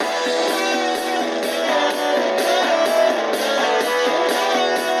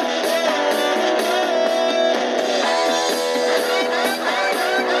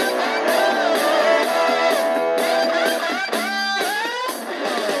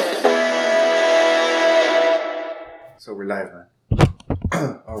we're live, man.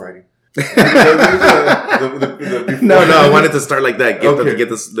 Alrighty. No, I wanted to start like that. Get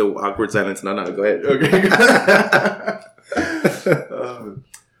the awkward silence. No, go ahead. Okay.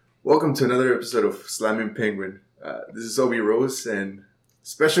 Welcome to another episode of Slammin Penguin. This is Obi Rose and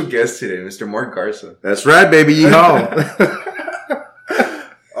special guest today, Mr. Marc Garza. That's right, baby. Yeehawww.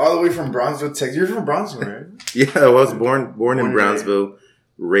 All the way from Brownsville, Texas. You're from Brownsville, right? Yeah, I was born in Brownsville,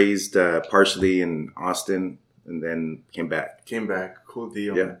 raised partially in Austin, and then came back. Cool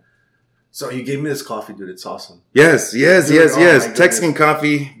deal. Yeah. Man. So you gave me this coffee, dude. It's awesome. Yes. Texican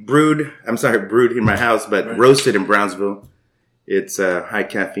coffee, brewed in my house, but roasted in Brownsville. It's high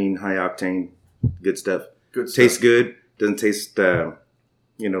caffeine, high octane, good stuff. Tastes good. Doesn't taste,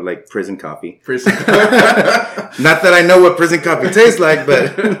 like prison coffee. Not that I know what prison coffee tastes like,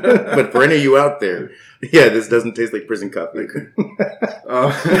 but for any of you out there, yeah, this doesn't taste like prison coffee.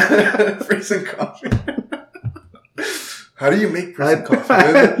 Prison coffee. How do you make prison coffee? I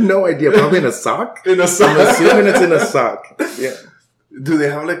have no idea. Probably in a sock. I'm assuming it's in a sock. Yeah. Do they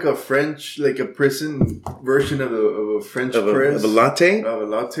have like a French, like a prison version of a French press? Of a latte? Of a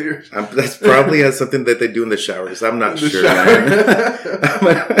latte? That's probably something that they do in the showers. I'm not sure.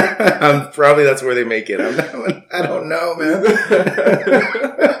 Probably that's where they make it. I don't know, man.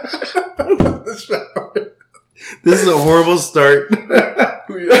 The shower. This is a horrible start.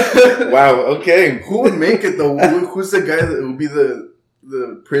 Wow, okay. Who would make it though? Who's the guy that would be the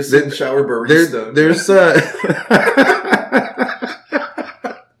prison shower barista? There's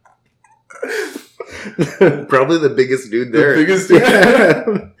probably the biggest dude there. The biggest dude? Yeah.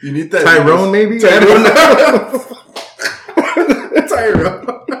 You need that. Tyrone, maybe? Tyrone. Tyrone.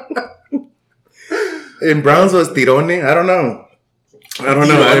 In Brownsville, it's Tirone? I don't know. I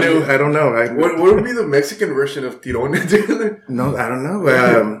don't know. What would be the Mexican version of Tirone? No, I don't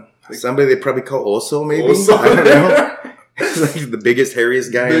know. Somebody they probably call Oso, maybe? Oso. I don't know. It's like the biggest,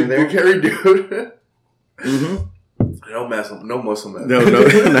 hairiest guy in there. Big hairy dude. Mm-hmm. No muscle man. No.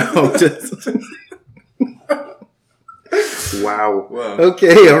 Just... Wow.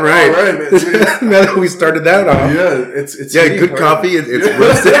 Okay, all right. Man. Now that we started that off. Yeah, it's good hard. Coffee. It's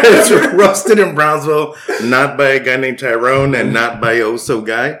roasted. It's roasted in Brownsville, not by a guy named Tyrone and not by Oso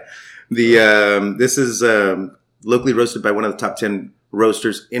guy. This is locally roasted by one of the top 10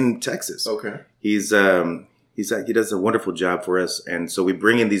 roasters in Texas. Okay. He does a wonderful job for us, and so we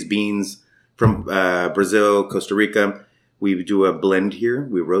bring in these beans from Brazil, Costa Rica. We do a blend here.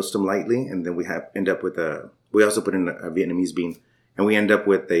 We roast them lightly, and then we end up with we also put in a Vietnamese bean, and we end up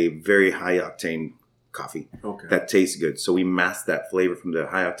with a very high octane coffee that tastes good. So we mask that flavor from the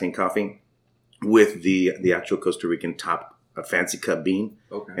high octane coffee with the actual Costa Rican top fancy cup bean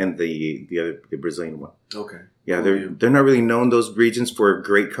and the Brazilian one. Okay. Yeah, they're not really known, those regions, for a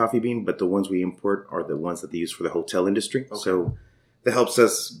great coffee bean, but the ones we import are the ones that they use for the hotel industry. Okay. So that helps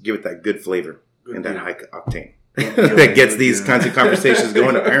us give it that good flavor and that high octane. That gets these kinds of conversations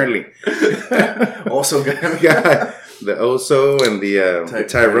going, apparently. Also, the Oso and the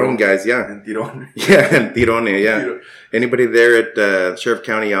Tyrone guys, yeah. And Tirone. Yeah, and Tirone, yeah. Anybody there at Sheriff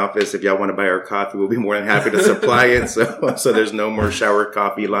County office, if y'all want to buy our coffee, we'll be more than happy to supply it. So there's no more shower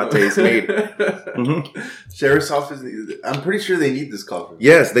coffee lattes made. Mm-hmm. Sheriff's office, I'm pretty sure they need this coffee.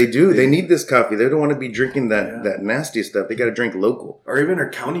 Yes, they do. They need this coffee. They don't want to be drinking that nasty stuff. They got to drink local. Or even our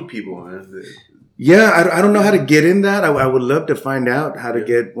county people, man. Yeah, I don't know how to get in that. I would love to find out how to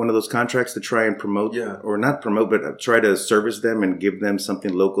get one of those contracts to try and promote, or not promote, but try to service them and give them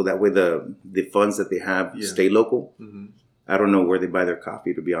something local. That way the funds that they have stay local. Mm-hmm. I don't know where they buy their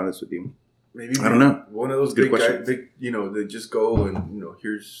coffee, to be honest with you. Maybe I don't know. One of those big guys, they just go and,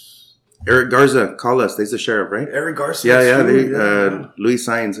 here's... Eric Garza, call us. He's the sheriff, right? Eric Garza. Yeah. Luis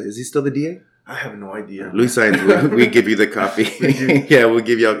Saenz. Is he still the DA? I have no idea. Luis Saenz, we give you the coffee. Yeah, we'll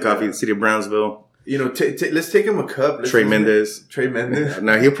give y'all coffee. The city of Brownsville. Let's take him a cup. Trey Mendez.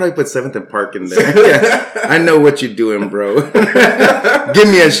 No, he'll probably put 7th and Park in there. Yeah, I know what you're doing, bro. Give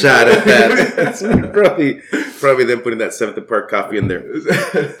me a shot at that. probably them putting that 7th and Park coffee in there.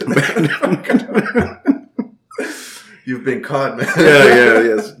 You've been caught, man.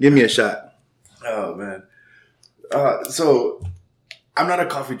 Yes. Give me a shot. Oh, man. So, I'm not a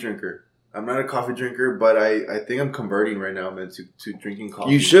coffee drinker, but I think I'm converting right now, man, to drinking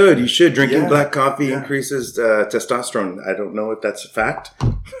coffee. You should. Drinking black coffee increases testosterone. I don't know if that's a fact,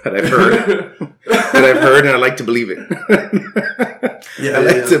 but I've heard. And I like to believe it. I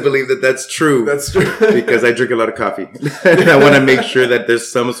like to believe that that's true. That's true. Because I drink a lot of coffee. And I want to make sure that there's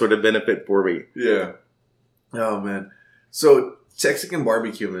some sort of benefit for me. Yeah. Oh, man. So, Texican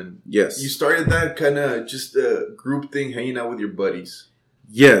barbecue, man. Yes. You started that kind of just a group thing, hanging out with your buddies.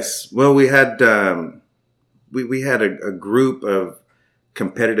 Yes. Well, we had we had a group of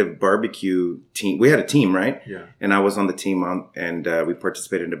competitive barbecue team. We had a team, right? Yeah. And I was on the team and we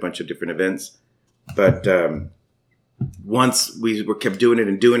participated in a bunch of different events. But once we kept doing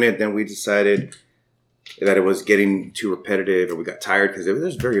it, then we decided that it was getting too repetitive, or we got tired because it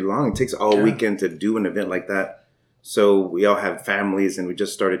was very long. It takes all weekend to do an event like that. So we all have families, and we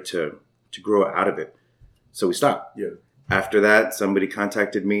just started to grow out of it. So we stopped. Yeah. After that, somebody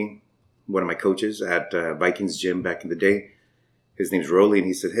contacted me, one of my coaches at Vikings Gym back in the day. His name's Rolly, and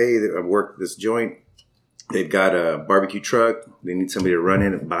he said, hey, I work this joint. They've got a barbecue truck. They need somebody to run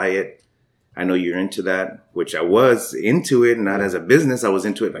it and buy it. I know you're into that, which I was into it, not as a business. I was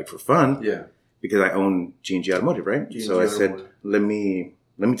into it like for fun. Yeah. Because I own G&G Automotive, right? G&G so I said, let me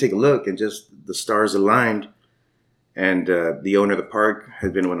take a look, and just the stars aligned. And the owner of the park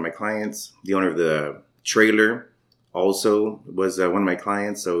had been one of my clients. The owner of the trailer also was one of my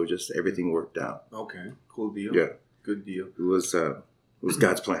clients. So just everything worked out. Okay, cool deal. Yeah, good deal. It was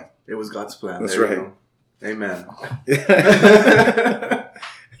God's plan. It was God's plan. That's there right. Amen.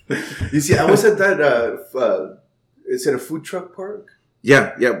 You see, I was at that. Is it a food truck park?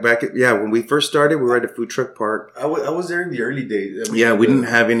 Yeah. When we first started, we were at a food truck park. I was there in the early days. I mean, we didn't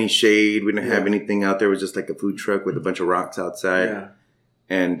have any shade. We didn't have anything out there. It was just like a food truck with a bunch of rocks outside. Yeah.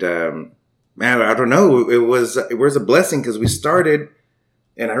 And man, I don't know. It was a blessing because we started,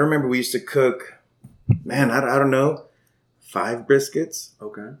 and I remember we used to cook. Man, I don't know, 5 briskets.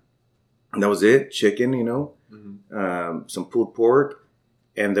 Okay. And that was it. Chicken, some pulled pork,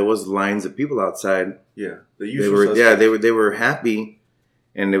 and there was lines of people outside. Yeah, they were happy.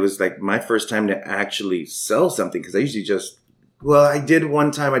 And it was like my first time to actually sell something, because I usually I did one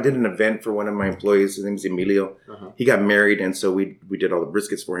time. I did an event for one of my employees. His name is Emilio. Uh-huh. He got married, and so we did all the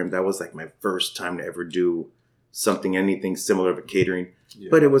briskets for him. That was like my first time to ever do anything similar to catering. Yeah.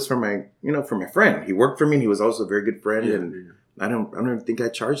 But it was for my friend. He worked for me, and he was also a very good friend. Yeah, and I don't even think I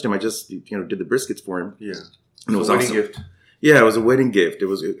charged him. I just did the briskets for him. Yeah, and it was a wedding gift. Yeah, it was a wedding gift.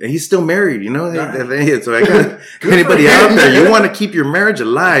 And he's still married, Nice. So I got anybody out there, you want to keep your marriage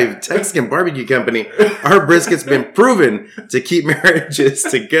alive, Texican Barbecue Company. Our brisket's been proven to keep marriages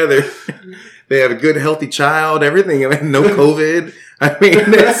together. They have a good, healthy child, everything. I mean, no COVID. I mean,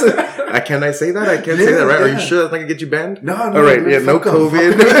 can I say that? I can't say that, right? Yeah. Are you sure that's not going to get you banned? No. All right, no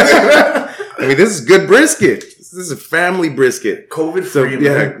COVID. I mean, this is good brisket. This is a family brisket. COVID-free.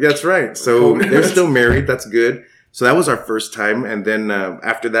 Yeah, that's right. So they're still married. That's good. So that was our first time. And then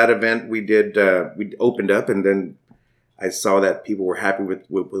after that event, we opened up, and then I saw that people were happy with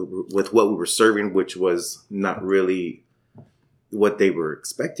what we were serving, which was not really what they were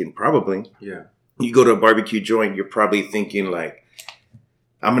expecting, probably. Yeah. You go to a barbecue joint, you're probably thinking like,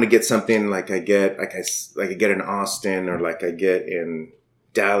 I'm going to get something like I get in Austin, or like I get in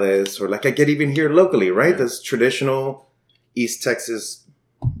Dallas, or like I get even here locally, right? Yeah. That's traditional East Texas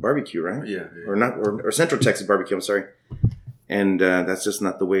barbecue, right? Yeah. Or not, or Central Texas barbecue, I'm sorry. And that's just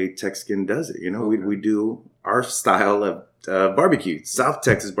not the way Texican does it. Okay. We do our style of barbecue, South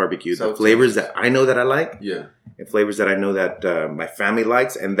Texas barbecue, the flavors that I know that I like. Yeah. And flavors that I know that my family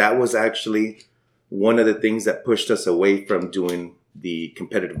likes. And that was actually one of the things that pushed us away from doing the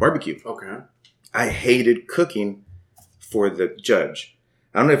competitive barbecue. Okay. I hated cooking for the judge.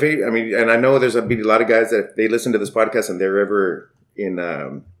 I don't know if and I know there's a lot of guys that if they listen to this podcast and they're ever in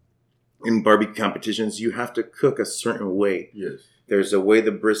barbecue competitions, you have to cook a certain way. Yes. There's a way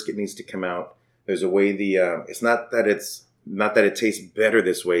the brisket needs to come out. There's a way it's not that it tastes better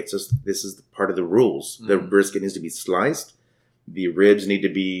this way. It's just, this is part of the rules. Mm-hmm. The brisket needs to be sliced. The ribs need to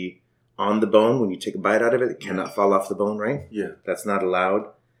be on the bone. When you take a bite out of it, it cannot fall off the bone, right? Yeah. That's not allowed.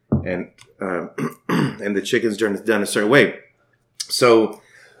 And and the chicken's done a certain way. So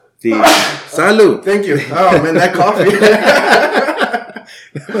the salud. Thank you. Oh man, that coffee.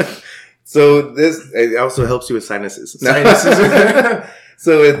 So it also helps you with sinuses.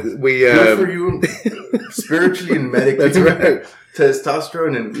 So we good for you spiritually and medically. That's right.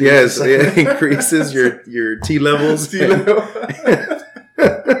 Testosterone and yes, it increases your T levels.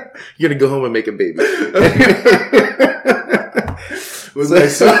 You're gonna go home and make a baby. Was I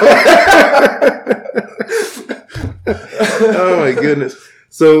so? Oh my goodness.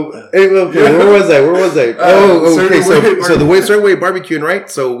 So, okay, where was I? Okay. So the certain way barbecuing, right?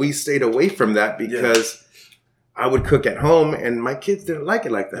 So we stayed away from that because I would cook at home, and my kids didn't like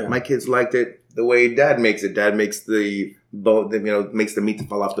it like that. Yeah. My kids liked it the way Dad makes it. Dad makes the bone, makes the meat to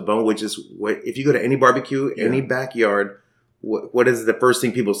fall off the bone, which is what, if you go to any barbecue, any backyard, what is the first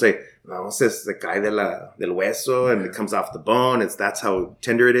thing people say? No, it says the cae del hueso, and it comes off the bone. That's how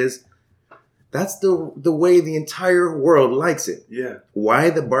tender it is. That's the way the entire world likes it. Yeah. Why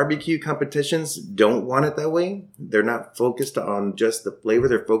the barbecue competitions don't want it that way? They're not focused on just the flavor.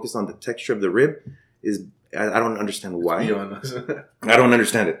 They're focused on the texture of the rib. I don't understand why. I don't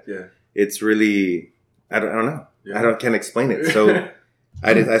understand it. Yeah. It's really, I don't know. Yeah. Can't explain it. So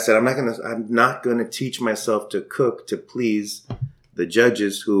I said, I'm not gonna teach myself to cook to please the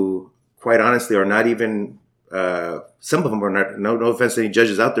judges who, quite honestly, are not even. Some of them are not. No offense to any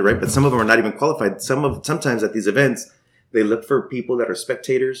judges out there, right? But some of them are not even qualified. Sometimes at these events, they look for people that are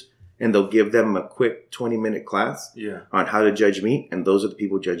spectators, and they'll give them a quick 20-minute class on how to judge meat, and those are the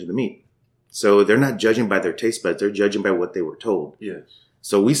people judging the meat. So they're not judging by their taste buds; they're judging by what they were told. Yes.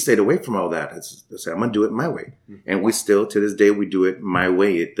 So we stayed away from all that. I said, I'm gonna do it my way, and we still, to this day, we do it my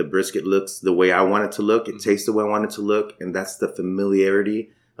way. The brisket looks the way I want it to look. It tastes the way I want it to look, and that's the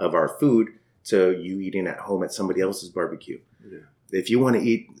familiarity of our food to you eating at home at somebody else's barbecue. Yeah. If you want to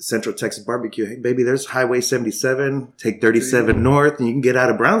eat Central Texas barbecue, hey, baby, there's Highway 77. Take 37 north, and you can get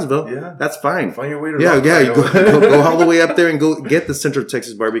out of Brownsville. Yeah. That's fine. Find your way to go all the way up there and go get the Central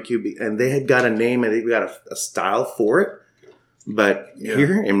Texas barbecue. And they had got a name and they got a style for it. But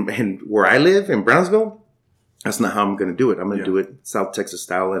here, and where I live, in Brownsville, that's not how I'm going to do it. I'm going to do it South Texas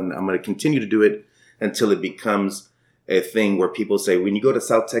style, and I'm going to continue to do it until it becomes a thing where people say, when you go to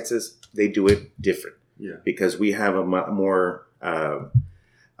South Texas, they do it different. Yeah. Because we have a more,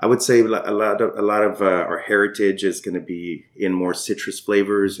 I would say a lot of our heritage is going to be in more citrus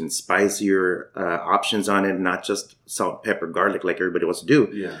flavors and spicier options on it, not just salt, pepper, garlic like everybody wants to do.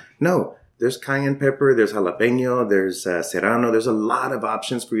 Yeah. No, there's cayenne pepper, there's jalapeno, there's serrano. There's a lot of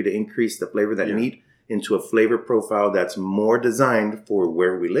options for you to increase the flavor of that meat into a flavor profile that's more designed for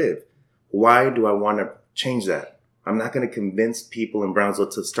where we live. Why do I want to change that? I'm not going to convince people in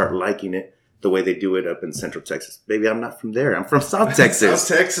Brownsville to start liking it the way they do it up in Central Texas. Baby, I'm not from there. I'm from South Texas.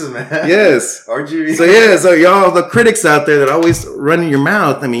 South Texas, man. Yes. RGB. So y'all, the critics out there that always running your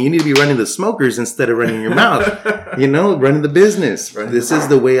mouth, I mean, you need to be running the smokers instead of running your mouth. Running the business. This is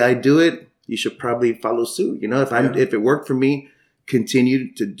the way I do it. You should probably follow suit. If it worked for me,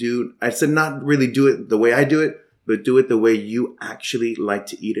 continue to do. I said not really do it the way I do it, but do it the way you actually like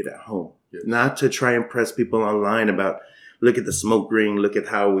to eat it at home. Yes. Not to try and impress people online about, look at the smoke ring, look at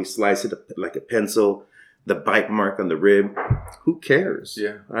how we slice it like a pencil, the bite mark on the rib. Who cares?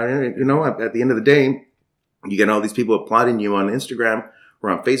 Yeah. At the end of the day, you get all these people applauding you on Instagram or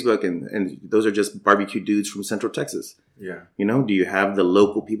on Facebook, and those are just barbecue dudes from Central Texas. Yeah. Do you have the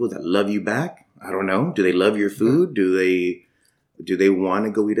local people that love you back? I don't know. Do they love your food? Do they want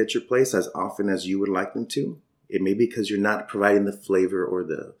to go eat at your place as often as you would like them to? It may be because you're not providing the flavor or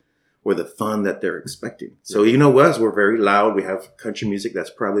the fun that they're expecting. So, we're very loud. We have country music that's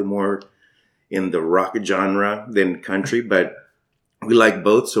probably more in the rock genre than country, but we like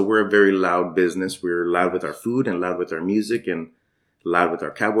both. So we're a very loud business. We're loud with our food and loud with our music and loud with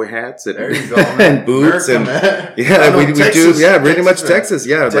our cowboy hats and, there you go, man. And boots. America, we Texas, do. Yeah, pretty much Texas.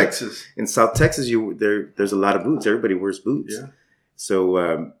 Yeah. Texas. Like in South Texas, there's a lot of boots. Everybody wears boots. Yeah.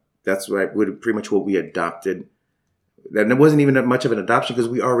 So that's pretty much what we adopted. And it wasn't even that much of an adoption because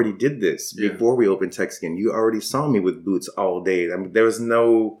we already did this before we opened Texican. You already saw me with boots all day. I mean, there was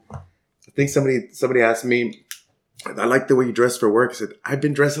no. I think somebody asked me, I like the way you dress for work. I said, I've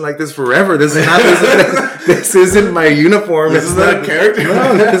been dressing like this forever. This isn't my uniform. This is not a character.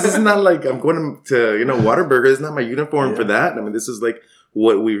 No, this is not like I'm going to Whataburger. It's not my uniform for that. I mean, this is like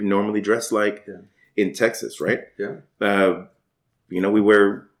what we normally dress like in Texas, right? Yeah. We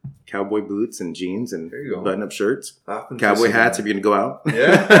wear cowboy boots and jeans and button-up shirts. Cowboy hats if you're going to go out.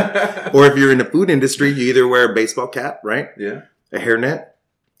 Yeah. Or if you're in the food industry, you either wear a baseball cap, right? Yeah. A hairnet.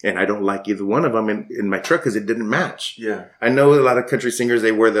 And I don't like either one of them in my truck because it didn't match. Yeah. I know a lot of country singers,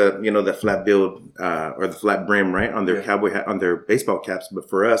 they wear the flat build or the flat brim, right, on their cowboy hat, on their baseball caps. But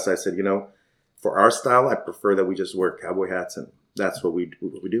for us, I said, for our style, I prefer that we just wear cowboy hats, and that's what we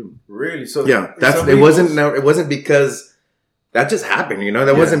do. Really? So yeah, it wasn't because that just happened.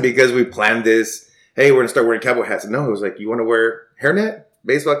 That wasn't because we planned this. Hey, we're gonna start wearing cowboy hats. No, it was like, you want to wear hairnet,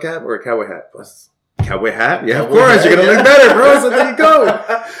 baseball cap, or a cowboy hat? Cowboy hat? Yeah, cowboy of course. Hat, you're going to look better, bro. So there you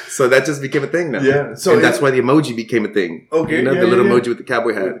go. So that just became a thing now. Yeah. So and that's why the emoji became a thing. Okay. The little emoji with the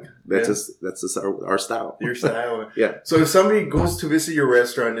cowboy hat. That's just our style. Your style. Yeah. So if somebody goes to visit your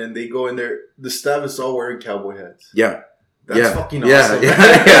restaurant and they go in there, the staff is all wearing cowboy hats. Yeah. That's fucking awesome.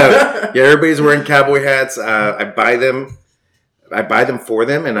 Yeah. Everybody's wearing cowboy hats. I buy them for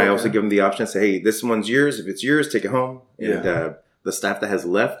them, and I also give them the option to say, hey, this one's yours. If it's yours, take it home. And the staff that has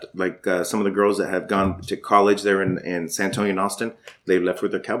left, like some of the girls that have gone to college there in San Antonio and Austin, they've left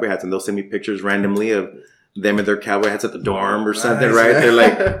with their cowboy hats, and they'll send me pictures randomly of them and their cowboy hats at the dorm or something, Nice. right? They're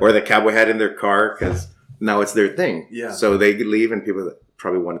like, or the cowboy hat in their car because now it's their thing. Yeah. So they leave and people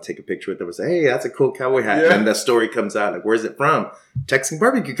probably want to take a picture with them and say, hey, that's a cool cowboy hat. Yeah. And the story comes out like, where's it from? Texican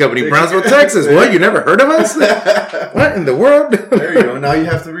Barbecue Company, Brownsville, Texas. What? You never heard of us? What in the world? There you go. Now you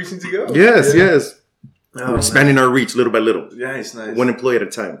have the reason to go. Yes, Yeah. yes. Oh, We're expanding our reach little by little. Nice, nice. One employee at a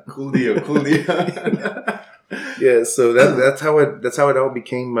time. Cool deal. Cool deal. Yeah, so that's how it all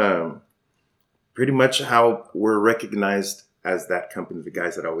became. Pretty much how we're recognized as that company, the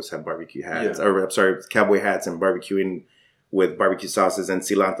guys that always have barbecue hats, Yeah. or I'm sorry, cowboy hats and barbecuing with barbecue sauces and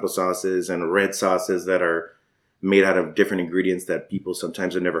cilantro sauces and red sauces that are made out of different ingredients that people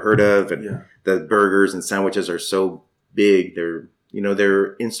sometimes have never heard of. And Yeah. the burgers and sandwiches are so big, they're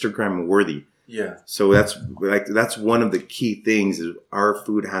Instagram worthy. Yeah. So that's one of the key things is our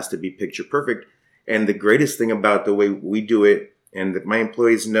food has to be picture perfect. And the greatest thing about the way we do it, and that my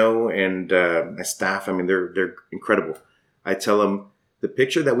employees know, and my staff, I mean, they're incredible. I tell them the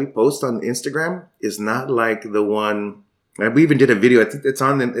picture that we post on Instagram is not like the one. We even did a video. It's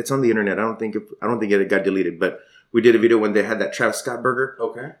on the internet. I don't think it got deleted, but we did a video when they had that Travis Scott burger.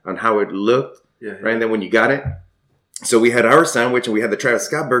 Okay. On how it looked. Yeah. Right, and then when you got it. So we had our sandwich and we had the Travis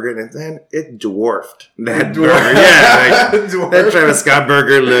Scott burger, and then it dwarfed that burger. Yeah, like, that Travis Scott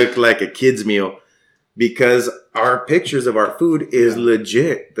burger looked like a kid's meal because our pictures of our food is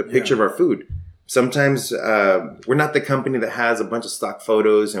legit. The picture of our food. Sometimes we're not the company that has a bunch of stock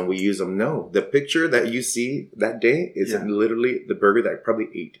photos and we use them. No, the picture that you see that day is literally the burger that I probably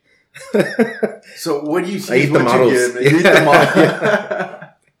ate. So what do you see? I eat the models. You eat the models.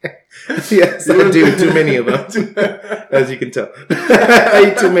 Yes, I do. Too many of them, as you can tell.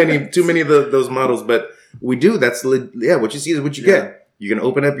 I eat too many of those models, but we do. That's what you see is what you get. You can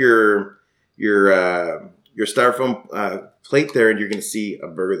open up your styrofoam plate there, and you're going to see a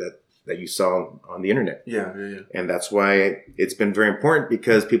burger that you saw on the internet. Yeah. And that's why it's been very important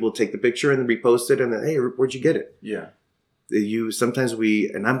because people take the picture and then repost it, and then hey, where'd you get it? Yeah.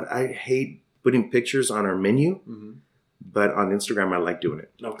 I hate putting pictures on our menu. Mm-hmm. But on Instagram, I like doing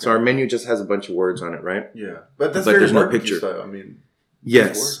it. Okay. So our menu just has a bunch of words on it, right? Yeah, but there's no picture. Style. I mean,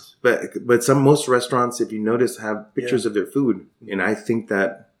 yes, but most restaurants, if you notice, have pictures of their food, and I think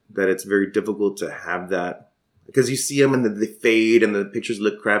that it's very difficult to have that because you see them and they fade and the pictures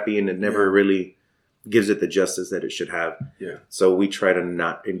look crappy and it never really gives it the justice that it should have. Yeah. So we try to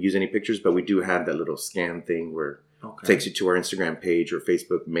not use any pictures, but we do have that little scan thing where. Okay. Takes you to our Instagram page or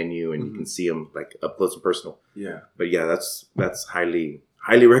Facebook menu, and you can see them like up close and personal. Yeah, but yeah, that's highly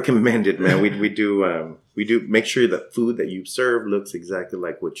recommended, man. We do make sure that food that you serve looks exactly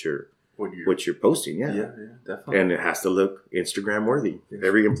like what you're posting. Yeah, definitely. And it has to look Instagram worthy. Yes.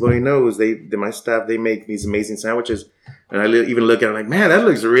 Every employee knows my staff they make these amazing sandwiches, and I even look at it like, man, that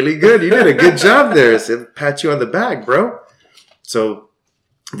looks really good. You did a good job there. So pat you on the back, bro. So.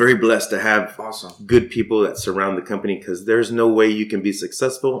 Very blessed to have good people that surround the company because there's no way you can be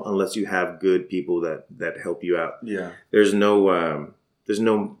successful unless you have good people that help you out. Yeah. The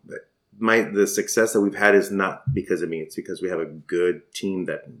success that we've had is not because of me. It's because we have a good team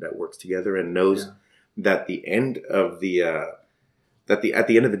that works together and knows that at the end of the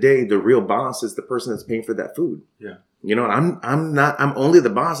day, the real boss is the person that's paying for that food. Yeah. You know, I'm only the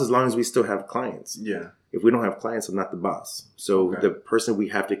boss as long as we still have clients. Yeah. If we don't have clients, I'm not the boss. So the person we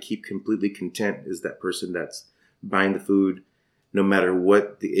have to keep completely content is that person that's buying the food, no matter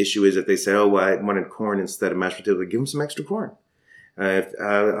what the issue is. If they say, oh, well, I wanted corn instead of mashed potatoes, give them some extra corn. If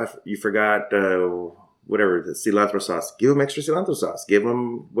you forgot, the cilantro sauce, give them extra cilantro sauce. Give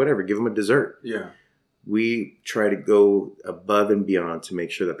them whatever, give them a dessert. Yeah. We try to go above and beyond to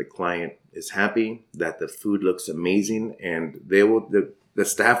make sure that the client is happy, that the food looks amazing, and the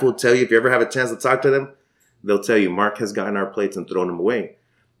staff will tell you, if you ever have a chance to talk to them, they'll tell you, Mark has gotten our plates and thrown them away.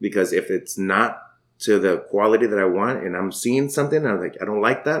 Because if it's not to the quality that I want and I'm seeing something, and I'm like, I don't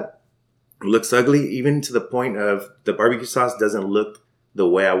like that. It looks ugly, even to the point of the barbecue sauce doesn't look the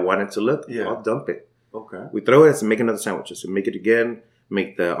way I want it to look. Yeah. I'll dump it. Okay. We throw it and make another sandwich. So make it again,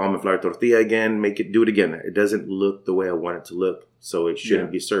 make the almond flour tortilla again, do it again. It doesn't look the way I want it to look. So it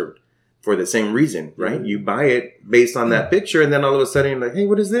shouldn't be served. For the same reason, right? Mm-hmm. You buy it based on that picture, and then all of a sudden you're like, hey,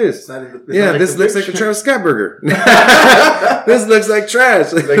 what is this? This looks like a Travis Scott burger. This looks like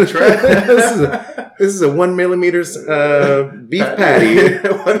trash. Like trash. This is a 1 millimeter beef patty.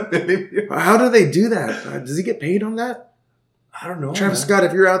 1 millimeter. How do they do that? Does he get paid on that? I don't know. Travis Scott,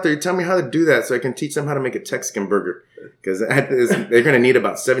 if you're out there, tell me how to do that so I can teach them how to make a Texican burger. Because they're going to need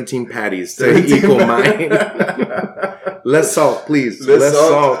about 17 patties to equal mine. Less salt, please. Less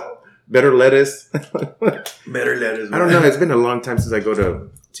salt. Better lettuce. I don't know. It's been a long time since I go to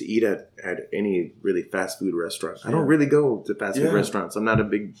to eat at any really fast food restaurant. I don't really go to fast food restaurants. I'm not a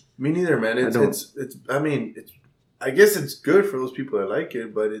big... Me neither, man. I guess it's good for those people that like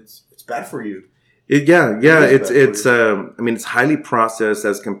it, but it's bad for you. It's highly processed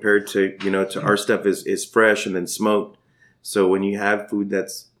as compared to, to our stuff is fresh and then smoked. So when you have food that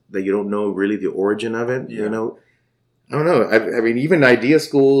you don't know really the origin of it, I don't know. I mean, even idea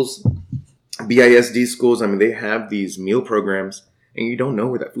schools, BISD schools, I mean, they have these meal programs and you don't know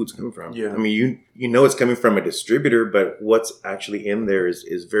where that food's coming from. Yeah. I mean, you know it's coming from a distributor, but what's actually in there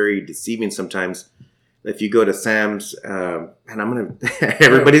is very deceiving sometimes. If you go to Sam's, and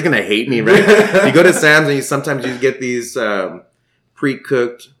everybody's going to hate me, right? You go to Sam's and sometimes you get these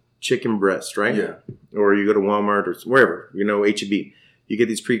pre-cooked chicken breasts, right? Yeah. Or you go to Walmart or wherever, H-E-B. You get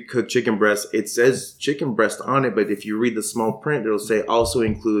these pre-cooked chicken breasts. It says chicken breast on it, but if you read the small print, it'll say also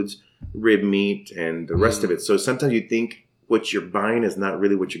includes rib meat and the rest of it. So sometimes you think what you're buying is not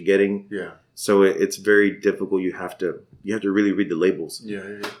really what you're getting. Yeah. So it's very difficult. You have to really read the labels.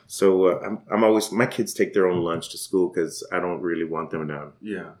 Yeah. So I'm always, my kids take their own lunch to school because I don't really want them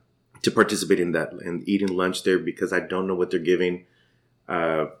to participate in that and eating lunch there because I don't know what they're giving.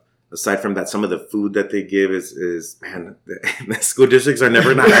 Aside from that, some of the food that they give is man, the school districts are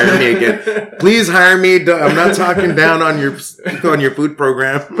never going to hire me again. Please hire me. I'm not talking down on your food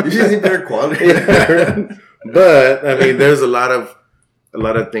program. You just need better quality. But I mean, there's a lot of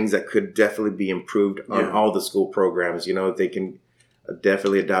things that could definitely be improved on all the school programs. They can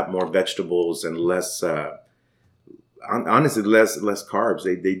definitely adopt more vegetables and less, honestly, less carbs.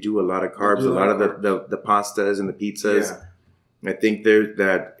 They do a lot of carbs, a lot of the pastas and the pizzas. Yeah. I think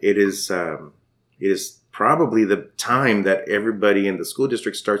that it is probably the time that everybody in the school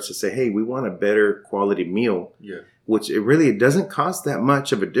district starts to say, hey, we want a better quality meal. Yeah. Which it doesn't cost that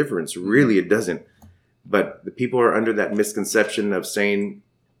much of a difference. Really, it doesn't. But the people are under that misconception of saying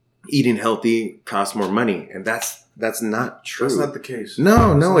eating healthy costs more money. And that's not true. That's not the case.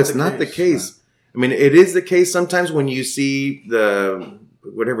 No, it's not the case. I mean, it is the case sometimes when you see the,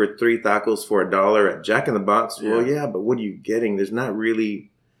 3 tacos for $1 at Jack in the Box. Yeah. Well, yeah, but what are you getting? There's not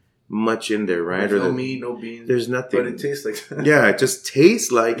really much in there, right? There's no meat, no beans. There's nothing. But it tastes like that. Yeah, it just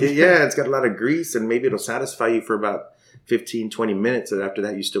tastes like it. Yeah, it's got a lot of grease and maybe it'll satisfy you for about 15, 20 minutes. And after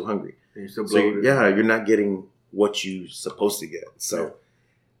that, you're still hungry. And you're still bloated. So, you're not getting what you're supposed to get. So,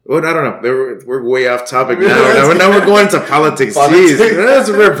 well, I don't know. We're way off topic now. Now we're going to politics. Jeez, let's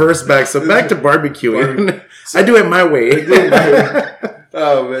reverse back. So back to barbecuing. I do it my way.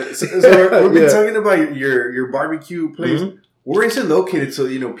 Oh, man. So we've been talking about your barbecue place. Mm-hmm. Where is it located so,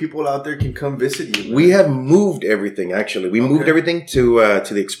 people out there can come visit you? Man? We have moved everything, actually. We moved everything to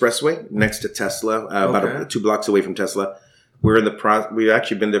the expressway next to Tesla, about 2 blocks away from Tesla. We're in the we've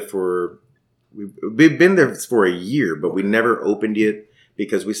actually been there we've been there for a year, but we never opened it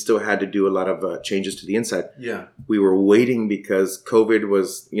because we still had to do a lot of changes to the inside. Yeah. We were waiting because COVID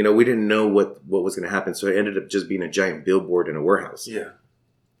was, we didn't know what was going to happen. So it ended up just being a giant billboard in a warehouse. Yeah.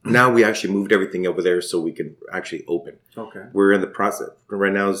 Now we actually moved everything over there so we can actually open. Okay. We're in the process.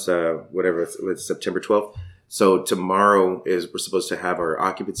 Right now is it's September 12th. So tomorrow we're supposed to have our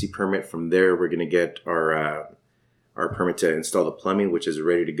occupancy permit. From there, we're going to get our permit to install the plumbing, which is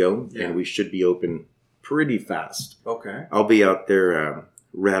ready to go. Yeah. And we should be open pretty fast. Okay. I'll be out there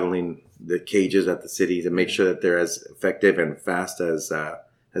rattling the cages at the city to make sure that they're as effective and fast as the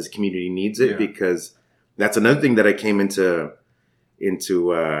community needs it. Yeah. Because that's another thing that I came into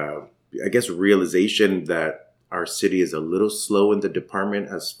I guess realization that our city is a little slow in the department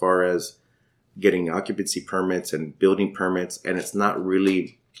as far as getting occupancy permits and building permits, and it's not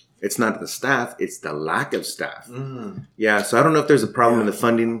the staff, it's the lack of staff. Mm. Yeah, so I don't know if there's a problem in the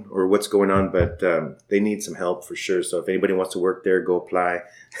funding or what's going on, but they need some help for sure. So if anybody wants to work there, go apply.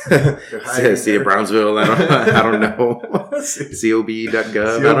 City of Brownsville, I don't know.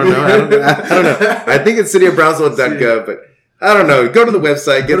 COB.gov, I don't know. I think it's cityofbrownsville.gov, but I don't know. Go to the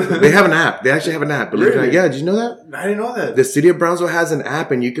website. They have an app. They actually have an app. Really? Yeah, did you know that? I didn't know that. The city of Brownsville has an app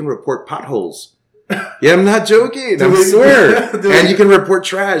and you can report potholes. Yeah, I'm not joking. I swear. And you can report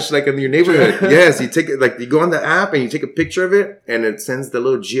trash like in your neighborhood. Yes, you take it, you go on the app and you take a picture of it and it sends the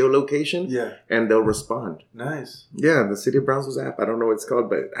little geolocation. Yeah. And they'll respond. Nice. Yeah, the city of Brownsville's app. I don't know what it's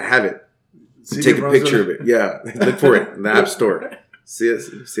called, but I have it. Take a picture of it. Yeah. Look for it in the app store.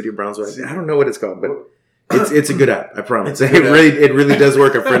 City of Brownsville. I don't know what it's called, but it's a good app. I promise. It really does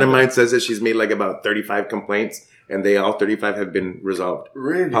work. A friend of mine says that she's made about 35 complaints. And all 35 have been resolved.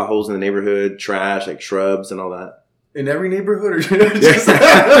 Really? Potholes in the neighborhood, trash, shrubs and all that. In every neighborhood? Or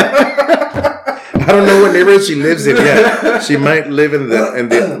I don't know what neighborhood she lives in. Yeah, she might live in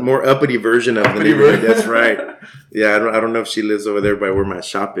the more uppity version of the neighborhood. That's right. Yeah, I don't know if she lives over there by where my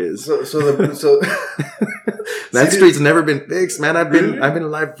shop is. So that street's never been fixed, man. I've been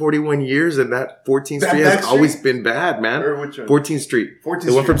alive 41 years, and that 14th Street has always been bad, man. 14th Street. 14th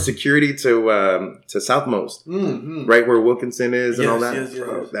the one from Security to Southmost, right where Wilkinson is and all that.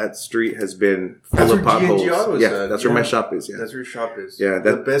 Yes. That street has been full of potholes. Yeah, that's where my shop is. Yeah, that's where your shop is. Yeah,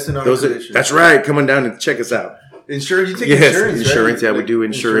 the best in our condition. That's right. Come on down and check us out. Insurance, you take insurance, right? Insurance, yeah, we do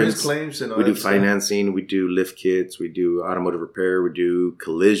insurance claims and all we do that financing, stuff. We do lift kits, we do automotive repair, we do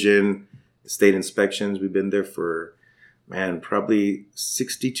collision, state inspections. We've been there for, man, probably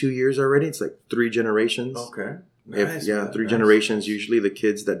 62 years already. It's like 3 generations. Okay. Nice, 3 generations. Usually the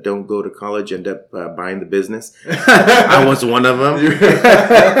kids that don't go to college end up buying the business. I was one of them.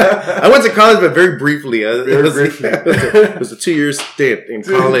 I went to college, but very briefly. It was a 2-year stint in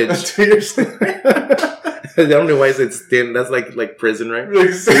college. 2 years stint. I don't know why I said stint. That's like prison, right?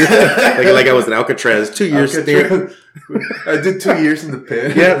 like I was in Alcatraz. 2 years stint. I did 2 years in the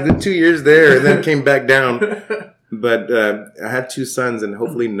pen. Yeah, I did 2 years there and then came back down. But I had 2 sons, and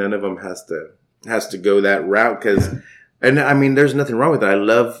hopefully none of them has to go that route. And I mean, there's nothing wrong with it. I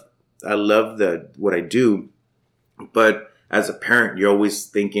love what I do. But as a parent, you're always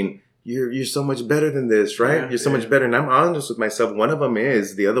thinking, You're so much better than this, right? You're so much better. And I'm honest with myself. One of them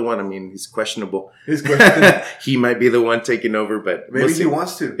is. The other one, I mean, he's questionable. He might be the one taking over, but maybe he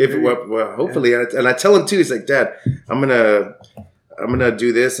wants to. Well, hopefully. Yeah. And I tell him too. He's like, Dad, I'm gonna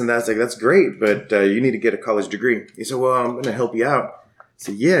do this and that. I was like, that's great, but you need to get a college degree. He said, well, I'm gonna help you out. I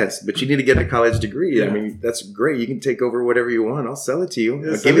said, yes, but you need to get a college degree. Yeah. I mean, that's great. You can take over whatever you want. I'll sell it to you.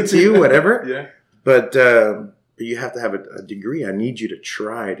 I'll give it to you, whatever. Yeah. But you have to have a degree. I need you to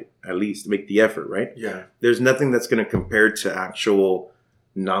try to at least make the effort, right? Yeah. There's nothing that's going to compare to actual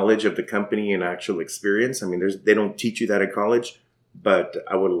knowledge of the company and actual experience. I mean, they don't teach you that in college, but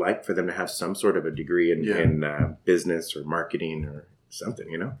I would like for them to have some sort of a degree in business or marketing or something,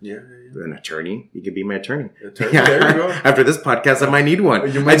 you know? Yeah. An attorney. You could be my attorney. There you go. After this podcast, I might need one. I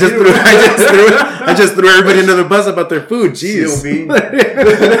just threw everybody under the bus about their food. Jeez.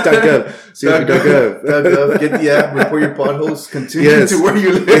 CLB.gov. CLB.gov. Get the app, report your potholes, continue to where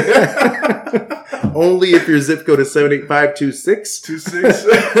you live. Only if your zip code is 78526. 26.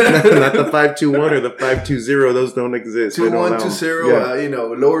 Not the 521 or the 520. Those don't exist.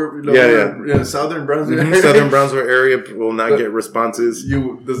 2120, lower southern Brownsville area. Southern Brownsville area will not get responses.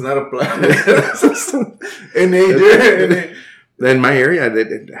 Does not apply. In my area,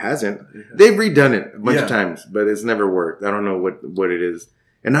 it hasn't. They've redone it a bunch of times, but it's never worked. I don't know what it is.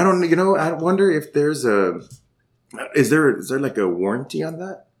 And I don't, I wonder if there's is there like a warranty on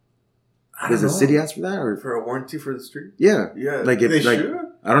that? Does the city ask for that, or for a warranty for the street? Yeah. Like they should.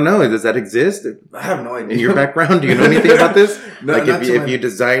 I don't know. Does that exist? I have no idea. In your background, do you know anything about this? No, like if you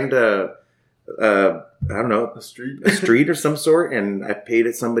designed I don't know, a street or some sort, and I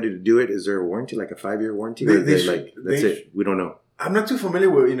paid somebody to do it, is there a warranty, like a 5-year warranty? That's it? We don't know. I'm not too familiar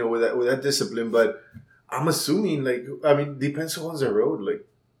with with that discipline, but I'm assuming depends who owns the road.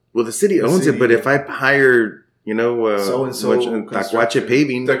 Well, the city owns it, but if I hired so-and-so Taquache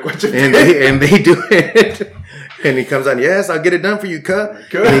Paving, and they do it, and he comes on, yes, I'll get it done for you, and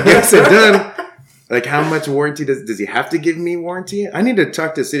he gets it done. Like, how much warranty does he have to give me warranty? I need to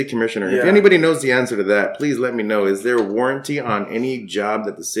talk to the city commissioner. If anybody knows the answer to that, please let me know. Is there a warranty on any job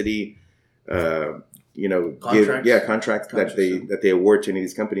that the city, contracts that they award to any of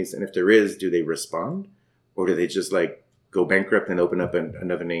these companies? And if there is, do they respond, or do they just go bankrupt and open up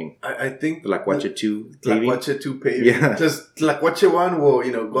another name? I think Tlaquache 2 paving. Tlaquache 2 paving. Yeah. Just Tlaquache 1 will,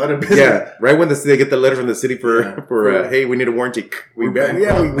 go out of business. Yeah. Right when they get the letter from the city for hey, we need a warranty. We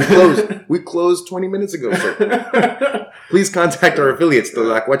closed. We closed 20 minutes ago, sir. Please contact our affiliates,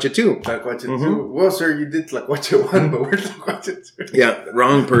 Tlaquache 2. Tlaquache 2. Well, sir, you did Tlaquache 1, but we're Tlaquache 2. Yeah.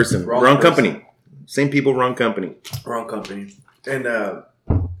 Wrong person. Wrong company. Same people, wrong company. Wrong company. And,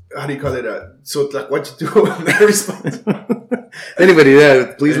 how do you call it? So, Tlaquache 2, not responsible. Anybody,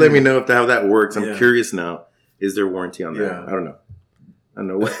 please let me know how that works. I'm curious now. Is there a warranty on that? Yeah. I don't know. I don't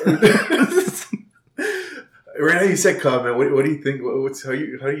know what. Right now, you said cuss, man. What do you think?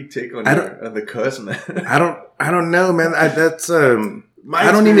 How do you take on the cuss, man? I don't know, man. I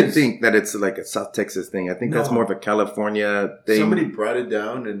don't even think that it's like a South Texas thing. I think that's more of a California thing. Somebody brought it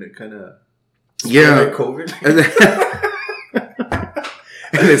down, and it kind of like COVID.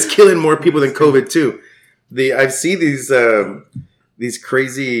 And it's killing more people than COVID too. I see these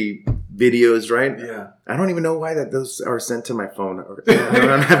crazy videos, right? Yeah. I don't even know why those are sent to my phone.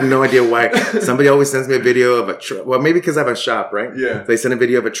 I have no idea why. Somebody always sends me a video of a truck. Well, maybe because I have a shop, right? Yeah. They send a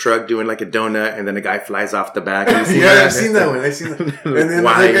video of a truck doing like a donut, and then a guy flies off the back. I've seen that one. I've seen that. And then the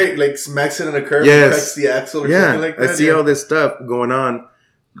guy like smacks it on a curb and cuts the axle or something like that. I see all this stuff going on,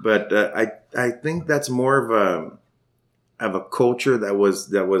 but I think that's more of a culture that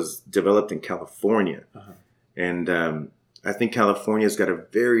was developed in California, and I think California's got a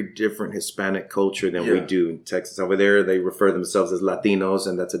very different Hispanic culture than we do in Texas. Over there, they refer themselves as Latinos,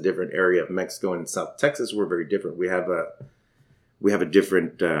 and that's a different area of Mexico. And in South Texas, we're very different. We have a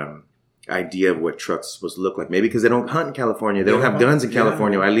different idea of what trucks are supposed to look like. Maybe because they don't hunt in California. They don't have guns in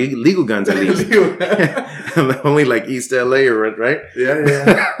California. Legal guns, at least. Only like East LA, right?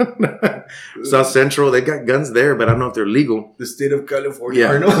 Yeah. South Central, they got guns there, but I don't know if they're legal. The state of California.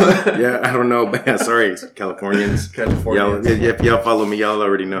 Yeah, I don't know. But sorry, Californians. If y'all follow me, y'all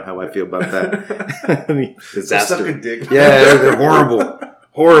already know how I feel about that. Disaster. Suck a dick. Yeah, they're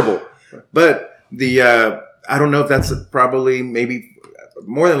horrible. But I don't know if that's probably maybe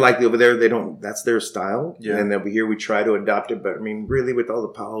more than likely over there, that's their style. Yeah. And over here we try to adopt it. But I mean, really with all the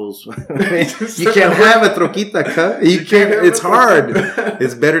powers, you can't have a troquita cut. You can't, it's hard.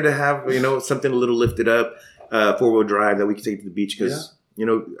 It's better to have, something a little lifted up, 4-wheel drive that we can take to the beach. Cause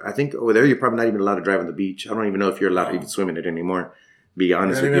I think over there, you're probably not even allowed to drive on the beach. I don't even know if you're allowed to even swim in it anymore. Be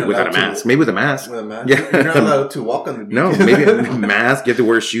honest with you, without a mask. Maybe with a mask. With a mask? Yeah. You're not allowed to walk on the beach. No, maybe a mask. You have to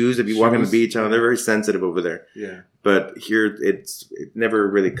wear shoes if you walk on the beach. They're very sensitive over there. Yeah. But here, it never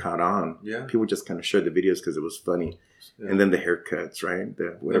really caught on. Yeah. People just kind of shared the videos because it was funny. Yeah. And then the haircuts, right?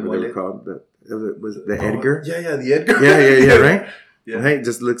 Whatever they were called. Was it the Edgar? Yeah, the Edgar. Yeah, right? Yeah. Right?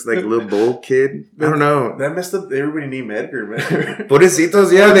 Just looks like a little bold kid. I don't know. That messed up everybody named Edgar, man.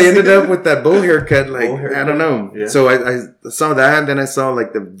 Pobrecitos, they ended up with that bowl haircut. I don't know. Yeah. So I saw that, and then I saw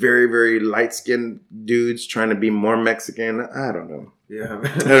like the very, very light-skinned dudes trying to be more Mexican. I don't know. Yeah.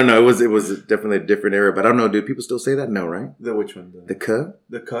 I don't know. It was definitely a different era, but I don't know. Do people still say that? No, right? Which one? The cuh?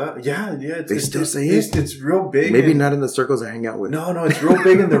 The cuh? Yeah. They still say it? It's real big. Maybe not in the circles I hang out with. No, it's real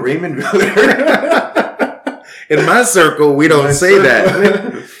big in the Raymondville area. In my circle, we don't say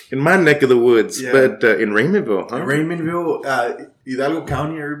that. In my neck of the woods. Yeah. But in Raymondville, huh? In Raymondville, Hidalgo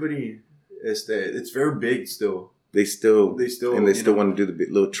County, everybody, it's very big still. They still want to do the big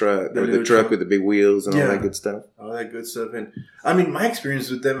little truck, or the truck with the big wheels and all that good stuff. All that good stuff. And I mean, my experience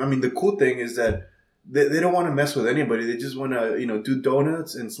with them, the cool thing is that they don't want to mess with anybody. They just want to, do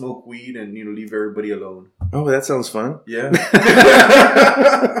donuts and smoke weed and, leave everybody alone. Oh, that sounds fun. Yeah.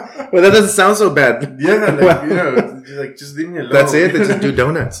 Well, that doesn't sound so bad. Yeah, just leave me alone. That's it. They just do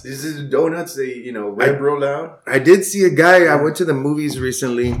donuts. This is donuts. They, rap real loud. I did see a guy. I went to the movies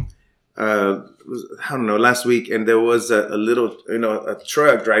recently. I don't know, last week, and there was a little, a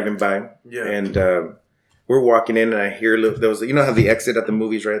truck driving by. Yeah. And we're walking in, and I hear there was, how the exit at the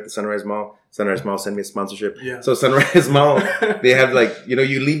movies, right, at the Sunrise Mall. Sunrise Mall sent me a sponsorship. Yeah. So Sunrise Mall, they have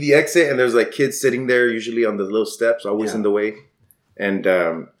you leave the exit, and there's kids sitting there, usually on the little steps, always in the way. And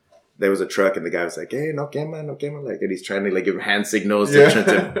there was a truck, and the guy was like, "Hey, no quema," and he's trying to give hand signals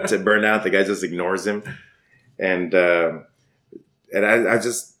to burn out. The guy just ignores him, and I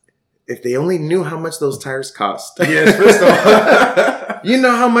just, if they only knew how much those tires cost. Yes, first of all, you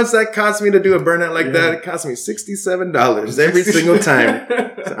know how much that cost me to do a burnout like that? It cost me $67 every single time.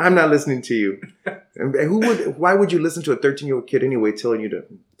 So I'm not listening to you. And why would you listen to a 13-year-old kid anyway telling you to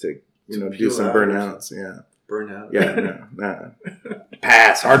do some burnouts? Yeah. Burnout. Yeah, no.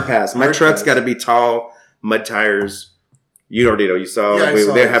 Hard pass. My truck's got to be tall, mud tires. You already know. You saw.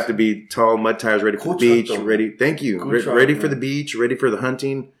 They have to be tall, mud tires, ready for the beach. Ready. Thank you. Ready for the beach. Ready for the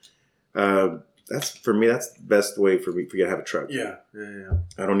hunting. That's for me. That's the best way for me to have a truck. Yeah.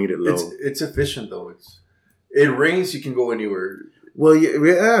 I don't need it low. It's efficient though. It rains, you can go anywhere. Well,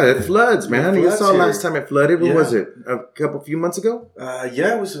 it floods, man. You saw last time it flooded. What was it? A few months ago?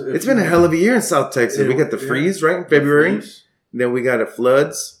 Yeah, it was. It's been a hell of a year in South Texas. We got the freeze, right, in February. Then we got the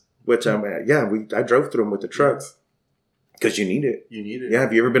floods, which I drove through them with the trucks because you need it. Yeah.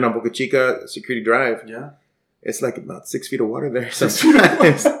 Have you ever been on Boca Chica Security Drive? Yeah. It's about 6 feet of water there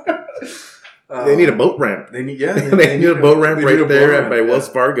sometimes. They need a boat ramp. They need a boat ramp right there by Wells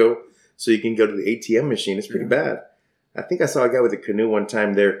Fargo, so you can go to the ATM machine. It's pretty bad. I think I saw a guy with a canoe one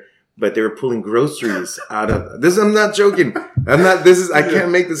time there, but they were pulling groceries out of this. I'm not joking. I can't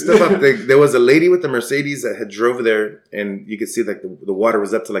make this stuff up. There was a lady with a Mercedes that had drove there, and you could see the water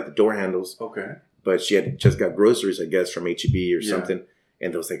was up to the door handles. Okay. But she had just got groceries, I guess, from HEB or something.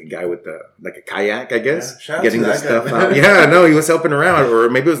 And there was a guy with a kayak, I guess, getting the stuff out. Yeah, no, he was helping her out, or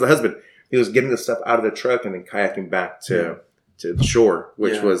maybe it was the husband. He was getting the stuff out of the truck and then kayaking back to to the shore,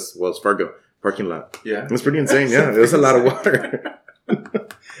 which Yeah. was Wells Fargo parking lot. Yeah. It was pretty insane. Yeah, it was a lot of water.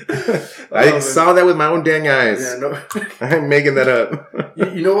 I saw that with my own dang eyes. Yeah, no. I ain't making that up.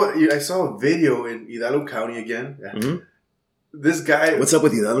 You know what? I saw a video in Hidalgo County again. Mm-hmm. This guy. What's up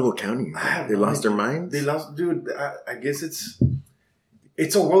with Hidalgo County? They no lost idea. their minds? They lost, dude. I guess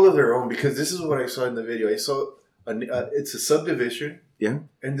it's a world of their own, because this is what I saw in the video. I saw it's a subdivision. Yeah.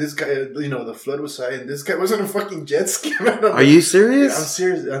 And this guy, the flood was high, and this guy was on a fucking jet ski. Are you serious? I'm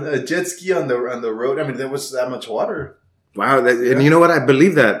serious. On a jet ski on the road. I mean, there was that much water. Wow. And you know what? I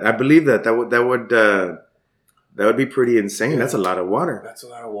believe that. That would be pretty insane. Yeah. That's a lot of water. That's a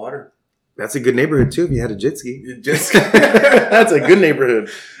lot of water. That's a good neighborhood too. If you had a jet ski, That's a good neighborhood.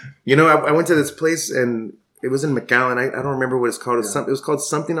 I went to this place and it was in McAllen. I don't remember what it's called. It was called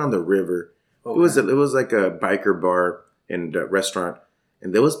something on the river. Okay. It was like a biker bar and restaurant,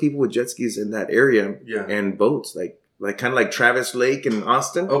 and there was people with jet skis in that area. Yeah. And boats like kind of like Travis Lake in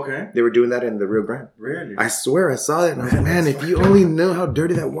Austin. Okay. They were doing that in the Rio Grande. Really? I swear I saw it and I was like, man, if you only knew how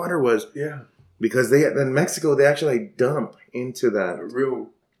dirty that water was. Yeah. Because in Mexico they actually dump into the Rio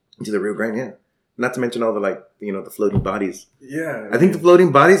Grande, yeah. Not to mention all the the floating bodies. Yeah. I think the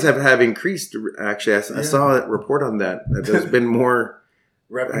floating bodies have increased. Actually, I saw a report on that there's been more.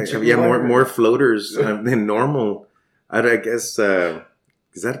 More floaters than normal. I guess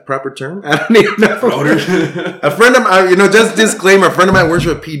is that a proper term? I don't even know. Floaters. A friend of mine, just disclaimer. A friend of mine works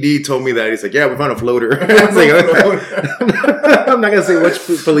with PD. Told me that he's like, yeah, we found a floater. I was like, I'm not gonna say which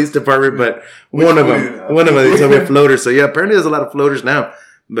police department, but one of them. They told me a floater. So yeah, apparently there's a lot of floaters now.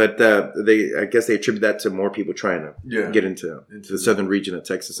 But I guess they attribute that to more people trying to get into the southern region of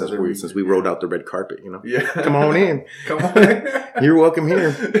Texas since we rolled out the red carpet, Yeah. Come on in. Come on in. You're welcome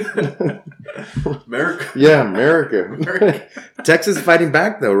here. America. Yeah, America. Texas is fighting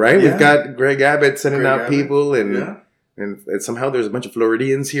back though, right? Yeah. We've got Greg Abbott sending out people and somehow there's a bunch of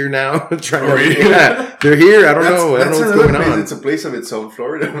Floridians here now trying to they're here. I don't know what's going on. It's a place of its own,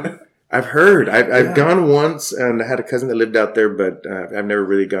 Florida. I've heard. I've gone once, and I had a cousin that lived out there, but I've never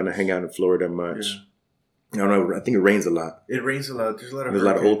really gone to hang out in Florida much. Yeah. I don't know. I think it rains a lot. It rains a lot. There's a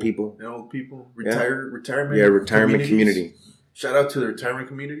lot of old people. Old people. Retirement. Yeah, retirement community. Shout out to the retirement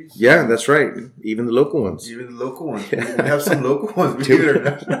communities. Yeah, that's right. Even the local ones. Yeah. We have some local ones.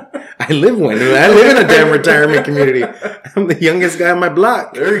 I live one. I live in a damn retirement community. I'm the youngest guy on my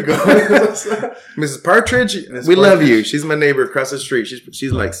block. There you go. Mrs. Partridge, we love you. She's my neighbor across the street.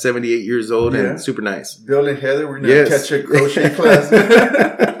 She's like 78 years old and super nice. Bill and Heather, we're going to catch a crochet class.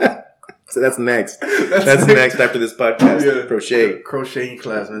 So that's next. That's next after this podcast. Yeah. Crocheting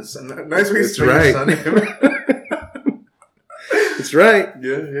class. Nice way to start your Sunday. That's right.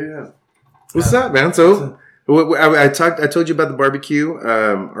 Yeah. What's up, man? So I told you about the barbecue,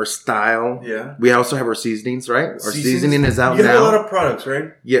 our style. Yeah. We also have our seasonings, right? Our seasoning is out now. You have a lot of products,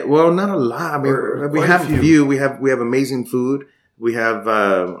 right? Yeah. Well, not a lot. I mean, we have a few. We have amazing food. We have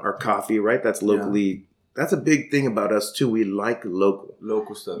our coffee, right? That's locally. Yeah. That's a big thing about us too. We like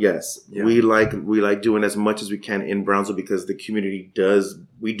local stuff. Yes, yeah. we like doing as much as we can in Brownsville because the community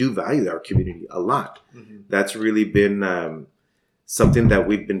we do value our community a lot. Mm-hmm. That's really been something that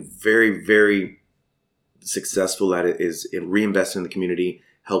we've been very, very successful at. It is in reinvesting in the community,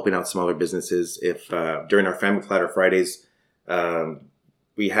 helping out smaller businesses. If during our Family Platter Fridays,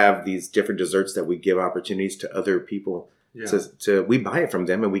 we have these different desserts that we give opportunities to other people. Yeah. We buy it from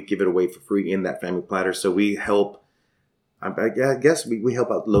them and we give it away for free in that family platter. So we help, I guess we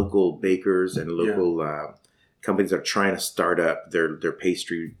help out local bakers and local companies that are trying to start up their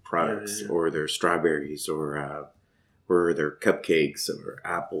pastry products or their strawberries or their cupcakes or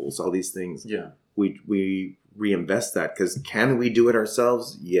apples, all these things. Yeah. We reinvest that because can we do it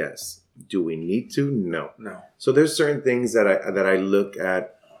ourselves? Yes. Do we need to? No. So there's certain things that I look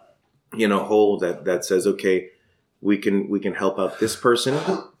at, whole that says, okay, we can help out this person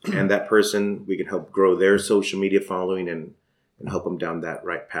and that person. We can help grow their social media following and help them down that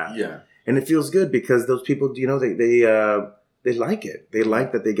right path. Yeah. And it feels good because those people, they like it. They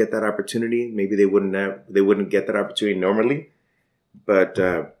like that they get that opportunity. Maybe they wouldn't get that opportunity normally, but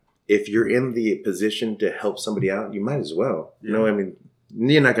if you're in the position to help somebody out, you might as well. Yeah. I mean,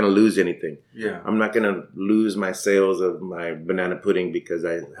 you're not going to lose anything. Yeah. I'm not going to lose my sales of my banana pudding because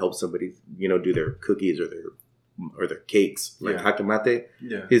I help somebody, do their cookies or their cakes, like Hakemate.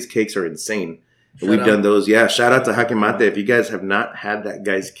 Yeah. His cakes are insane. We've done those. Yeah. Shout out to Hakemate. If you guys have not had that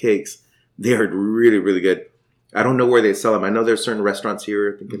guy's cakes, they are really, really good. I don't know where they sell them. I know there's certain restaurants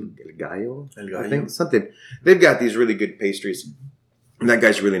here. I think El Gallo. I think something. They've got these really good pastries. And that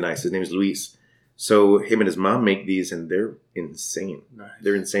guy's really nice. His name is Luis. So him and his mom make these and they're insane. Nice.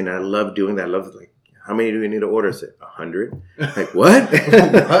 They're insane. And I love doing that. I love how many do we need to order? I said, 100. Like, what?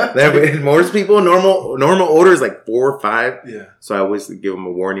 What? Most people, normal order is like 4 or 5. Yeah. So I always give them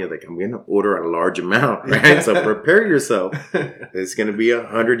a warning, like, I'm going to order a large amount, right? So prepare yourself. It's going to be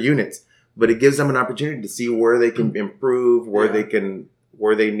 100 units. But it gives them an opportunity to see where they can improve, where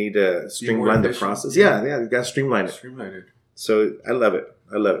they need to streamline the process. Yeah, you got to streamline it. Streamline it. So I love it.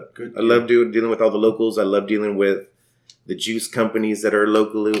 Good. I love dealing with all the locals. I love dealing with the juice companies that are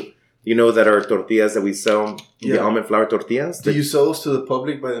locally, that are tortillas that we sell, the almond flour tortillas. Do you sell those to the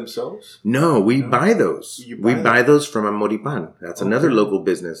public by themselves? No, we buy those. We buy those from Amoripan. That's another local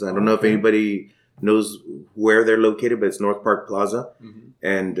business. I don't know if anybody knows where they're located, but it's North Park Plaza. Mm-hmm.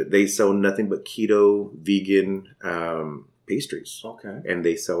 And they sell nothing but keto, vegan pastries. Okay. And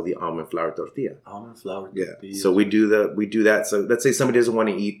they sell the almond flour tortilla. Almond flour tortilla. Yeah. So we do that. So let's say somebody doesn't want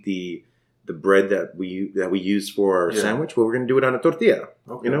to eat the bread that we use for our sandwich. Well, we're going to do it on a tortilla.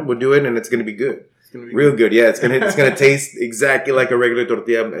 Okay. We'll do it and it's going to be good. It's going to be real good. Yeah, it's going to taste exactly like a regular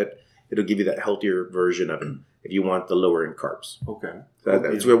tortilla, but it'll give you that healthier version of it if you want the lower in carbs. Okay. So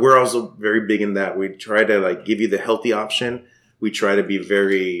that's where we're also very big in that. We try to give you the healthy option. We try to be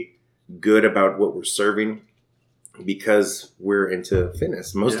very good about what we're serving because we're into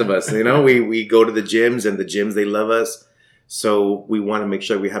fitness. Most of us, we go to the gyms and the gyms, they love us. So we want to make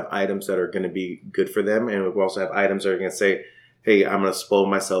sure we have items that are going to be good for them. And we also have items that are going to say, hey, I'm going to spoil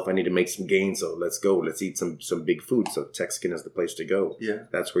myself. I need to make some gains. So let's go. Let's eat some big food. So Texican is the place to go. Yeah.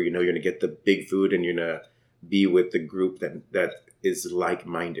 That's where you're going to get the big food and you're going to be with the group that is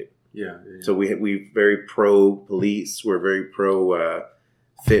like-minded. Yeah. So we very pro police. We're very pro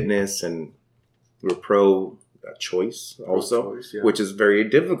fitness and we're pro choice also, which is very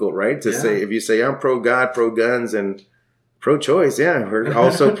difficult, right? To say, if you say I'm pro God, pro guns and pro-choice, we're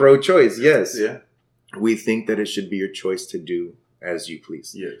also pro-choice, yes. Yeah. We think that it should be your choice to do as you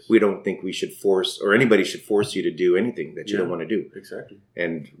please. Yes. We don't think we should force, or anybody should force you to do anything that you don't want to do. Exactly.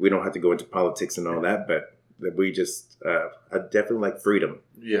 And we don't have to go into politics and all that, but we just I definitely like freedom.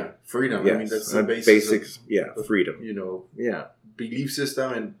 Yeah, freedom. Yes. I mean, that's the basics. Freedom. Belief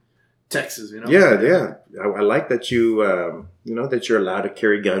system and Texas, Yeah. I like that you, that you're allowed to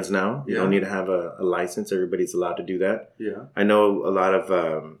carry guns now. You don't need to have a license. Everybody's allowed to do that. Yeah. I know a lot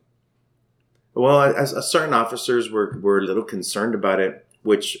of, certain officers were a little concerned about it,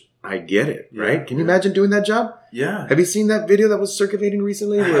 which I get it, right? Can you imagine doing that job? Yeah. Have you seen that video that was circulating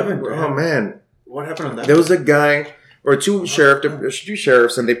recently? I haven't. Oh, man. What happened on that? There was a guy or two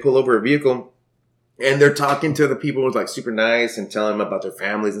sheriffs, and they pull over a vehicle, and they're talking to the people who's super nice and telling them about their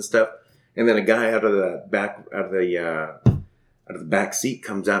families and stuff. And then a guy out of the back seat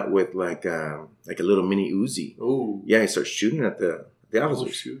comes out with like a little mini Uzi. Oh, yeah! He starts shooting at the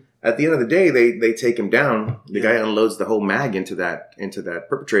officers. Oh, at the end of the day, they take him down. The guy unloads the whole mag into that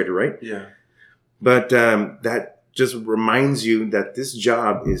perpetrator, right? Yeah. But that just reminds you that this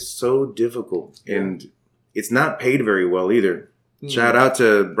job is so difficult and it's not paid very well either. Shout out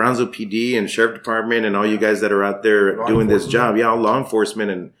to Brownsville PD and Sheriff Department and all you guys that are out there doing this job. Yeah, all law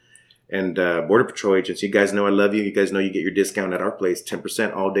enforcement and Border Patrol agents. You guys know I love you. You guys know you get your discount at our place,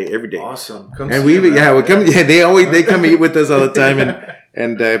 10% all day, every day. Awesome. Come and they come eat with us all the time.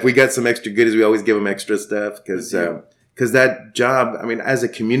 And if we got some extra goodies, we always give them extra stuff because that job. I mean, as a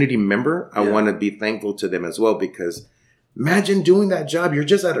community member, I want to be thankful to them as well because imagine doing that job.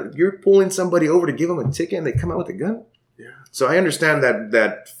 You're pulling somebody over to give them a ticket and they come out with a gun. Yeah. So I understand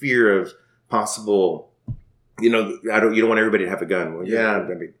that fear of possible. You don't want everybody to have a gun. Well, I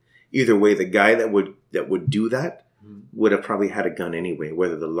mean. Either way, the guy that would do that would have probably had a gun anyway,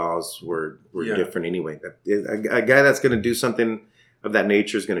 whether the laws were different anyway. A guy that's going to do something of that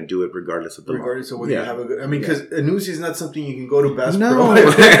nature is going to do it regardless of the law. Regardless of whether you have a gun. I mean, because a Uzi is not something you can go to Bass Pro and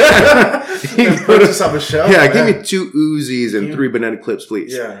purchase off a shelf. Yeah, give me 2 Uzis and 3 banana clips,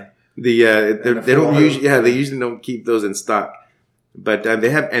 please. Yeah. They don't usually. Yeah, they usually don't keep those in stock. But they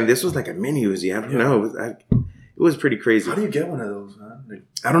have, and this was like a mini Uzi. I don't know. It was pretty crazy. How do you get one of those, man?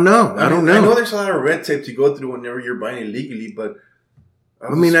 I don't know. I know there's a lot of red tape to go through whenever you're buying illegally, but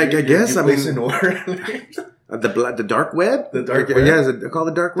I guess in order. The dark web? The dark web. Yeah, is it called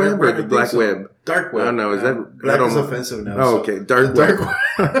the dark web or the black web? Dark web. I don't know. Is that black is offensive now? Oh, okay. Dark web.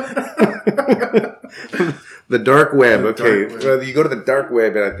 The dark web. Okay. Well, you go to the dark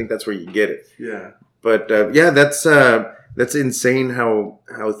web, and I think that's where you get it. Yeah. But that's insane how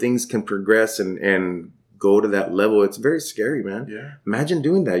things can progress and go to that level. It's very scary, man. Yeah. Imagine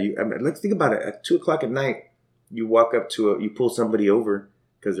doing that. Let's think about it. At 2:00 at night, you walk up you pull somebody over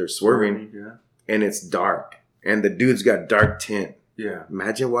because they're swerving, and it's dark, and the dude's got dark tint. Yeah.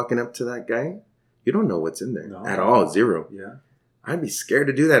 Imagine walking up to that guy. You don't know what's in there at all. Zero. Yeah. I'd be scared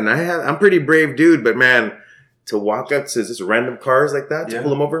to do that. And I'm pretty brave dude, but man, to walk up to just random cars like that, to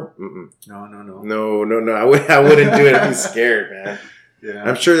pull them over? Mm-mm. No. I wouldn't do it. I'd be scared, man. Yeah.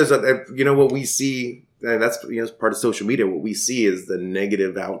 I'm sure there's what we see, and that's, it's part of social media. What we see is the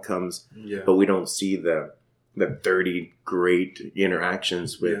negative outcomes, but we don't see the 30 great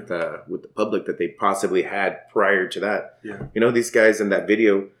interactions with the public that they possibly had prior to that. Yeah. These guys in that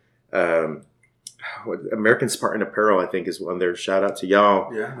video, American Spartan Apparel, I think, is on there. Shout out to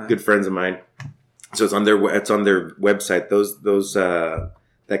y'all, good friends of mine. So it's on their website.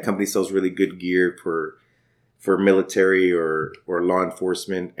 That company sells really good gear for military or law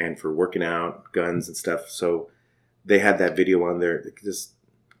enforcement and for working out, guns and stuff. So they had that video on there.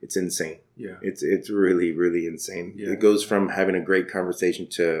 It's insane. Yeah, it's really, really insane. Yeah. It goes from having a great conversation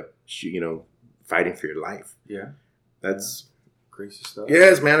to fighting for your life. Yeah, that's crazy stuff.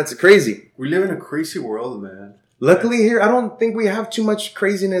 Yes, man, it's crazy. We live in a crazy world, man. Luckily here, I don't think we have too much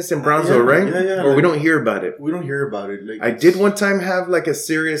craziness in Brownsville, right? Yeah. Or we don't hear about it. We don't hear about it. I did one time have like a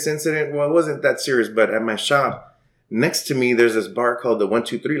serious incident. Well, it wasn't that serious, but at my shop, next to me, there's this bar called the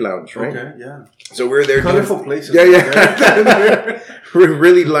 123 Lounge, right? Okay, yeah. So we're there. Colorful places. Yeah. We're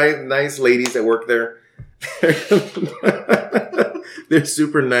really nice ladies that work there. They're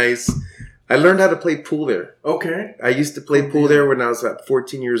super nice. I learned how to play pool there. Okay. I used to play pool there when I was about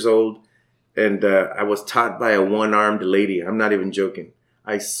 14 years old. And I was taught by a one-armed lady. I'm not even joking.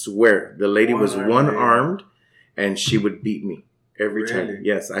 I swear. The lady was one-armed, and she would beat me every time.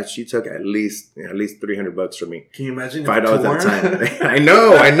 Yes, she took at least $300 from me. Can you imagine? $5 at a time. I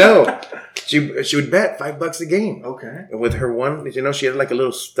know. She would bet $5 a game. Okay. And with her one, she had like a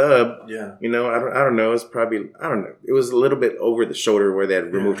little stub. Yeah. I don't know. It's probably, I don't know. It was a little bit over the shoulder where they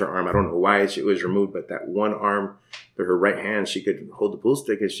had removed her arm. I don't know why it was removed, but that one arm, with her right hand, she could hold the pool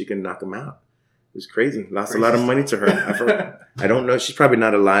stick and she could knock him out. It was crazy. Lost a lot of money to her. I don't know. She's probably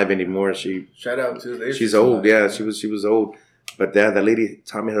not alive anymore. Shout out to the She's old. Yeah, she was old. But the lady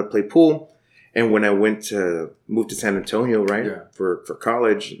taught me how to play pool. And when I moved to San Antonio, right, for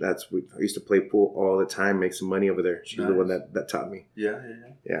college, I used to play pool all the time, make some money over there. She's the one that taught me. Yeah.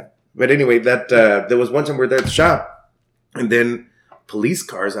 But anyway, there was one time we were there at the shop, and then police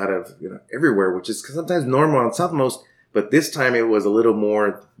cars out of everywhere, which is sometimes normal on Southmost. But this time it was a little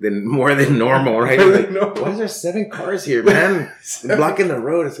more than normal, right? Like, why is there 7 cars here, man? Blocking the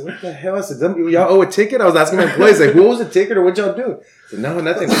road. I said, what the hell? I said, y'all owe a ticket? I was asking my employees, like, what was the ticket or what y'all do? I said, no,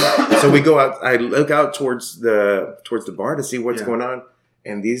 nothing. So we go out. I look out towards the bar to see what's going on.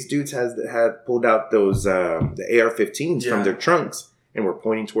 And these dudes had pulled out those the AR-15s from their trunks and were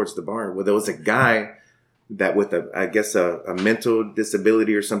pointing towards the bar. Well, there was a guy that with a mental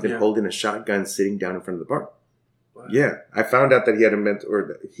disability or something holding a shotgun sitting down in front of the bar. Yeah, I found out that he had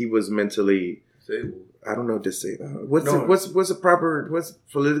he was mentally disabled. I don't know, disabled. What's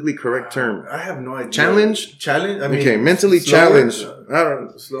politically correct term? I have no idea. Challenge. I mean, okay, mentally challenged. I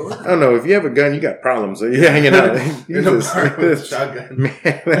don't know. If you have a gun, you got problems. So you're hanging out. Shotgun.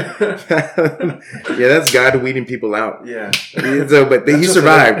 Yeah, that's God weeding people out. Yeah. So, but he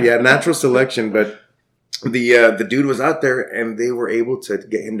survived. Yeah, natural selection. But the dude was out there, and they were able to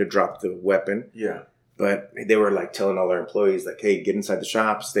get him to drop the weapon. Yeah. But they were like telling all our employees, like, hey, get inside the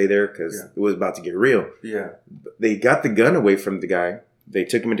shop, stay there, because it was about to get real. Yeah. They got the gun away from the guy. They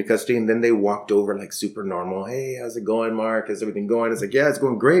took him into custody, and then they walked over like super normal. Hey, how's it going, Mark? How's everything going? It's like, yeah, it's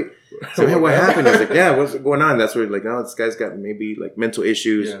going great. So, hey, what happened? I was like, yeah, what's going on? That's where like, oh, this guy's got maybe like mental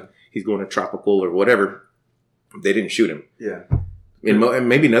issues. Yeah. He's going to tropical or whatever. They didn't shoot him. Yeah. And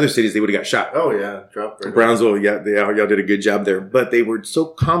maybe in other cities, they would have got shot. Oh, yeah. Brownsville, y'all did a good job there. But they were so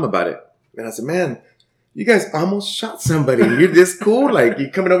calm about it. And I said, man, you guys almost shot somebody. You're this cool. Like, you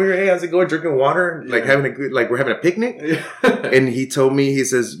coming over here, hey, how's it going? Drinking water? Like, having a good, like, we're having a picnic? And he told me, he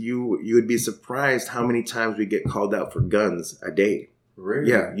says, you would be surprised how many times we get called out for guns a day.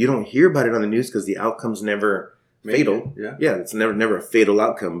 Really? Yeah. You don't hear about it on the news because the outcome's never fatal. Yeah. Yeah, it's never a fatal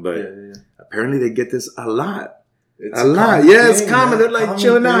outcome. But apparently they get this a lot. It's a lot. Yeah, it's common. They're like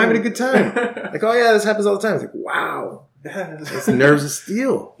chilling out, having a good time. Like, oh, yeah, this happens all the time. It's like, wow. It's nerves of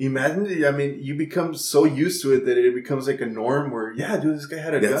steel. Imagine, I mean, you become so used to it that it becomes like a norm where, dude, this guy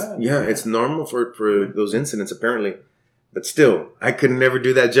had a gun. Yeah, it's normal for those incidents, apparently. But still, I could never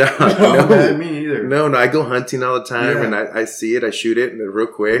do that job. No, man, me either. No, I go hunting all the time, and I see it, I shoot it real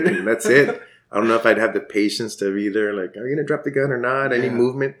quick, and that's it. I don't know if I'd have the patience to either, like, are you going to drop the gun or not? Any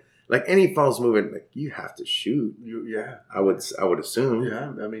movement? Like, any false movement, like, you have to shoot. I would assume.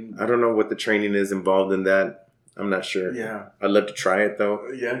 Yeah, I mean, I don't know what the training is involved in that. I'm not sure. Yeah. I'd love to try it, though.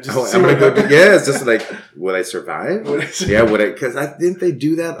 Yeah. I'm going to go. It's just like, will I survive? Because didn't they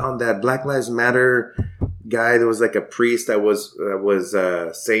do that on that Black Lives Matter guy. There was like a priest that was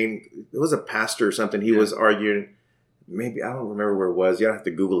saying, it was a pastor or something. He was arguing. Maybe, I don't remember where it was. You have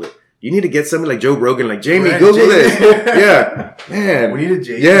to Google it. You need to get somebody like Joe Rogan, like, Jamie, Google this. Yeah. Man. We need a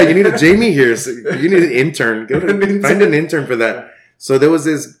Jamie. Yeah, you need a Jamie here. So you need an intern. Find an intern for that. So there was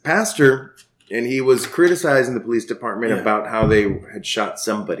this pastor, and he was criticizing the police department about how they had shot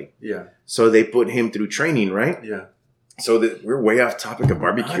somebody. Yeah. So they put him through training, right? Yeah. So we're way off topic of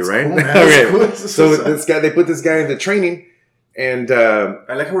barbecue, right? Cool, okay. Cool. So they put this guy into training. And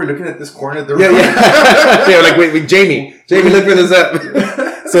I like how we're looking at this corner of the room. Yeah, like wait, Jamie, look for this up.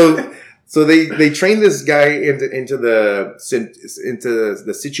 So they train this guy into the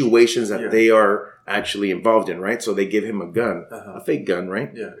situations that they are actually involved in, right? So they give him a gun, a fake gun,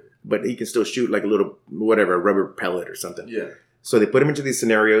 right? Yeah. But he can still shoot like a little whatever, a rubber pellet or something. Yeah. So they put him into these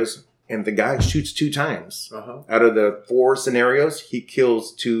scenarios, and the guy shoots 2 times. Out of the 4 scenarios, he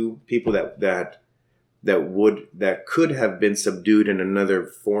kills 2 people that could have been subdued in another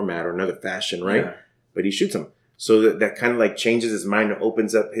format or another fashion, right? Yeah. But he shoots them. So that kind of like changes his mind and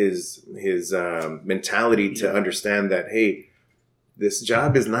opens up his mentality to understand that, hey, this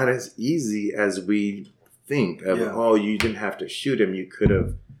job is not as easy as we think. Oh, you didn't have to shoot him. You could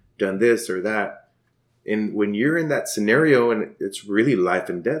have done this or that. And when you're in that scenario, and it's really life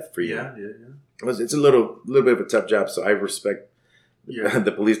and death for you. Yeah. It's a little bit of a tough job. So I respect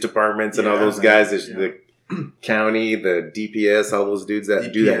the police departments and all those guys, the county, the DPS, all those dudes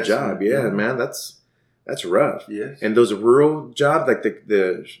that do that job. Man, that's rough. Yes. And those rural jobs, like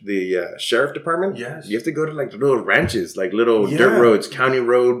the sheriff department, you have to go to like little ranches, like little dirt roads, county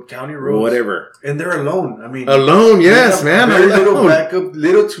roads, whatever. And they're alone. I mean, yes, man. Very little backup,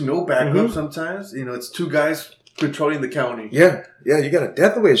 little to no backup. Sometimes, it's 2 guys patrolling the county. Yeah, you got a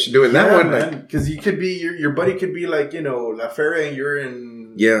death wish doing that one, man. Because you could be your buddy could be like La Feria, and you're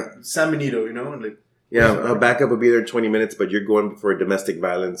in San Benito, like a backup would be there in 20 minutes, but you're going for a domestic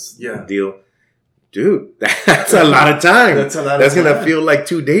violence deal. Dude, that's a lot of time. That's gonna feel like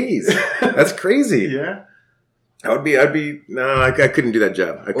 2 days. That's crazy. Yeah. I'd be. No, I couldn't do that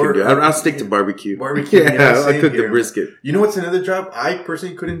job. I'll stick to barbecue. Yeah, I cook the brisket. You know what's another job I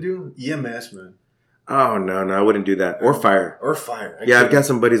personally couldn't do? EMS, man. Oh no, I wouldn't do that. Or fire. I've got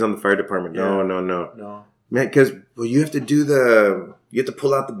some buddies on the fire department. No. Man, because you have to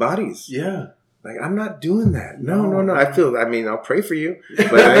pull out the bodies. Yeah. Like, I'm not doing that. No. I'll pray for you,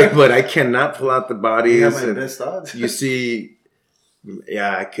 but I cannot pull out the bodies. You have my best odds. You see,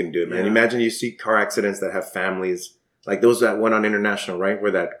 I couldn't do it, man. Yeah. Imagine you see car accidents that have families, like those that went on International, right?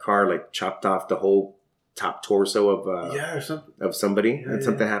 Where that car like chopped off the whole top torso of somebody. And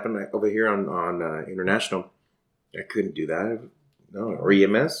something happened like over here on International. I couldn't do that. No, or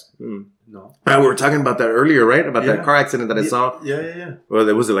EMS? No. We were talking about that earlier, right? About that car accident that I saw. Yeah. Well,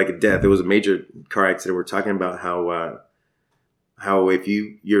 there wasn't like a death. It was a major car accident. We're talking about how if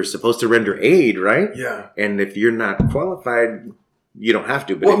you're supposed to render aid, right? Yeah. And if you're not qualified, you don't have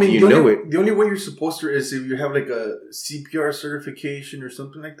to. But if you know it. The only way you're supposed to is if you have like a CPR certification or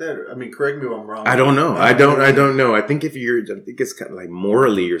something like that. I mean, correct me if I'm wrong. I don't know. I don't know. I think it's kind of like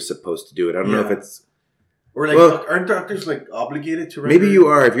morally you're supposed to do it. I don't know if it's. Or aren't doctors like obligated to render? Maybe you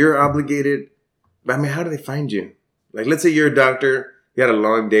are. If you're obligated, but I mean, how do they find you? Like, let's say you're a doctor, you had a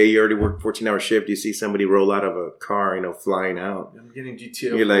long day, you already worked 14-hour shift, you see somebody roll out of a car, flying out. I'm getting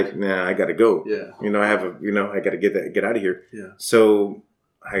detailed. You're like, nah, I gotta go. Yeah. I gotta get out of here. Yeah. So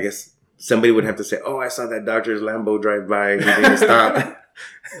I guess somebody would have to say, oh, I saw that doctor's Lambo drive by, he didn't stop.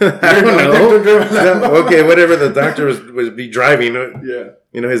 I don't know. Okay, whatever the doctor was be driving. Yeah.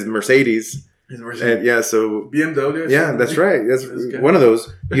 His Mercedes. And so BMW. Yeah, that's right. That's one of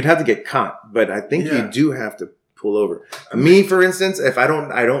those. You'd have to get caught, but I think you do have to pull over. Me, for instance, if I don't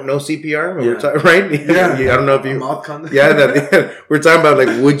know CPR, right? Yeah. I don't know if you. We're talking about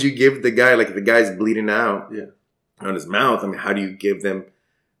like, would you give the guy, like if the guy's bleeding out on his mouth? I mean, how do you give them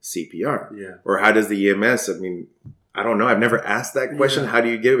CPR? Yeah. Or how does the EMS? I mean, I don't know. I've never asked that question. How do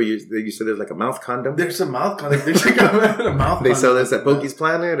you give it? You said there's like a mouth condom? There's a mouth condom. There's like a mouth They sell this at Pokey's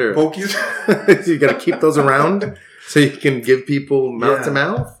Planet? Or Pokey's? So you got to keep those around so you can give people mouth to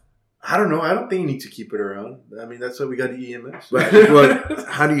mouth? I don't know. I don't think you need to keep it around. I mean, that's why we got the EMS. But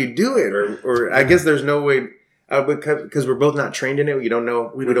how do you do it? Or I guess there's no way, because we're both not trained in it. You don't know.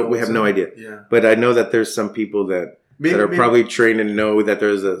 We have no idea. Yeah. But I know that there's some people that are probably trained and know that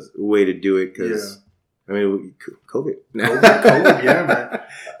there's a way to do it because... I mean, COVID. COVID, yeah, man.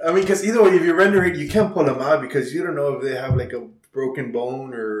 I mean, because either way, if you render it, you can't pull them out because you don't know if they have like a broken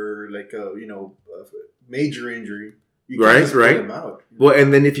bone or like a major injury. You can't right, just pull right. him out. Well,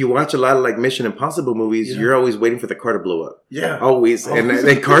 and then if you watch a lot of like Mission Impossible movies, you're always waiting for the car to blow up. Yeah. Always. And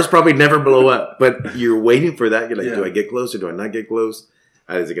the cars probably never blow up, but you're waiting for that. You're like, do I get close or do I not get close?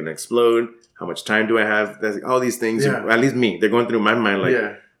 Is it going to explode? How much time do I have? That's, all these things, at least me, they're going through my mind like,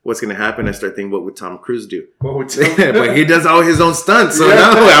 what's going to happen? I start thinking, what would Tom Cruise do? But he does all his own stunts, so no,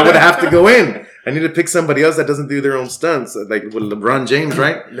 I would have to go in. I need to pick somebody else that doesn't do their own stunts. Like with LeBron James,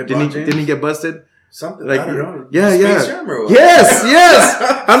 right? Didn't he get busted? Something like, I don't know. Yeah. Yes.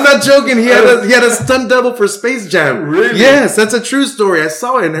 I'm not joking. He had a stunt double for Space Jam. Really? Yes, that's a true story. I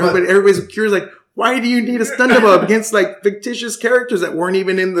saw it, and everybody's curious. Like, why do you need a stunt double against like fictitious characters that weren't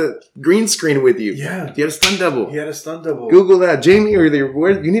even in the green screen with you? Yeah, he had a stunt double. Google that, Jamie, or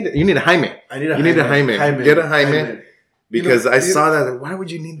you need a Jaime. You need a Jaime. Get a Jaime. Because I saw that. Why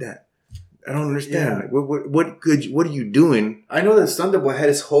would you need that? I don't understand. Yeah. What are you doing? I know the stunt double had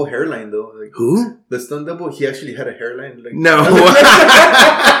his whole hairline though. Like, who? The stunt double, he actually had a hairline. Like, no.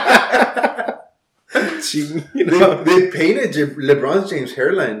 They painted LeBron James'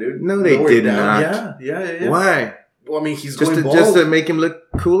 hairline, dude. No, they did not. Yeah. Why? Well, I mean, he's just going bald. Just to make him look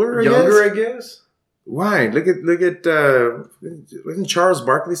cooler, younger, I guess. Why? Look at. Wasn't Charles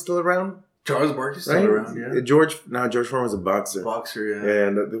Barkley still around? Charles Barkley's still around, yeah. George Foreman was a boxer. Yeah.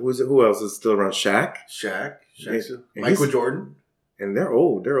 And who else is still around? Shaq. Michael Jordan. And they're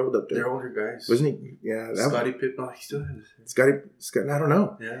old. They're old up there. They're older guys. Wasn't he? Yeah. Scottie Pippen. He still has it. Scottie. I don't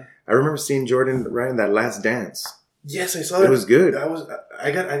know. Yeah. I remember seeing Jordan right in that Last Dance. Yes, I saw that. It was good.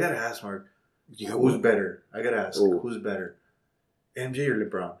 I gotta ask, Mark. Who's better? I gotta ask. Who's better? MJ or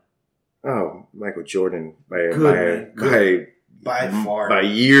LeBron? Oh, Michael Jordan. By far. By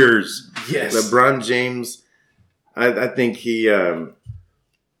years. Yes. LeBron James, I think he,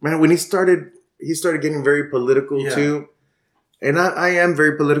 when he started getting very political too. And I am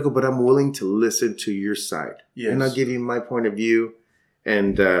very political, but I'm willing to listen to your side. Yes. And I'll give you my point of view.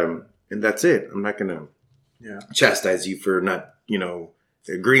 And that's it. I'm not going to chastise you for not,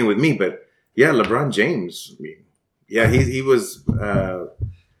 agreeing with me. But yeah, LeBron James, he was,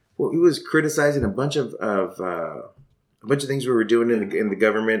 he was criticizing a bunch of things we were doing in the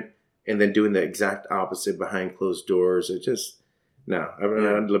government, and then doing the exact opposite behind closed doors. It just I'm not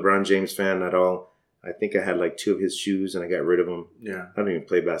a LeBron James fan at all. I think I had like 2 of his shoes, and I got rid of them. Yeah, I don't even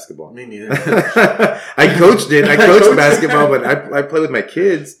play basketball. Me neither. I coached it. I coached basketball, but I play with my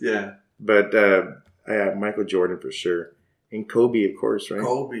kids. Yeah, but I have Michael Jordan for sure, and Kobe, of course, right?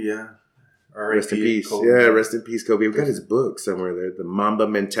 Kobe, yeah. Rest in peace. Kobe. Yeah, rest in peace, Kobe. We've got his book somewhere there, The Mamba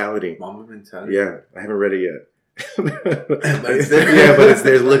Mentality. Yeah, I haven't read it yet. But it's there. Yeah, but it's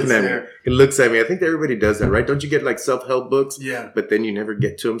there looking at me. It looks at me. I think everybody does that, right? Don't you get like self-help books? Yeah. But then you never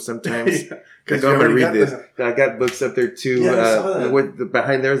get to them sometimes. Because I'm going to read this. I got books up there too. Yeah, I saw that.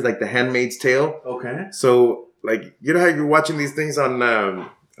 Behind there is like The Handmaid's Tale. Okay. So like, you know how you're watching these things on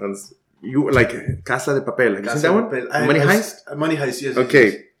like Casa de Papel. Have you seen that one? Money Heist? Money Heist, yes. Okay.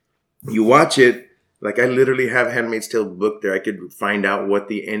 Yes. You watch it. Like I literally have Handmaid's Tale book there. I could find out what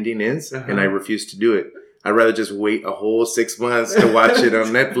the ending is, and I refuse to do it. I'd rather just wait a whole 6 months to watch it on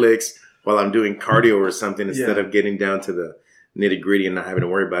Netflix while I'm doing cardio or something instead of getting down to the nitty gritty and not having to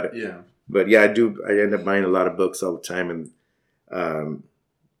worry about it. Yeah. But yeah, I end up buying a lot of books all the time,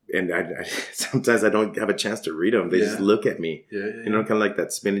 and I sometimes I don't have a chance to read them. They just look at me. You know, kind of like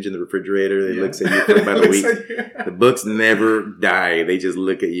that spinach in the refrigerator. They looks at you for about a week. The books never die. They just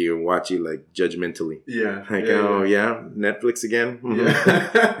look at you and watch you like judgmentally. Yeah. Like, Netflix again? Mm-hmm.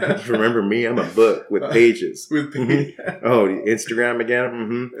 Yeah. Remember me? I'm a book with pages. Oh, Instagram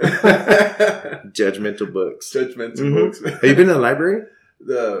again? Mm-hmm. Judgmental books. Books. Have you been to the library?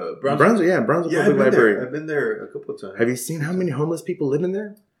 The Brownsville Public Library. I've been there a couple of times. Have you seen how many homeless people live in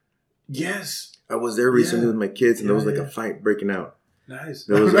there? Yes. I was there recently with my kids, and there was like a fight breaking out. Nice.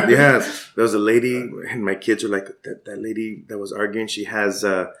 There was a lady, and my kids were like, that lady that was arguing, she has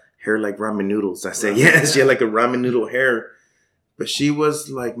hair like ramen noodles. I said, yes, she had like a ramen noodle hair. But she was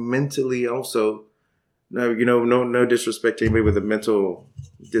like mentally also, no disrespect to anybody with a mental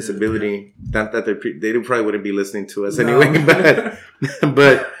disability. Not that they probably wouldn't be listening to us anyway,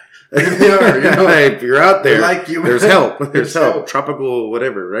 but they are, if you're out there, like you. There's help. There's help. Tropical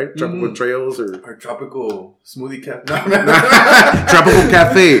whatever, right? Tropical trails or tropical smoothie cafe. Tropical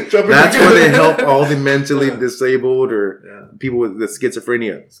cafe. That's where they help all the mentally disabled or people with the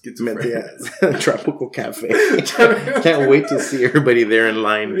schizophrenia. Tropical cafe. Can't wait to see everybody there in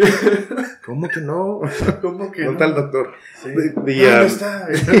line. ¿Cómo que no? ¿Cómo que no? Tal doctor? We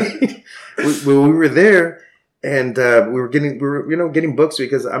were there. And we were getting books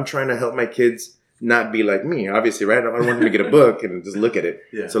because I'm trying to help my kids not be like me, obviously, right? I don't want them to get a book and just look at it.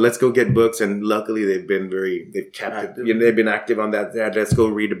 Yeah. So let's go get books. And luckily, they've been active. You know, they've been active on that. Yeah, let's go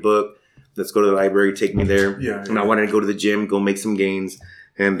read a book. Let's go to the library. Take me there. Yeah. And I wanted to go to the gym, go make some gains.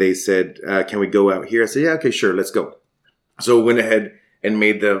 And they said, "Can we go out here?" I said, "Yeah, okay, sure, let's go." So we went ahead and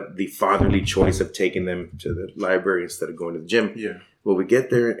made the fatherly choice of taking them to the library instead of going to the gym. Yeah. Well, we get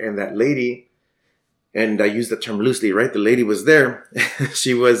there, and that lady, and I use the term loosely, right? The lady was there.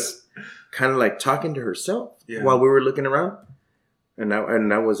 She was kind of like talking to herself while we were looking around. And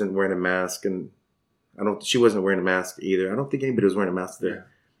I wasn't wearing a mask, and she wasn't wearing a mask either. I don't think anybody was wearing a mask there.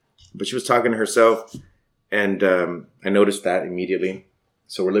 Yeah. But she was talking to herself, and I noticed that immediately.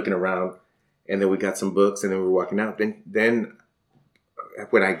 So we're looking around, and then we got some books, and then we were walking out. Then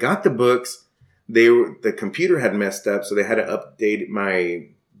when I got the books, the computer had messed up, so they had to update my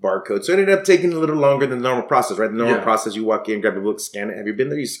barcode. So it ended up taking a little longer than the normal process, right? The normal process, you walk in, grab a book, scan it. Have you been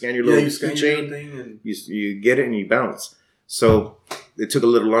there? You scan your little keychain, thing, and you get it, and you bounce. So it took a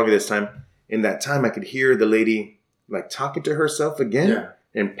little longer this time. In that time, I could hear the lady like talking to herself again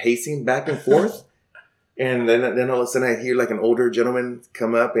and pacing back and forth. And then all of a sudden, I hear like an older gentleman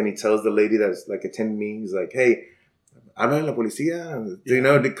come up, and he tells the lady that's like attending me, he's like, "Hey, habla la policía, you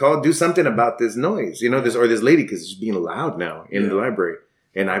know, do something about this noise, you know, this lady, because it's being loud now in the library."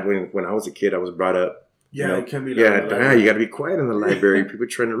 And when I was a kid, I was brought up. Yeah, you know, it can be loud. You got to be quiet in the library. People are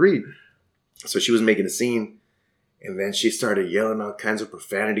trying to read. So she was making a scene. And then she started yelling all kinds of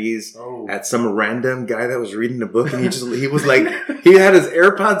profanities at some random guy that was reading a book. And he was like, he had his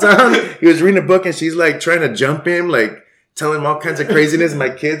AirPods on. He was reading a book, and she's like trying to jump him, like telling him all kinds of craziness.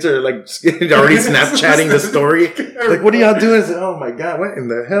 My kids are like already Snapchatting the story. Like, what are y'all doing? I said, "Oh my God, what in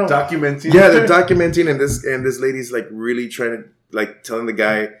the hell?" Documenting. Yeah, they're documenting. And this lady's like really trying to, like, telling the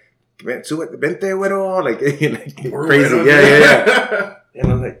guy, "Vente, güero," like crazy. Yeah. And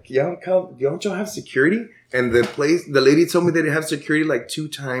I'm like, don't y'all have security? And the lady told me they have security like 2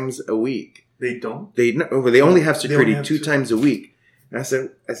 times a week. They don't? They only have security two times a week. And I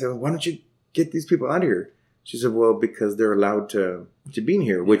said, why don't you get these people out of here? She said, well, because they're allowed to be in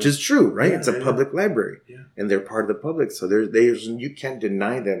here, which is true, right? It's a public library, and they're part of the public. So you can't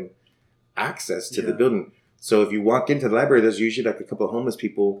deny them access to the building. So if you walk into the library, there's usually like a couple of homeless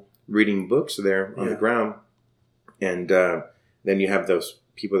people reading books there on the ground. And then you have those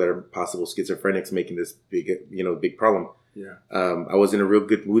people that are possible schizophrenics making this big problem. Yeah. I was in a real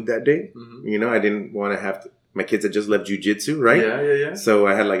good mood that day. Mm-hmm. You know, I didn't want to have to. My kids had just left jujitsu, right? Yeah. So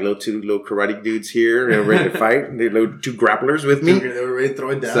I had like two little karate dudes here and ready to fight. They were 2 grapplers with me. They were ready to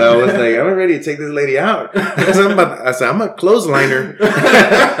throw it down. So I was like, I'm ready to take this lady out. I said, I'm gonna clothesline her.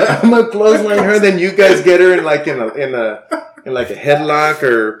 I'm gonna clothesline her. Then you guys get her in like a headlock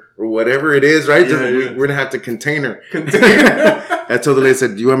or whatever it is, right? We're gonna have to contain her. I told the lady, I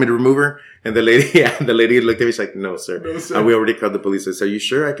said, "Do you want me to remove her?" And the lady looked at me. She's like, "No, sir. And we already called the police." I said, "Are you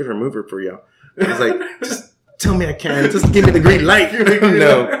sure I can remove her for y'all?" I was like, "Just tell me I can. Just give me the green light."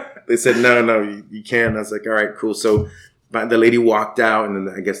 No. They said, no, you can. I was like, all right, cool. So the lady walked out, and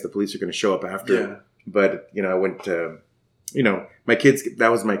then I guess the police are going to show up after. Yeah. But, I went to, that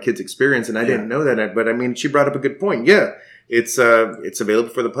was my kid's experience, and I didn't know that. But, I mean, she brought up a good point. Yeah, it's available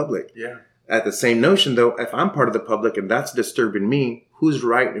for the public. Yeah. At the same notion, though, if I'm part of the public and that's disturbing me, who's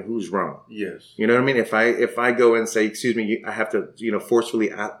right and who's wrong? Yes. You know what I mean? If I go and say, "Excuse me, I have to, forcefully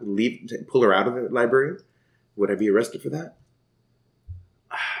pull her out of the library," would I be arrested for that?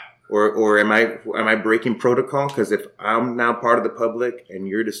 Or am I breaking protocol? Because if I'm now part of the public and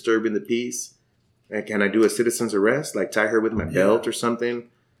you're disturbing the peace, can I do a citizen's arrest? Like tie her with my belt or something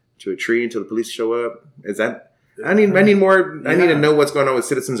to a tree until the police show up? Is that? I need more. I need to know what's going on with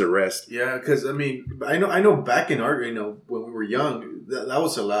citizens arrest. Yeah, because I know back in our when we were young, that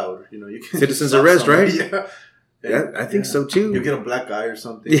was allowed. You can citizens arrest, right? Yeah, I think so too. You get a black eye or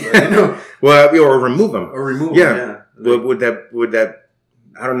something. Yeah. Well, or remove them. Or remove them. Yeah. Would that?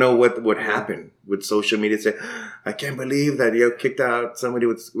 I don't know what would happen. Would social media say, "I can't believe that you kicked out somebody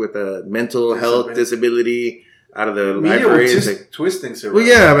with a mental health disability out of the library"? Just twist things around. Well,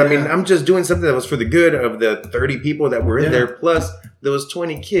 yeah. I mean, I'm just doing something that was for the good of the 30 people that were in there. Plus, there was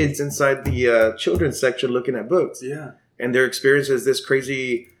 20 kids inside the children's section looking at books. Yeah. And their experience is this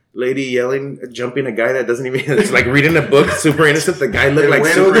crazy lady jumping a guy that doesn't even, it's like reading a book, super innocent. The guy looked like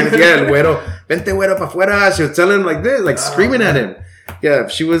super innocent. Yeah, el güero. Vente güero pa' fuera. She was telling him like this, like screaming at him. Yeah,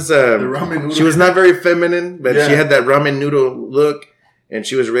 she was not very feminine, but she had that ramen noodle look, and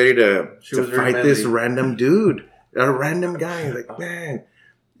she was ready to fight this random dude, a random guy. Like, man,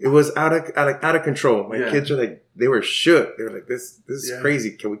 It was out of control. My kids were like, they were shook. They were like, this is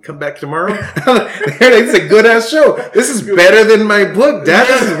crazy. Can we come back tomorrow? It's a good ass show. This is better than my book, Dad.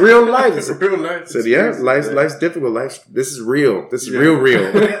 This is real life. It's real life. I said, life's difficult. This is real. This is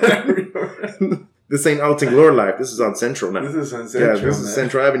real. This ain't Alton Glore life. This is on Central now. This is on Central. Yeah, this is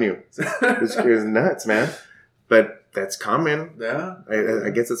Central Avenue. It's nuts, man. But that's common. Yeah.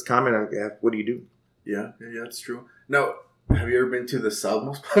 I guess it's common. What do you do? Yeah, that's true. Now, have you ever been to the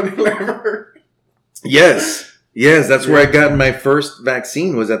Southmost Public Library? Yes, that's where I got my first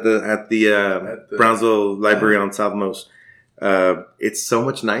vaccine. Was at the Brownsville Library on Southmost. It's so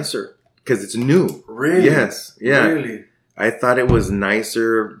much nicer because it's new. Really? Yes. Yeah. Really? I thought it was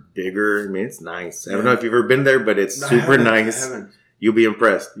nicer, bigger. I mean, it's nice. I don't know if you've ever been there, but it's super nice. I haven't. You'll be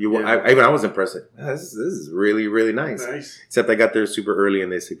impressed. I was impressed. This is really, really nice. Except I got there super early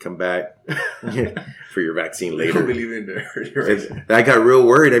and they said, come back for your vaccine later. I don't believe in there. I got real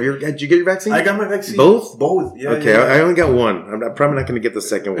worried. Did you get your vaccine? I got my vaccine. Both? Both. Yeah. Okay. Yeah. I only got one. I'm probably not going to get the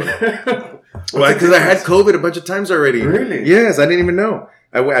second one. Why? Because I had COVID a bunch of times already. Really? Yes. I didn't even know.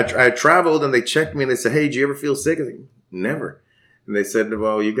 I traveled and they checked me and they said, hey, did you ever feel sick? I said, never. And they said,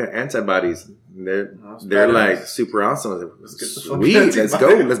 well, you got antibodies. They're like super awesome. I was like, sweet, let's go,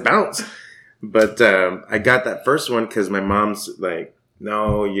 let's bounce. But I got that first one because my mom's like,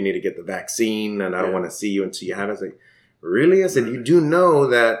 no, you need to get the vaccine and I don't want to see you until you have it. I was like, really? I said, you do know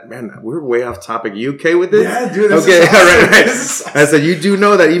that, man, we're way off topic. You okay with this? Yeah, dude. Okay, all right. I said, you do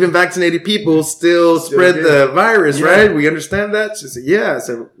know that even vaccinated people still spread the virus, right? We understand that? She said, yeah. I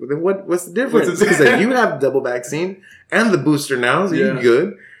said, well, then what's the difference? Because you have double vaccine and the booster now, so you're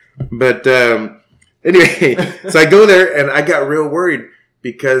good. But anyway, so I go there and I got real worried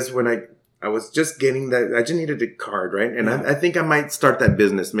because when I was just getting that, I just needed a card, right? And I think I might start that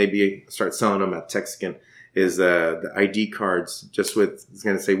business, maybe start selling them at Texican. Is the ID cards just with, it's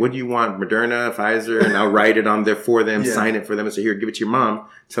going to say, what do you want? Moderna, Pfizer, and I'll write it on there for them, sign it for them, and say, here, give it to your mom,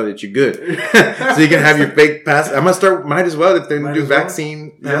 tell her that you're good. So you can have your fake I'm going to start, might as well, if they're going to do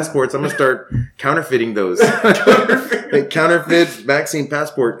vaccine passports, I'm going to start counterfeiting those. Counterfeit vaccine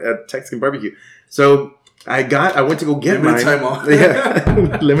passport at Texican Barbecue. So I went to go get mine. Time off.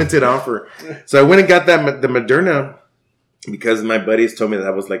 Limited offer. So I went and got the Moderna. Because my buddies told me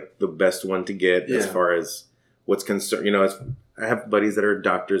that was like the best one to get as far as what's concerned. You know, I have buddies that are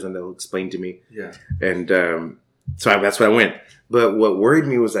doctors and they'll explain to me. Yeah. And so that's what I went. But what worried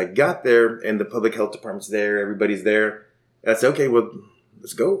me was I got there and the public health department's there. Everybody's there. And I said, okay, well,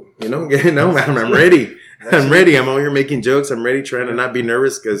 let's go. You know, I'm ready. I'm ready. I'm over here making jokes. I'm ready trying to not be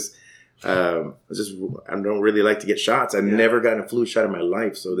nervous because I don't really like to get shots. I've never gotten a flu shot in my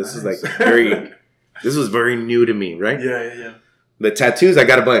life. So this is like this was very new to me, right? Yeah. The tattoos, I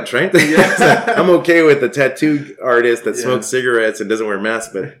got a bunch, right? I'm okay with the tattoo artist that smokes cigarettes and doesn't wear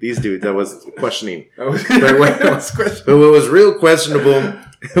masks, but these dudes, I was questioning. But what was real questionable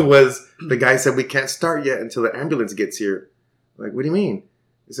was the guy said, we can't start yet until the ambulance gets here. I'm like, what do you mean?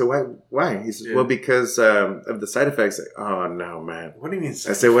 He said, why? He said, well, because of the side effects. Like, oh, no, man. What do you mean?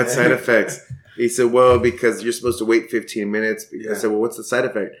 I said, what side effects? He said, well, because you're supposed to wait 15 minutes. I said, well, what's the side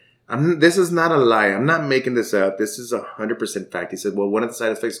effect? This is not a lie. I'm not making this up. This is 100% fact. He said, well, one of the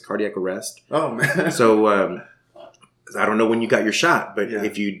side effects is cardiac arrest. Oh, man. So, I don't know when you got your shot, but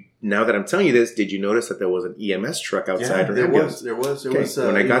now that I'm telling you this, did you notice that there was an EMS truck outside? Yeah, there was.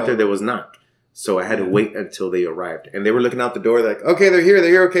 When I got there was not. So I had to wait until they arrived. And they were looking out the door like, okay, they're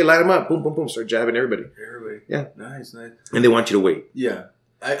here. Okay, light them up. Boom, boom, boom. Start jabbing everybody. Yeah. Nice. And they want you to wait. Yeah.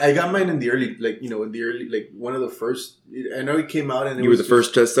 I got mine in the early, one of the first. I know it came out and you were the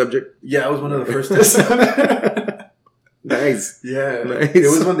first test subject. Yeah, I was one of the first test subjects. Nice. Yeah, nice.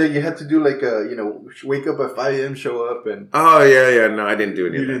 It was one that you had to do wake up at 5 a.m., show up, and. Oh yeah. No, I didn't do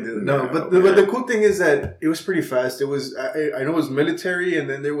any of that. You didn't do that. No, but the cool thing is that it was pretty fast. It was I know it was military, and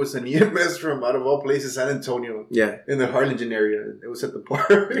then there was an EMS from out of all places, San Antonio. Yeah. In the Harlingen area, it was at the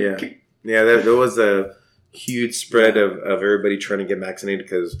park. Yeah. There was a huge spread of everybody trying to get vaccinated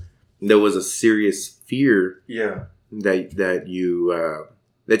because there was a serious fear that you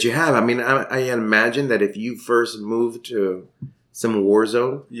have. I mean, I imagine that if you first moved to some war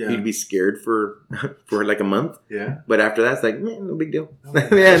zone, you'd be scared for like a month. Yeah. But after that, it's like, man, no big deal. No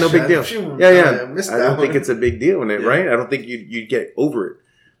big deal. I don't think it's a big deal, right? I don't think you'd get over it.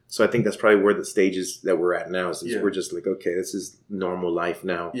 So I think that's probably where the stages that we're at now is we're just like, okay, this is normal life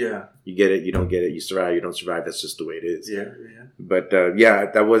now. Yeah. You get it, you don't get it, you survive, you don't survive. That's just the way it is. Yeah. But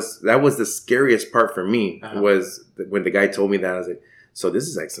that was the scariest part for me was when the guy told me that. I was like, so this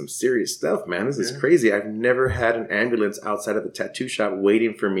is like some serious stuff, man. This is crazy. I've never had an ambulance outside of the tattoo shop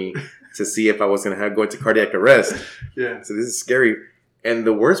waiting for me to see if I was going to go into cardiac arrest. Yeah. So this is scary. And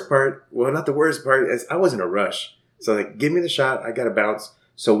the worst part, well, not the worst part, is I was in a rush. So like, give me the shot. I got to bounce.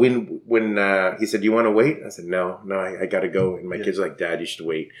 So when he said, do you want to wait? I said, no, I got to go. And my kids are like, Dad, you should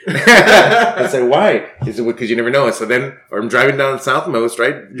wait. I said, why? He said, well, because you never know. And so then I'm driving down Southmost,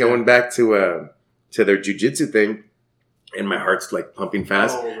 right? Going back to their jujitsu thing. And my heart's like pumping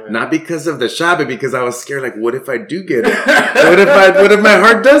fast. Oh, not because of the shot, but because I was scared. Like, what if I do get it? what if my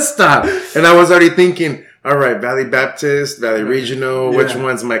heart does stop? And I was already thinking, all right, Valley Baptist, Valley Regional, which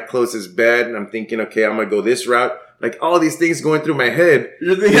one's my closest bed? And I'm thinking, okay, I'm going to go this route. Like all these things going through my head.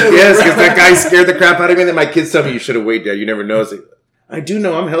 Yes, because that guy scared the crap out of me. And then my kids tell me, you should have waited, Dad. You never know. Like, I do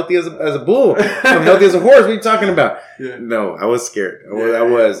know. I'm healthy as a bull. I'm healthy as a horse. What are you talking about? Yeah. No, I was scared. I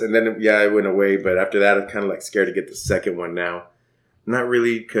was. And then, I went away. But after that, I'm kind of like scared to get the second one now. Not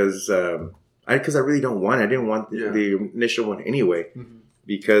really because I really don't want it. I didn't want the initial one anyway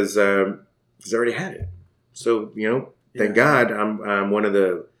because I already had it. So, thank God I'm one of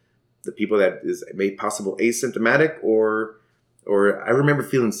the people that is made possible asymptomatic or I remember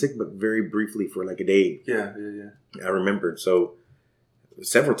feeling sick, but very briefly for like a day. Yeah. I remembered. So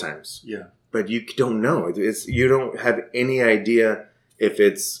several times. Yeah. But you don't know. You don't have any idea if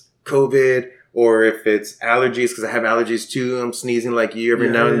it's COVID or if it's allergies, because I have allergies too. I'm sneezing like you every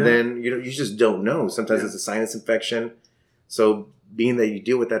now and then. You just don't know. Sometimes it's a sinus infection. So being that you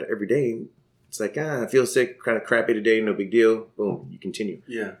deal with that every day, it's like, I feel sick, kind of crappy today, no big deal. Boom, you continue.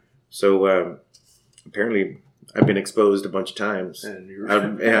 Yeah. So apparently I've been exposed a bunch of times.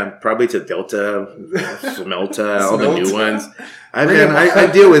 And probably to Delta, Smelta, all the new ones.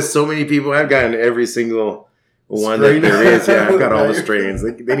 I deal with so many people. I've gotten every single one that there is. Yeah, I've got all the strains.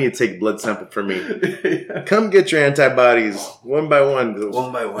 They need to take blood sample from me. Come get your antibodies one by one.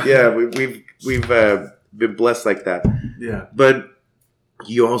 One by one. Yeah, we've been blessed like that. Yeah. But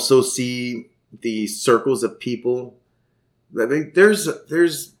you also see the circles of people.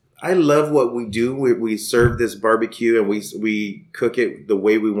 I love what we do. We serve this barbecue and we cook it the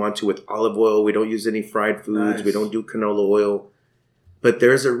way we want to with olive oil. We don't use any fried foods. Nice. We don't do canola oil. But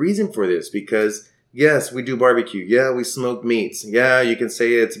there's a reason for this because, yes, we do barbecue. Yeah, we smoke meats. Yeah, you can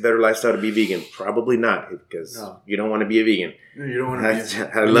say it's a better lifestyle to be vegan. Probably not because you don't want to be a vegan. You don't want to be a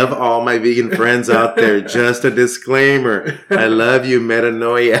vegan. I love all my vegan friends out there. Just a disclaimer. I love you,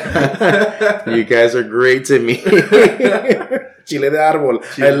 Metanoia. You guys are great to me. Chile de árbol.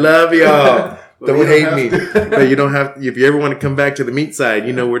 I love y'all. Don't hate me. But you don't have. If you ever want to come back to the meat side,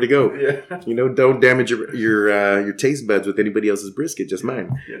 you know where to go. Yeah. Don't damage your taste buds with anybody else's brisket, just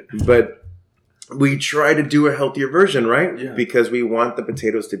mine. Yeah. But we try to do a healthier version, right? Yeah. Because we want the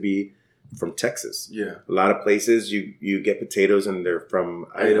potatoes to be from Texas. Yeah. A lot of places you get potatoes and they're from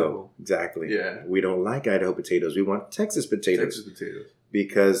Idaho. Exactly. Yeah. We don't like Idaho potatoes. We want Texas potatoes.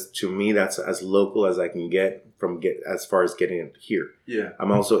 Because to me, that's as local as I can get as far as getting it here. Yeah.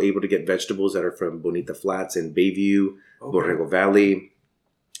 I'm also able to get vegetables that are from Bonita Flats and Bayview, Borrego Valley.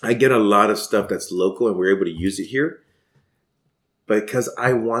 I get a lot of stuff that's local and we're able to use it here. Because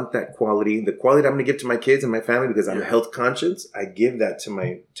I want that quality, the quality that I'm going to give to my kids and my family because I'm health conscious, I give that to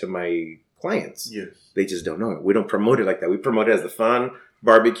my clients. Yes. They just don't know it. We don't promote it like that. We promote it as the fun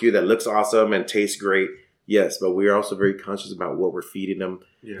barbecue that looks awesome and tastes great. Yes, but we are also very conscious about what we're feeding them.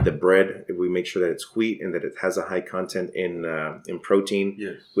 Yeah. The bread, we make sure that it's wheat and that it has a high content in protein.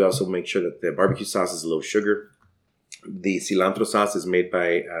 Yes. We also make sure that the barbecue sauce is low sugar. The cilantro sauce is made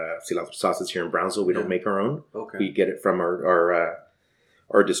by Cilantro Sauces here in Brownsville. We don't make our own. Okay. We get it from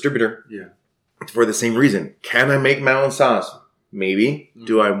our distributor. Yeah. For the same reason. Can I make my own sauce? Maybe. Mm-hmm.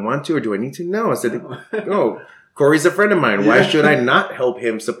 Do I want to or do I need to? No. I said, oh. Corey's a friend of mine. Why should I not help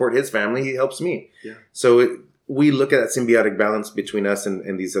him support his family? He helps me. Yeah. So we look at that symbiotic balance between us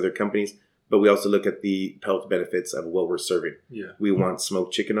and these other companies, but we also look at the health benefits of what we're serving. Yeah. We want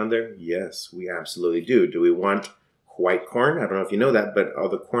smoked chicken on there? Yes, we absolutely do. Do we want white corn? I don't know if you know that, but all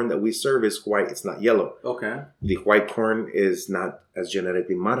the corn that we serve is white. It's not yellow. Okay. The white corn is not as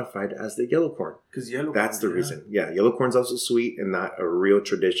genetically modified as the yellow corn. That's the reason. Yeah, yellow corn's also sweet and not a real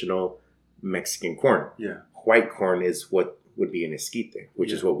traditional Mexican corn. Yeah. White corn is what would be an esquite,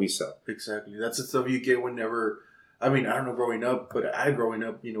 which is what we sell. Exactly. That's the stuff you get whenever, I don't know, growing up, but growing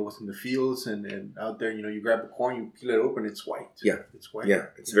up, was in the fields and out there, you grab a corn, you peel it open, it's white. Yeah. It's white. Yeah.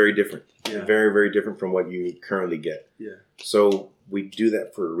 It's very different. Yeah. Very, very different from what you currently get. Yeah. So we do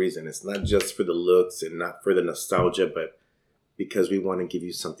that for a reason. It's not just for the looks and not for the nostalgia, but because we want to give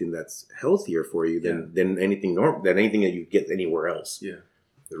you something that's healthier for you than anything that you get anywhere else. Yeah.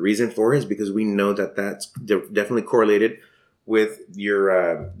 The reason for it is because we know that that's definitely correlated with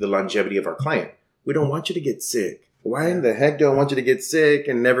the longevity of our client. We don't want you to get sick. Why in the heck do I want you to get sick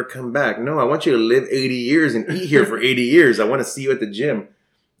and never come back? No, I want you to live 80 years and eat here for 80 years. I want to see you at the gym.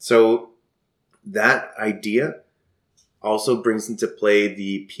 So that idea also brings into play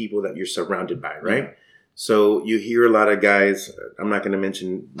the people that you're surrounded by, right? Yeah. So you hear a lot of guys, I'm not going to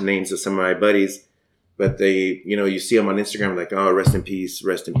mention names of some of my buddies, but they, you see them on Instagram like, oh, rest in peace,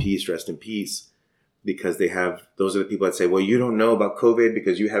 rest in peace, rest in peace. Because those are the people that say, well, you don't know about COVID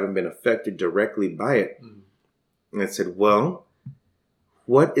because you haven't been affected directly by it. Mm-hmm. And I said, well,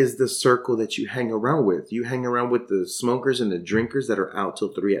 what is the circle that you hang around with? You hang around with the smokers and the drinkers that are out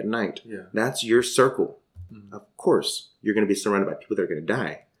till 3 a.m. Yeah. That's your circle. Mm-hmm. Of course, you're going to be surrounded by people that are going to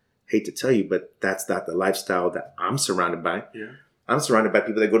die. Hate to tell you, but that's not the lifestyle that I'm surrounded by. Yeah. I'm surrounded by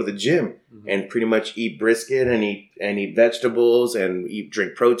people that go to the gym and pretty much eat brisket and eat vegetables and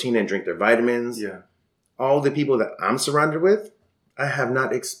drink protein and drink their vitamins. Yeah. All the people that I'm surrounded with, I have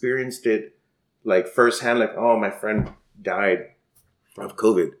not experienced it like firsthand, like, oh, my friend died of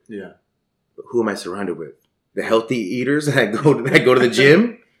COVID. Yeah. But who am I surrounded with? The healthy eaters that go to the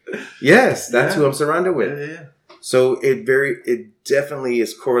gym? Yes, that's who I'm surrounded with. Yeah. So it definitely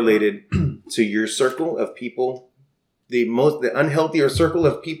is correlated to your circle of people. The unhealthier circle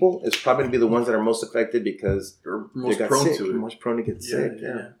of people is probably going to be the ones that are most affected because they're most prone to it. Most prone to get sick.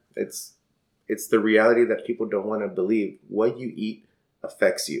 Yeah. It's the reality that people don't want to believe. What you eat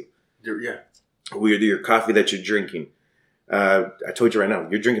affects you. Yeah. Whether your coffee that you're drinking. I told you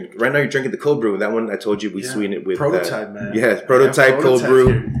you're drinking the cold brew. That one I told you we sweeten it with prototype, man. Yes, prototype cold brew.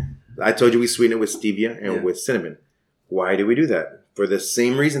 Here. I told you we sweeten it with stevia and with cinnamon. Why do we do that? For the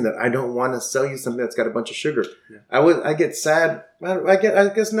same reason that I don't want to sell you something that's got a bunch of sugar. Yeah. I get sad. I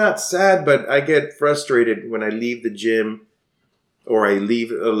guess not sad, but I get frustrated when I leave the gym or I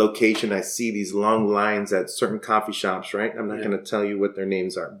leave a location. I see these long lines at certain coffee shops, right? I'm not going to tell you what their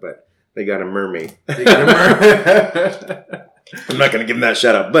names are, but they got a mermaid. I'm not going to give them that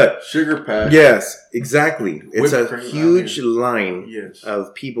shout out, but sugar pack. Yes, exactly. It's a huge line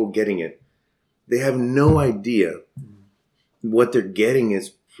of people getting it. They have no idea what they're getting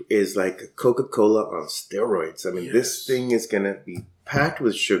is like a Coca-Cola on steroids. I mean, this thing is going to be packed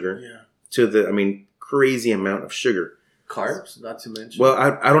with sugar to the, crazy amount of sugar. Carbs, not to mention. Well,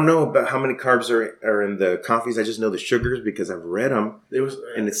 I don't know about how many carbs are in the coffees. I just know the sugars because I've read them.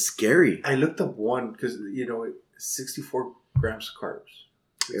 And it's scary. I looked up one because 64 grams of carbs.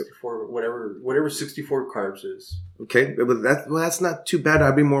 64, whatever 64 carbs is. Okay, but that's not too bad.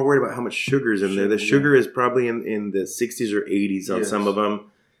 I'd be more worried about how much sugar is in there. The sugar is probably in the 60s or 80s on some of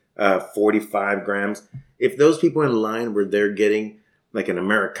them. 45 grams. If those people in line were there getting like an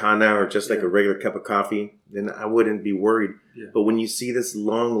Americana or just like a regular cup of coffee, then I wouldn't be worried. Yeah. But when you see this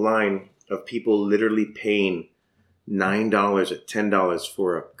long line of people literally paying $9 or $10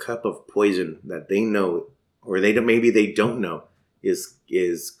 for a cup of poison that they know, or maybe they don't know,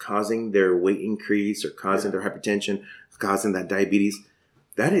 is causing their weight increase or causing their hypertension, causing that diabetes,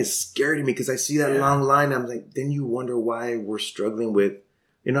 that is scary to me because I see that long line. I'm like, then you wonder why we're struggling with.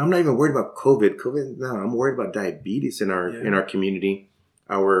 I'm not even worried about COVID. No, I'm worried about diabetes in our community.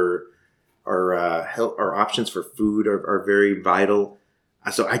 Our health, our options for food are very vital.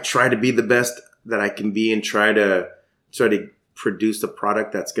 So I try to be the best that I can be and try to produce a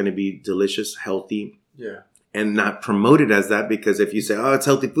product that's going to be delicious, healthy, and not promote it as that. Because if you say, "Oh, it's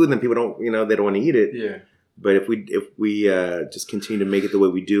healthy food," then people don't, they don't want to eat it. Yeah. But if we just continue to make it the way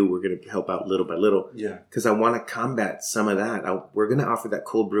we do, we're going to help out little by little. Yeah. Because I want to combat some of that. We're going to offer that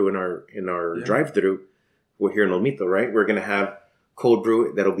cold brew in our drive-through. We're here in Lomito, right? We're going to have cold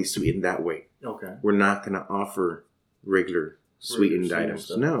brew that'll be sweetened that way. Okay. We're not going to offer regular sweetened items.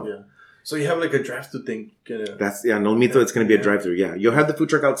 Stuff. No. Yeah. So you have like a drive-through thing. That's in Lomito. It's going to be a drive-through. Yeah. You'll have the food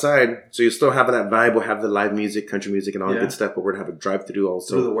truck outside, so you'll still have that vibe. We'll have the live music, country music, and all the good stuff. But we're going to have a drive-through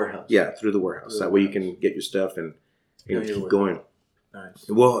also through the warehouse. Yeah, through the warehouse. That way you can get your stuff and keep going. Nice.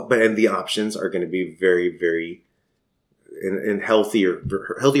 Well, and the options are going to be very, very in healthier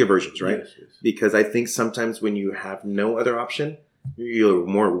versions, right? Yes. Because I think sometimes when you have no other option, you're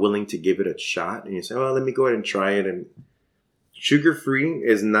more willing to give it a shot, and you say, "Oh, let me go ahead and try it." And sugar-free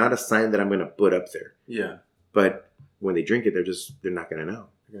is not a sign that I'm going to put up there. Yeah. But when they drink it, they're not going to know.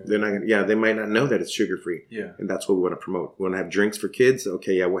 Yeah. They're not going. Yeah, they might not know that it's sugar-free. Yeah. And that's what we want to promote. We want to have drinks for kids.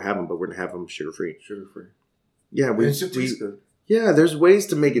 Okay, yeah, we'll have them, but we're going to have them sugar-free. Sugar-free. Yeah, it tastes good. Yeah, there's ways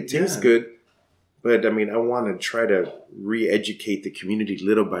to make it taste good. But, I want to try to re-educate the community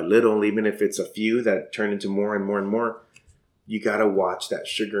little by little, even if it's a few that turn into more and more and more. You got to watch that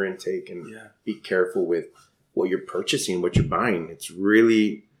sugar intake and be careful with what you're purchasing, what you're buying. It's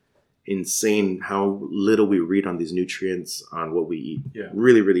really insane how little we read on these nutrients on what we eat. Yeah. It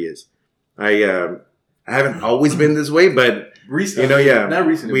really, really is. I I haven't always been this way, but recently, not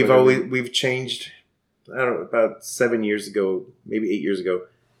recently. We've changed. I don't know, about 7 years ago, maybe 8 years ago,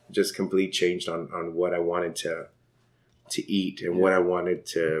 just completely changed on what I wanted to eat and what I wanted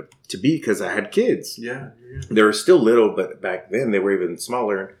to be because I had kids. Yeah. They were still little, but back then they were even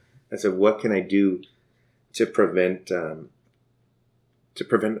smaller. I said, what can I do to prevent an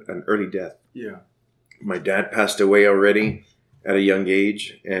early death? Yeah. My dad passed away already at a young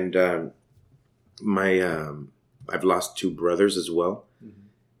age, and I've lost 2 brothers as well,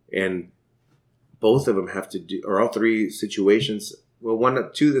 and both of them have to do, or all 3 situations. Well,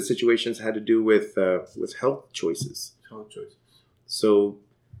 2 of the situations had to do with health choices. So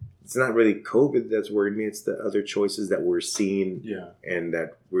it's not really COVID that's worried me. It's the other choices that we're seeing, and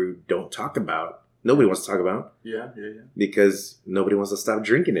that we don't talk about. Nobody wants to talk about. Yeah. Because nobody wants to stop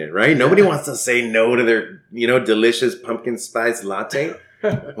drinking it, right? Nobody wants to say no to their, delicious pumpkin spice latte.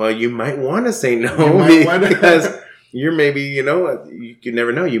 Well, you might want to say no because you're maybe, you can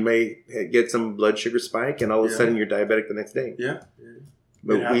never know. You may get some blood sugar spike and all of a sudden you're diabetic the next day. Yeah.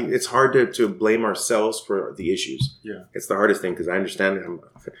 But it's hard to blame ourselves for the issues. Yeah. It's the hardest thing because I understand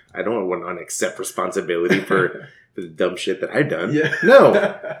I don't want to accept responsibility for the dumb shit that I've done. Yeah.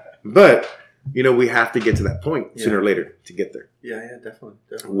 No. But, we have to get to that point sooner or later to get there. Yeah, definitely.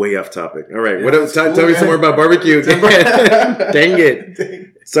 Way off topic. All right. What else? Tell me some more about barbecue. Dang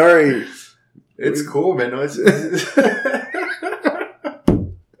it. Sorry. It's cool, man. No, it's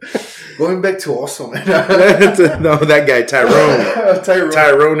going back to also, man. No, that guy,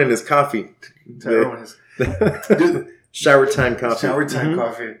 Tyrone and his coffee. Dude, shower time coffee.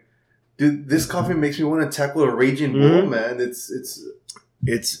 Coffee. Dude, this coffee makes me want to tackle a raging bull, man. It's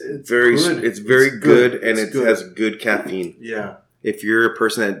very good, and it has good caffeine. Yeah. If you're a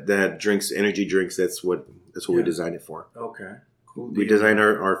person that drinks energy drinks, that's what we designed it for. Okay. Cool. We designed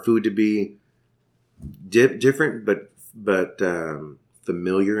our food to be different, but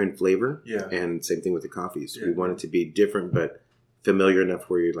familiar in flavor. Yeah. And same thing with the coffees. Yeah. We want it to be different, but familiar enough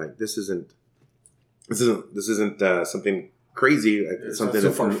where you're like, this isn't something crazy. It's something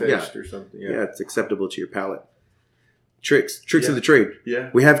that's far-fetched or something. Yeah. It's acceptable to your palate. Tricks of the trade. Yeah,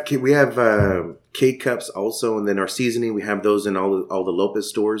 we have K cups also, and then our seasoning. We have those in all the Lopez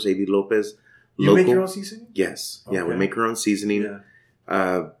stores. A.V. Lopez. You make your own seasoning? Yes. Okay. Yeah, we make our own seasoning.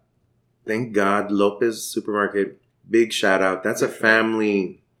 Yeah. Thank God, Lopez Supermarket. Big shout out. That's a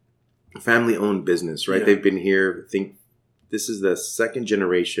family owned business, right? Yeah. They've been here. I think this is the 2nd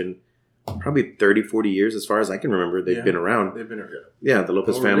generation. Probably 30, 40 years, as far as I can remember. They've been around. They've been around. Yeah, the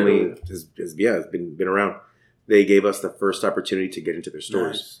Lopez family has been around. They gave us the first opportunity to get into their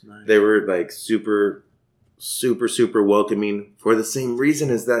stores. Nice. They were like super, super, super welcoming for the same reason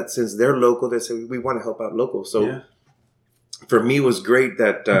as that since they're local, they said, we want to help out local. So for me, it was great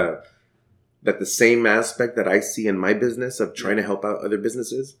that the same aspect that I see in my business of trying to help out other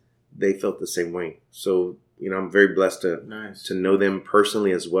businesses, they felt the same way. So, I'm very blessed to know them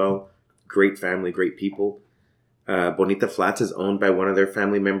personally as well. Great family, great people. Bonita Flats is owned by one of their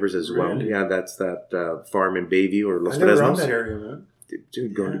family members as well. Really? Yeah, that's that farm in Bayview or Los Fresnos. Around that area, man.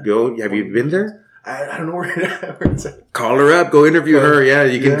 Dude, go. Have you been there? I don't know where it's at. Call her up. Go interview her. Yeah,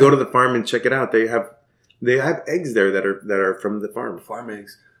 you can go to the farm and check it out. They have eggs there that are from the farm. Farm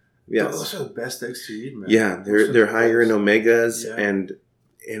eggs. Yeah, those are the best eggs to eat, man. Yeah, they're higher in omegas and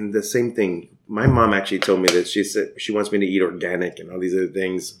the same thing. My mom actually told me that she said she wants me to eat organic and all these other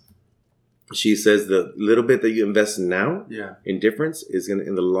things. She says the little bit that you invest now in difference is going to,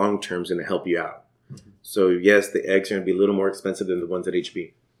 in the long term, is going to help you out. Mm-hmm. So yes, the eggs are going to be a little more expensive than the ones at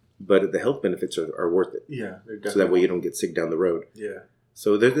HB, but the health benefits are worth it. Yeah, so that way you don't get sick down the road. Yeah.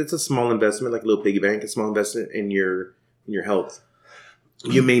 So it's a small investment, like a little piggy bank, a small investment in your health.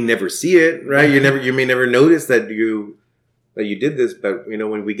 You may never see it, right? You may never notice that you did this, but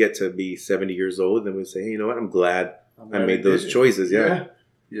when we get to be 70 years old, then we say, hey, you know what? I'm glad I made those choices. Yeah.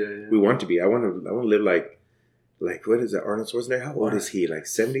 Yeah. We want to be. I want to live like what is it? Arnold Schwarzenegger. How old is he? Like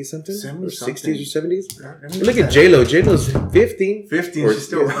 70 something? 70 or 60s or 70s? Look at J-Lo. J-Lo's 50. 50. She's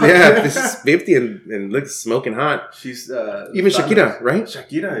still around. Yeah, this is 50 and looks smoking hot. She's even Shakira, right?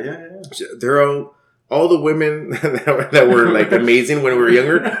 Shakira, yeah. They're all the women that were like amazing when we were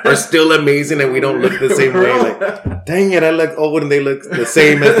younger are still amazing, and we don't look the same way. Like, dang it, I look old and they look the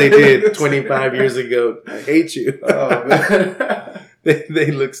same as they did 25 years ago. I hate you. Oh man. They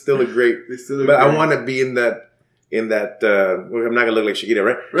look still great. I want to be in that. I'm not gonna look like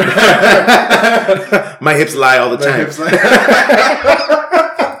Shakira, right? My hips lie all the time.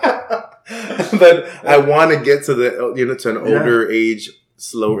 But I want to get to to an older age,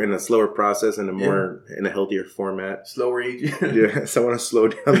 in a slower process, and in a healthier format. Slower aging. Yes, I want to slow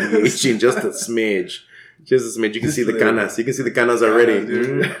down the aging just a smidge. Just as much. You can Just see the a little canas. You can see the canas already.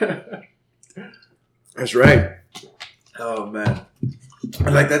 dude. That's right. Oh man.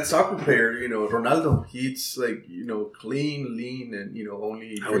 Like that soccer player, Ronaldo. He eats like, clean, lean, and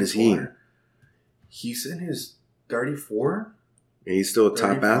only. How old is he? Water. He's in his 34. And he's still a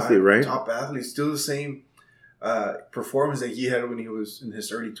top athlete, right? Top athlete, still the same performance that he had when he was in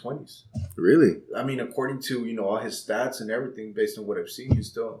his early 20s. Really? I mean, according to all his stats and everything, based on what I've seen, he's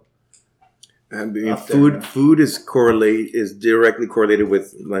still. I mean, food is directly correlated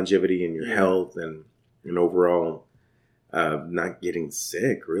with longevity and your health and overall not getting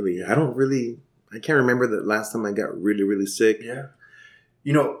sick. Really, I can't remember the last time I got really, really sick. Yeah,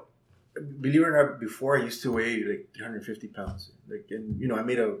 believe it or not, before I used to weigh like 350 pounds. And I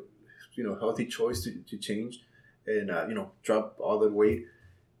made a healthy choice to change and drop all the weight.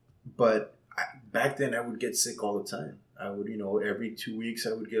 But back then I would get sick all the time. I would every 2 weeks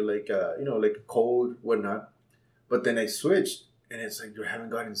I would get like like a cold, whatnot. But then I switched, and it's like I haven't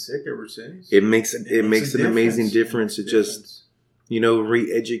gotten sick ever since. It makes an amazing difference. It just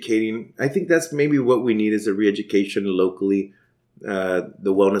re-educating. I think that's maybe what we need is a re-education locally. The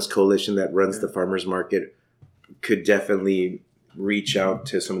Wellness Coalition that runs the farmers market could definitely reach out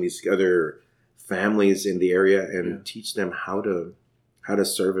to some of these other families in the area and teach them how to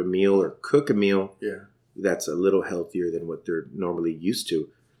serve a meal or cook a meal that's a little healthier than what they're normally used to.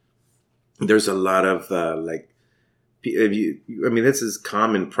 There's a lot of this is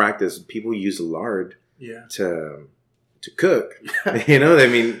common practice. People use lard to cook.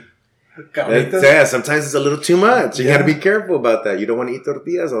 Sometimes it's a little too much. You got to be careful about that. You don't want to eat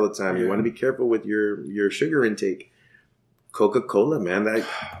tortillas all the time. You want to be careful with your sugar intake. Coca-Cola, man.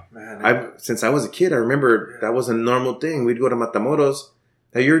 Since I was a kid, I remember that was a normal thing. We'd go to Matamoros.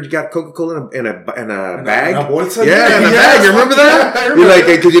 Have you got Coca-Cola in a bag? In a bolsa? Yeah, in a bag. You remember that? Yeah, You're like,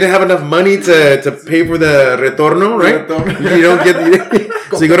 because you didn't have enough money to pay for the retorno, right? You don't get.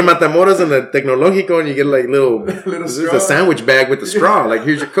 So you go to Matamoros and the Tecnológico and you get like this is a sandwich bag with the straw. Like,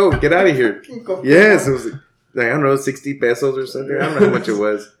 here's your Coke. Get out of here. Yes, it was like, I don't know, 60 pesos or something. I don't know how much it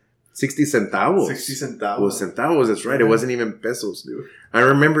was. 60 centavos. 60 centavos. Well, centavos, that's right. It wasn't even pesos. Dude. I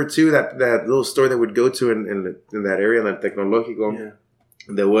remember too that little store that would go to in that area, in the Tecnológico. Yeah.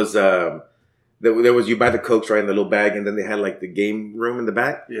 There was you buy the Cokes right in the little bag, and then they had like the game room in the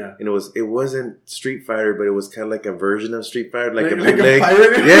back. Yeah. And it wasn't Street Fighter, but it was kind of like a version of Street Fighter, like a bootleg.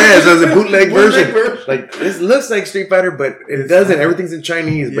 Yeah, so it was a bootleg version. Like, this looks like Street Fighter, but it doesn't. Everything's in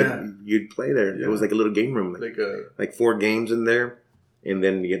Chinese, but you'd play there. Yeah. It was like a little game room, like 4 games in there, and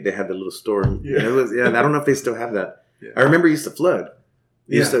then they had the little store. Yeah. I don't know if they still have that. Yeah. I remember it used to flood.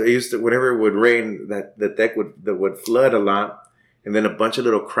 It used to whenever it would rain, that the deck would flood a lot. And then a bunch of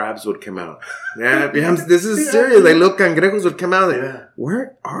little crabs would come out. Yeah, this is serious. Like, little cangrejos would come out. Like,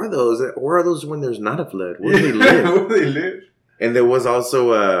 where are those? Where are those when there's not a flood? Where do they live? Where do they live? And there was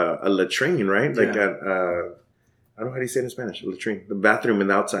also a latrine, right? Like I don't know how do you say it in Spanish. A latrine, the bathroom in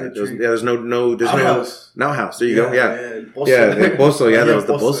the outside. There's no outhouse. There you go. The pozo. Yeah, that was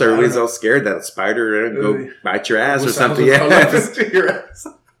the pozo. Everybody's all scared that a spider go bite your ass or something. Yeah,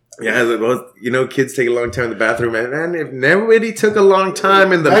 kids take a long time in the bathroom. And if nobody took a long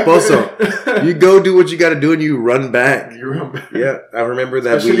time in the pozo, you go do what you got to do and you run back. Yeah, I remember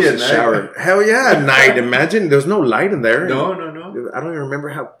that we used to shower. Hell yeah, at night. Imagine there's no light in there. No. I don't even remember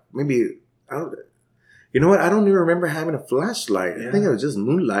how. You know what? I don't even remember having a flashlight. I think it was just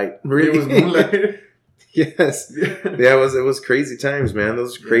moonlight. Really, it was moonlight. Yes. Yeah, it was crazy times, man.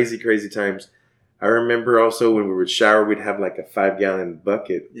 Those crazy times. I remember also when we would shower, we'd have like a 5-gallon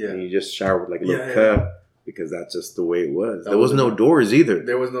bucket. Yeah. And you just shower with like a little cup because that's just the way it was. There was no doors either.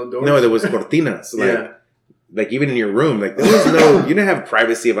 There was no doors? No, there was cortinas. Like even in your room, like there was no, you didn't have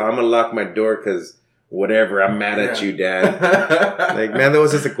privacy of, I'm going to lock my door because whatever, I'm mad at you, Dad. Like, man, there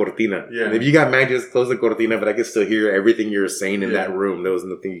was just a cortina. Yeah. And if you got mad, you just close the cortina, but I could still hear everything you were saying in that room. There was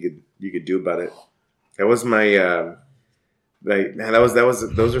nothing you could do about it. That was my...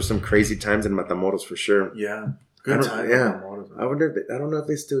 those are some crazy times in Matamoros for sure. Yeah, good times. Yeah, I don't know if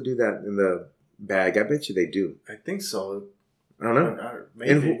they still do that in the bag. I bet you they do. I think so. I don't know.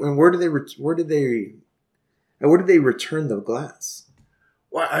 Maybe. And where did they return the glass?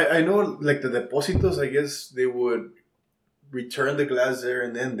 Well, I know like the depositos. I guess they would return the glass there,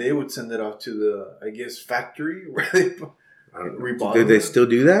 and then they would send it off to the factory where they. Do they still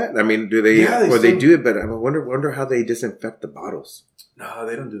do that? I mean, do they? Yeah, they do it, but I wonder how they disinfect the bottles. No,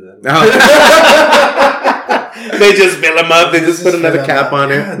 they don't do that. No. They just fill them up. They just put another cap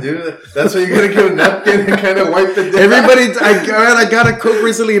on it. Yeah, dude. That's why you gotta get a napkin and kind of wipe it down. Everybody, I got a Coke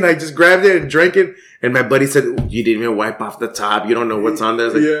recently and I just grabbed it and drank it. And my buddy said, you didn't even wipe off the top. You don't know what's on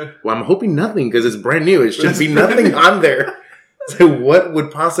there. Like, yeah. Well, I'm hoping nothing because it's brand new. It should be nothing on there. So what would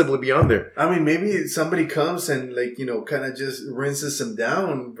possibly be on there? I mean, maybe somebody comes and kind of just rinses them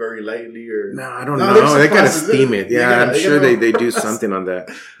down very lightly, or no, I don't know. They gotta steam it. Yeah, I'm sure they do something on that.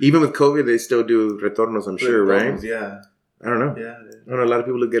 Even with COVID, they still do retornos. I'm sure, right? Yeah. I don't know. Yeah. I don't know. A lot of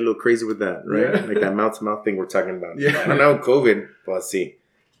people get a little crazy with that, right? Yeah. Like that mouth to mouth thing we're talking about. Yeah. I don't know. COVID. Well, see.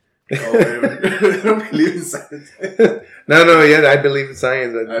 Oh, I don't believe in science. No, yeah, I believe in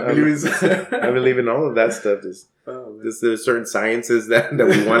science. I believe in science. I believe in all of that stuff. There's certain sciences that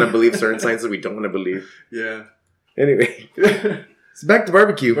we want to believe, certain sciences we don't want to believe. Yeah. Anyway, it's back to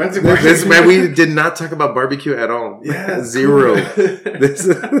barbecue. Man, we did not talk about barbecue at all. Yeah. Zero.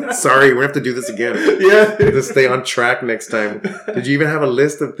 Sorry, we have to do this again. Yeah. To stay on track next time. Did you even have a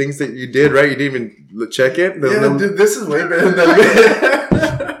list of things that you did, right? You didn't even check it? Dude, this is way better than that.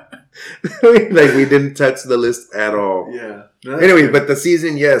 Like we didn't touch the list at all. Yeah. Anyway, but the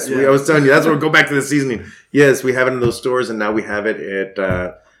season, yes. Yeah. I was telling you, that's where we go back to the seasoning. Yes, we have it in those stores, and now we have it at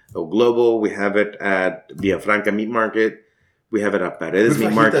Global. We have it at Villafranca Meat Market. We have it at Paredes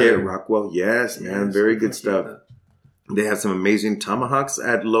Meat Market. Rockwell, yes, man. Yes, very good stuff. They have some amazing tomahawks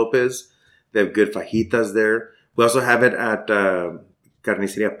at Lopez. They have good fajitas there. We also have it at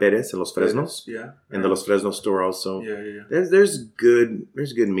Carniceria Perez in Los Fresnos. Yeah. And the Los Fresnos store also. Yeah. There's good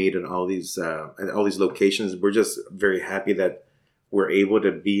meat at all these locations. We're just very happy that we're able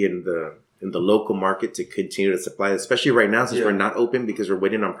to be in the local market to continue to supply, especially right now since we're not open because we're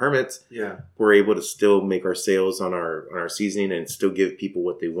waiting on permits. Yeah. We're able to still make our sales on our seasoning and still give people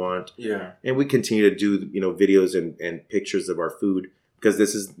what they want. Yeah. And we continue to do, videos and pictures of our food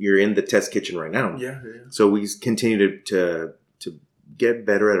because you're in the test kitchen right now. Yeah. So we continue to get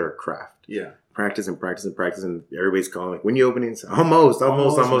better at our craft. Yeah. Practice and everybody's calling like, when you opening? Almost,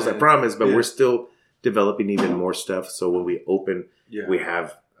 I promise. But we're still developing even more stuff. So when we open, we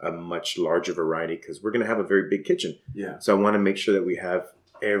have a much larger variety because we're going to have a very big kitchen. Yeah. So I want to make sure that we have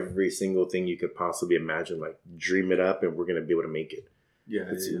every single thing you could possibly imagine, like dream it up, and we're going to be able to make it.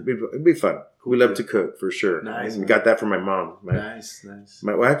 Yeah. It'd be fun. We love to cook for sure. Nice. We got that from my mom. Nice.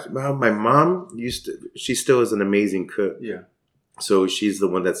 My mom she still is an amazing cook. Yeah. So she's the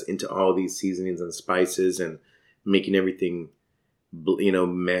one that's into all these seasonings and spices and making everything,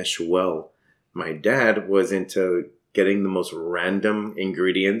 mesh well. My dad was into getting the most random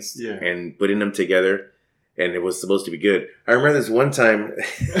ingredients and putting them together, and it was supposed to be good. I remember this one time,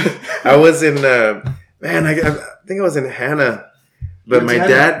 I was in, I think I was in Hannah, but my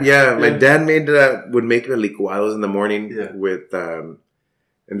dad would make the licuados in the morning with, and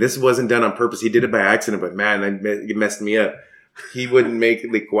this wasn't done on purpose. He did it by accident, but man, it messed me up. He would make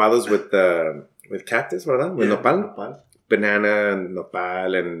licuados with cactus, ¿verdad? With nopal, banana, and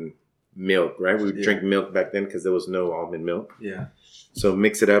nopal, and milk, right? We would drink milk back then because there was no almond milk. Yeah. So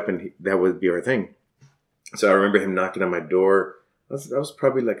mix it up, and that would be our thing. So I remember him knocking on my door. I was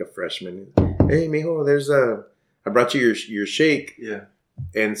probably like a freshman. Hey, mijo, I brought you your shake. Yeah.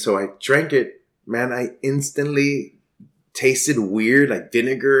 And so I drank it. Man, I instantly tasted weird, like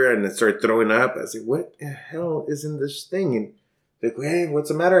vinegar, and I started throwing up. I said, "What the hell is in this thing?" And they're like, "Hey, what's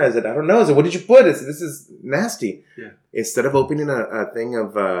the matter?" I said, "I don't know." I said, "What did you put?" I said, "This is nasty." Yeah. Instead of opening a thing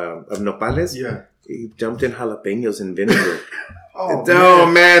of nopales, he dumped in jalapenos and vinegar. Oh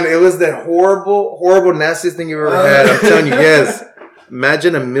man, it was the horrible, nastiest thing you've ever had. I'm telling you, yes.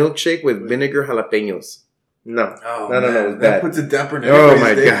 Imagine a milkshake with vinegar jalapenos. No. No. It was bad. That puts a damper in Oh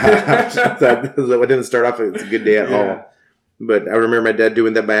my gosh. That didn't start off as a good day at all. But I remember my dad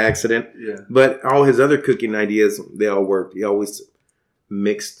doing that by accident. Yeah. But all his other cooking ideas, they all worked. He always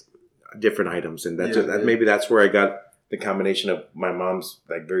mixed different items. And maybe that's where I got the combination of my mom's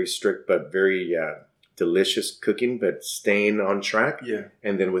like very strict but very delicious cooking, but staying on track. Yeah.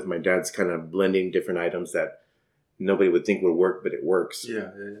 And then with my dad's kind of blending different items that nobody would think would work, but it works.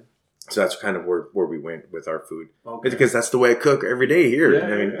 Yeah. So that's kind of where we went with our food. Okay. Because that's the way I cook every day here. Yeah,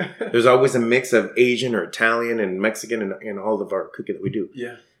 I mean, there's always a mix of Asian or Italian and Mexican in all of our cooking that we do.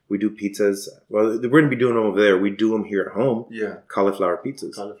 Yeah. We do pizzas. Well, we're going to be doing them over there. We do them here at home. Yeah. Cauliflower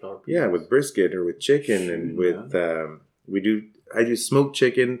pizzas. Yeah, with brisket or with chicken and with, I do smoked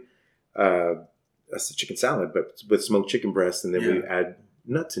chicken, that's a chicken salad, but with smoked chicken breast, and then we add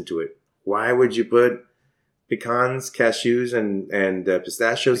nuts into it. Why would you put pecans, cashews, and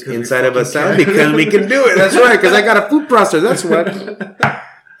pistachios inside of a salad? Because we can do it. That's right. Because I got a food processor. That's what.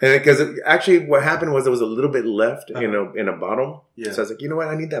 And because actually what happened was there was a little bit left in a bottle. Yeah. So I was like, you know what?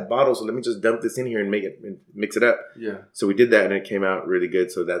 I need that bottle. So let me just dump this in here and mix it up. Yeah. So we did that and it came out really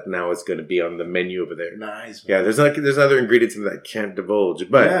good. So that now it's going to be on the menu over there. Nice. Man. Yeah. There's other ingredients in that I can't divulge.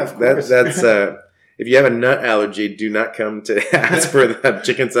 But that's if you have a nut allergy, do not come to ask for the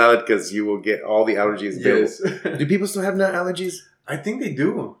chicken salad because you will get all the allergies. Yes. Do people still have nut allergies? I think they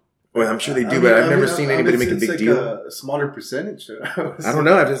do. Well, I'm sure they do, but I've never seen anybody make a big deal. A smaller percentage. I don't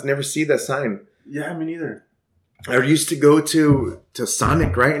know. I've just never seen that sign. Yeah, me neither. I used to go to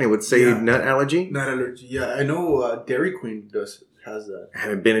Sonic, right? And it would say nut allergy. Nut allergy. Yeah, I know Dairy Queen has that. I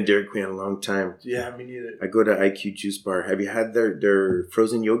haven't been to Dairy Queen in a long time. Yeah, me neither. I go to IQ Juice Bar. Have you had their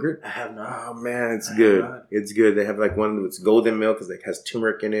frozen yogurt? I have not. Oh, man, it's good. It's good. They have like one that's golden milk because it has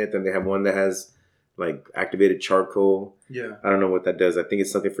turmeric in it. Then they have one that has like activated charcoal. Yeah. I don't know what that does. I think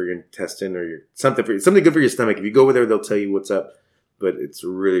it's something for your intestine or something good for your stomach. If you go over there, they'll tell you what's up. But it's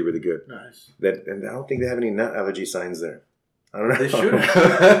really, really good. Nice. And I don't think they have any nut allergy signs there. I don't know. They should.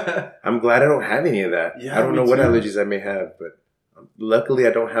 I'm glad I don't have any of that. Yeah, I don't know what allergies I may have, but luckily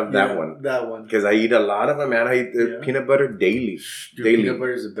I don't have that one. That one. Because I eat a lot of them, man. I eat peanut butter daily. Peanut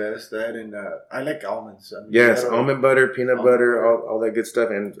butter is the best. That and I like almonds. Yes, almond butter, peanut butter, all that good stuff,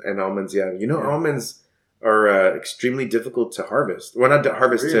 and almonds. Yeah, almonds are extremely difficult to harvest. Well, not to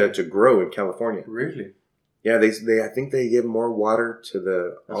harvest, to grow in California. Really? Yeah, I think they give more water to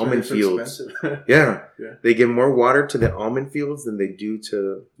the almond fields. Yeah, they give more water to the almond fields than they do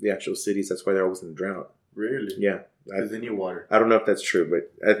to the actual cities. That's why they're always in drought. Really? Yeah. Because they need water. I don't know if that's true,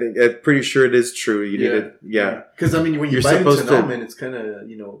 but I'm pretty sure it is true. You need it. Yeah. Because when you bite into an almond, it's kind of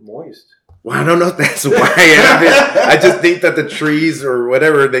moist. Well, I don't know if that's why. I just think that the trees or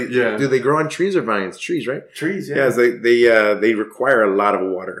whatever do they grow on trees or vines? Trees, right? Trees, yeah. Yeah, they require a lot of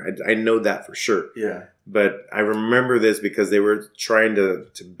water. I know that for sure. Yeah. But I remember this because they were trying to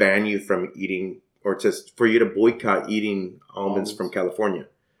ban you from eating or for you to boycott eating almonds from California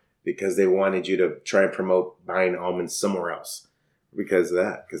because they wanted you to try and promote buying almonds somewhere else. Because of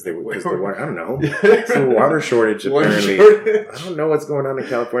that. Because the water, I don't know. It's a water shortage, apparently. I don't know what's going on in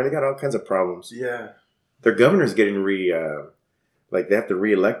California. They got all kinds of problems. Yeah. Their governor's getting they have to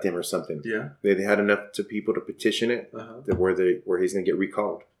re-elect him or something. Yeah. They had enough people to petition it where he's going to get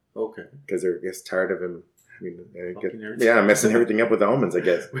recalled. Okay. Because they're tired of him. Messing everything up with the almonds, I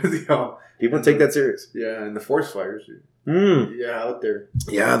guess. People take that serious. Yeah, and the forest fires. Yeah, out there.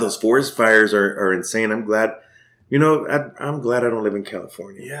 Yeah, those forest fires are insane. I'm glad. I'm glad I don't live in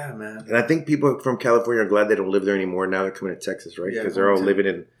California. Yeah, man. And I think people from California are glad they don't live there anymore. Now they're coming to Texas, right? Because they're all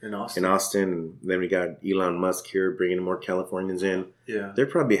living in Austin. And then we got Elon Musk here bringing more Californians in. Yeah. They're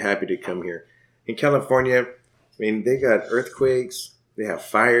probably happy to come here. In California, they got earthquakes. They have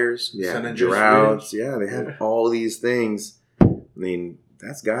fires. They have droughts. Yeah, they have all these things.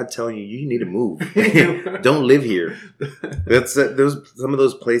 That's God telling you need to move. Don't live here. That's some of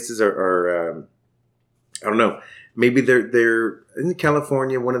those places are I don't know. Maybe they're in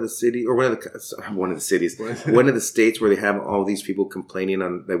California, one of the states where they have all these people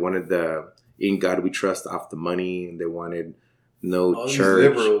complaining they wanted the "In God We Trust" off the money, and they wanted no all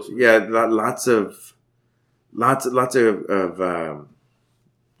church. Yeah, lots of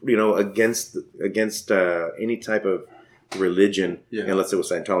against any type of religion, unless it was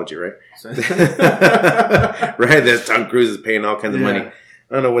Scientology, right? Right, that Tom Cruise is paying all kinds of money. I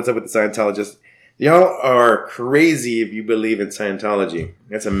don't know what's up with the Scientologists. Y'all are crazy if you believe in Scientology.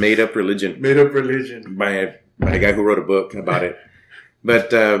 That's a made-up religion. Made-up religion. By a guy who wrote a book about it.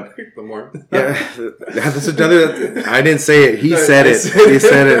 But, that's another, I didn't say it. He said it. He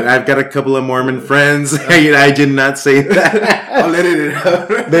said it. I've got a couple of Mormon friends. I did not say that. I'll let it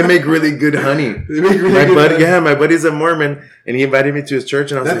out. They make really good honey. My buddy's a Mormon, and he invited me to his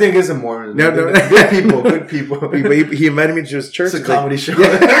church. And I was thing is a Mormon. No. Good people. He invited me to his church. It's a comedy show.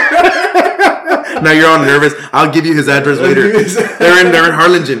 Now you're all nervous. I'll give you his address later. They're in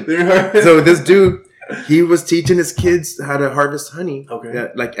Harlingen. So this dude, he was teaching his kids how to harvest honey,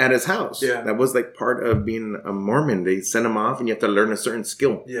 at his house. Yeah, that was part of being a Mormon. They send them off, and you have to learn a certain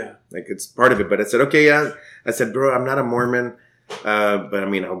skill. Yeah, it's part of it. But I said, okay, yeah. I said, bro, I'm not a Mormon, but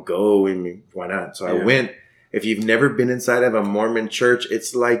I'll go. Why not? So I went. If you've never been inside of a Mormon church,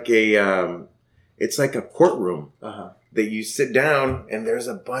 it's like a courtroom. That you sit down and there's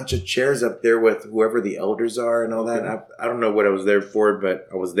a bunch of chairs up there with whoever the elders are and all that. I don't know what I was there for, but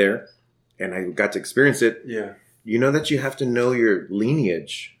I was there and I got to experience it. Yeah. You know that you have to know your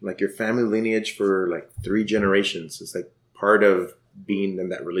lineage, like your family lineage for 3 generations. It's part of being in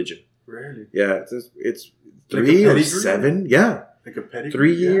that religion. Really? Yeah. It's 3 or 7. Yeah. Like a pedigree?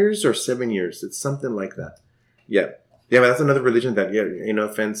 3 years or 7 years. It's something like that. Yeah. Yeah, but that's another religion that,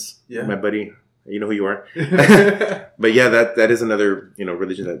 offense, my buddy, you know who you are. But yeah, that is another,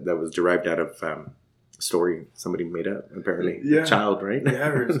 religion that was derived out of a story somebody made up, apparently. Yeah. A child, right?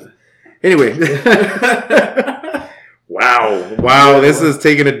 Yeah. Anyway. Wow, this is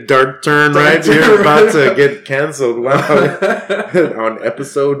taking a dark turn, right? We're about to get canceled. Wow. On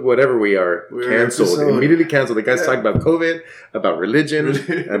episode whatever we're canceled. Immediately canceled. The guy's talking about COVID, about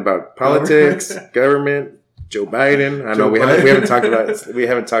religion, about politics, government, Joe Biden. I know we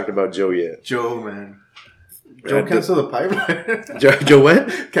haven't talked about Joe yet. Joe, man. Joe canceled the pipeline. Joe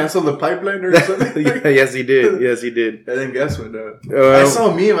what? Canceled the pipeline or something? Yes, he did. And then guess what? I saw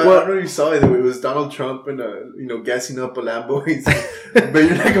a meme. I don't know if you saw it. It was Donald Trump and, gassing up a Lambo. But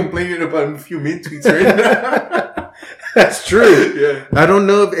you're not complaining about a few meme tweets, right? That's true. Yeah. I don't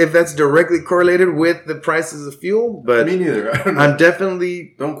know if that's directly correlated with the prices of fuel, but me neither. I don't know. I'm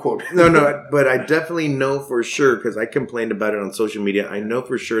definitely don't quote. No, but I definitely know for sure because I complained about it on social media. I know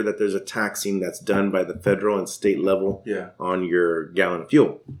for sure that there's a taxing that's done by the federal and state level on your gallon of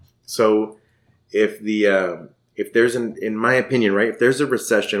fuel. So if there's in my opinion, right, if there's a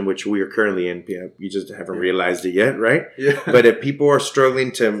recession, which we are currently in, you just haven't realized it yet, right? Yeah. But if people are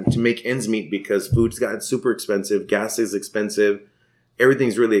struggling to make ends meet because food's gotten super expensive, gas is expensive,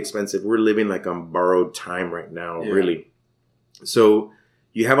 everything's really expensive. We're living like on borrowed time right now, really. So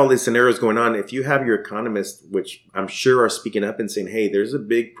you have all these scenarios going on. If you have your economists, which I'm sure are speaking up and saying, hey, there's a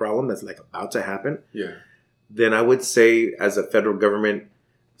big problem that's like about to happen. Yeah. Then I would say as a federal government,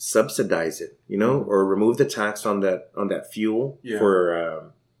 subsidize it, or remove the tax on that fuel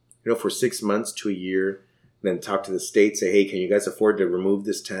for 6 months to a year. Then talk to the state, say, hey, can you guys afford to remove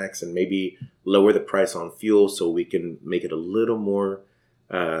this tax and maybe lower the price on fuel so we can make it a little more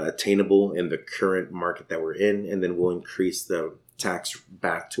attainable in the current market that we're in, and then we'll increase the tax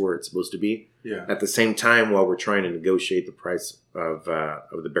back to where it's supposed to be. Yeah. At the same time, while we're trying to negotiate the price of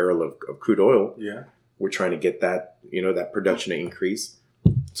the barrel of crude oil, we're trying to get that that production to increase.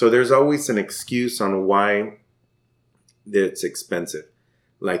 So there's always an excuse on why it's expensive.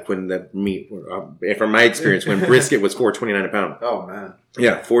 Like when the meat, from my experience, when brisket was $4.29 a pound. Oh, man.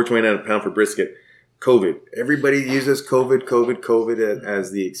 Yeah, $4.29 a pound for brisket. COVID. Everybody uses COVID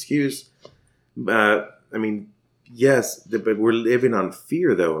as the excuse. I mean, yes, but we're living on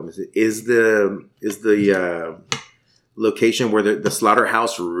fear, though. Is the location where the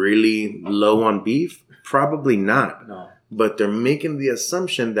slaughterhouse really low on beef? Probably not. No. But they're making the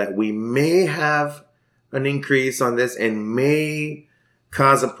assumption that we may have an increase on this and may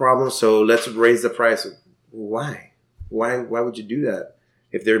cause a problem. So let's raise the price. Why? Why would you do that?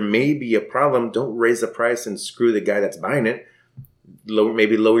 If there may be a problem, don't raise the price and screw the guy that's buying it.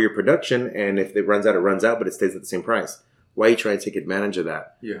 Maybe lower your production. And if it runs out, it runs out, but it stays at the same price. Why are you trying to take advantage of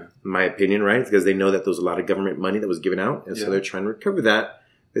that? Yeah. In my opinion, right? Because they know that there was a lot of government money that was given out. And so they're trying to recover that.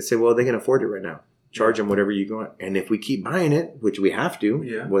 They say, well, they can afford it right now. Charge them whatever you want. And if we keep buying it, which we have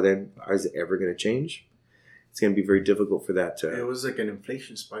to, well, then is it ever going to change? It's going to be very difficult for that to... It was like an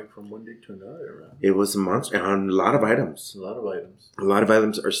inflation spike from one day to another. Right? It was a monster on a lot of items. A lot of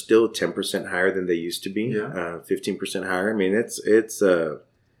items are still 10% higher than they used to be. 15% higher. I mean, it's a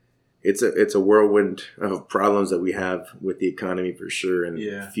whirlwind of problems that we have with the economy for sure.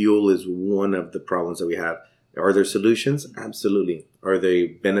 And fuel is one of the problems that we have. Are there solutions? Absolutely. Are they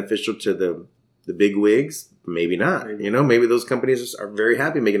beneficial to the big wigs? Maybe not. Maybe those companies are very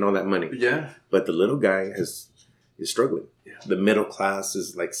happy making all that money. Yeah. But the little guy is struggling. Yeah. The middle class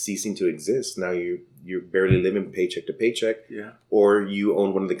is like ceasing to exist. Now you're barely living paycheck to paycheck. Yeah. Or you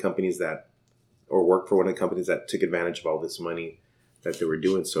own one of the companies or work for one of the companies that took advantage of all this money that they were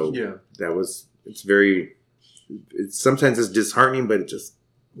doing. So sometimes it's disheartening, but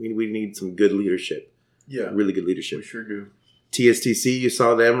we need some good leadership. Yeah. Really good leadership. We sure do. TSTC, you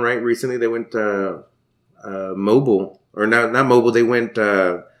saw them, right? Recently, they went mobile. Or not mobile, they went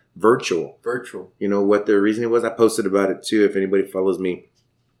virtual. Virtual. You know what their reasoning was? I posted about it, too. If anybody follows me,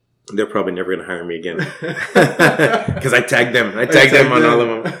 they're probably never going to hire me again. Because I tagged them. I tagged them on all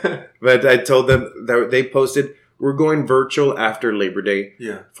of them. But I told them that they posted, we're going virtual after Labor Day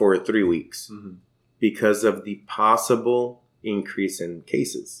for 3 weeks. Mm-hmm. Because of the possible increase in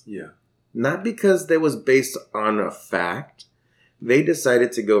cases. Yeah. Not because that was based on a fact. They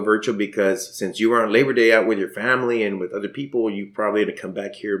decided to go virtual because since you were on Labor Day out with your family and with other people, you probably had to come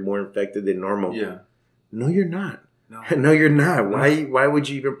back here more infected than normal. Yeah. No, you're not. No, you're not. Why would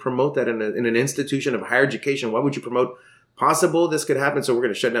you even promote that in an institution of higher education? Why would you promote possible this could happen, so we're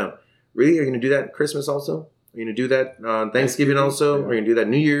going to shut down? Really? Are you going to do that at Christmas also? Are you going to do that on Thanksgiving also? Yeah. Are you going to do that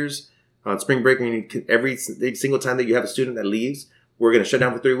New Year's? On spring break? Every single time that you have a student that leaves, we're going to shut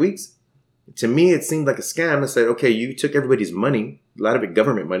down for 3 weeks? To me, it seemed like a scam. I said, okay, you took everybody's money, a lot of it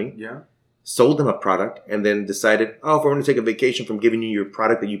government money, sold them a product, and then decided, oh, if we're going to take a vacation from giving you your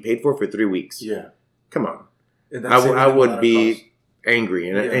product that you paid for 3 weeks. Yeah. Come on. I would be angry.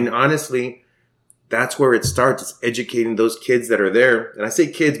 And honestly, that's where it starts. It's educating those kids that are there. And I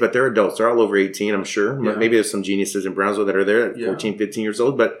say kids, but they're adults. They're all over 18, I'm sure. Yeah. Maybe there's some geniuses in Brownsville that are there at 14, 15 years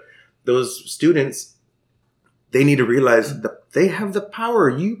old. But those students, they need to realize that they have the power.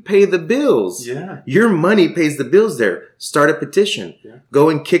 You pay the bills. Yeah. Your money pays the bills there. Start a petition. Yeah. Go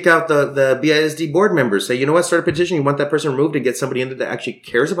and kick out the BISD board members. Say, you know what? Start a petition. You want that person removed and get somebody in there that actually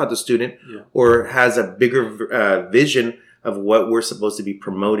cares about the student or has a bigger vision of what we're supposed to be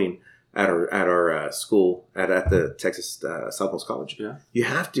promoting at our school at the Texas Southwest College. Yeah. You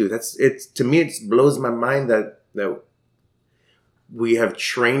have to. To me, it blows my mind that we have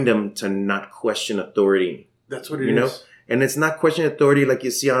trained them to not question authority. That's what it is. And it's not questioning authority like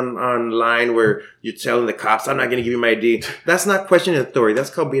you see online where you're telling the cops, I'm not going to give you my ID. That's not questioning authority. That's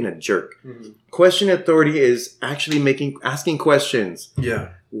called being a jerk. Mm-hmm. Questioning authority is actually asking questions.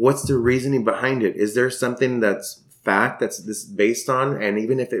 Yeah. What's the reasoning behind it? Is there something that's fact that's this based on? And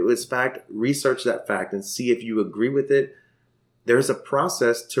even if it was fact, research that fact and see if you agree with it. There's a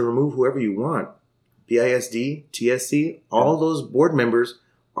process to remove whoever you want. BISD, TSC, all those board members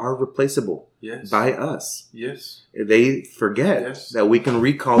are replaceable by us. Yes. They forget that we can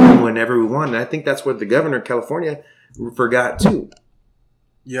recall them whenever we want. And I think that's what the governor of California forgot too.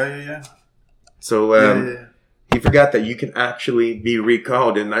 Yeah. So he forgot that you can actually be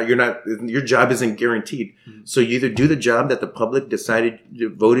recalled and your job isn't guaranteed. Mm-hmm. So you either do the job that the public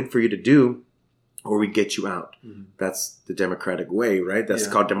voted for you to do, or we get you out. Mm-hmm. That's the democratic way, right? That's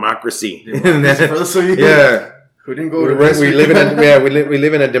called democracy. Who didn't go to we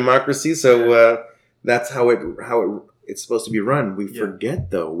live in a democracy, so that's how it's supposed to be run. We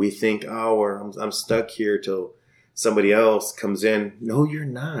forget though. We think, I'm stuck here till somebody else comes in. No, you're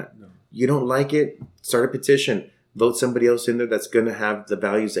not. No. You don't like it? Start a petition. Vote somebody else in there that's going to have the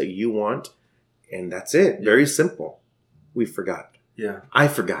values that you want, and that's it. Yeah. Very simple. We forgot. Yeah, I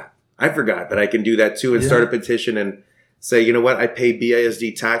forgot that I can do that too and start a petition and say, you know what, I pay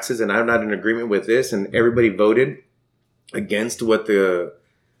BISD taxes and I'm not in agreement with this, and everybody voted against what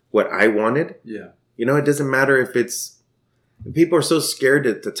I wanted. Yeah. You know, it doesn't matter if people are so scared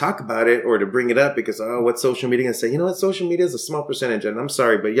to talk about it or to bring it up because, what's social media? And say, you know what, social media is a small percentage. And I'm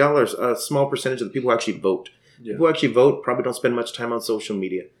sorry, but y'all are a small percentage of the people who actually vote. Yeah. People who actually vote probably don't spend much time on social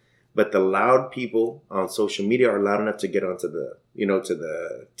media. But the loud people on social media are loud enough to get onto to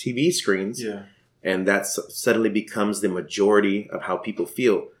the TV screens. Yeah. And that suddenly becomes the majority of how people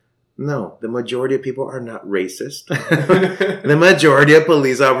feel. No, the majority of people are not racist. The majority of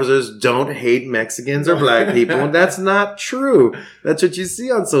police officers don't hate Mexicans or black people. That's not true. That's what you see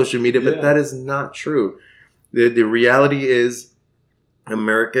on social media, but that is not true. The reality is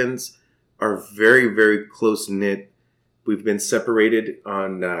Americans are very, very close-knit. We've been separated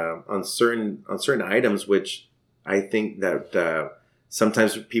on certain items, which I think that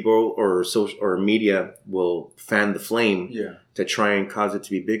sometimes people or media will fan the flame to try and cause it to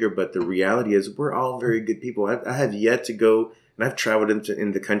be bigger. But the reality is we're all very good people. I have yet to go, and I've traveled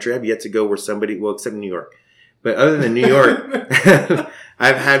in the country. I've yet to go where except New York. But other than New York,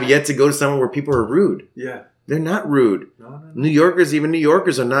 I have yet to go to somewhere where people are rude. Yeah. They're not rude. No. New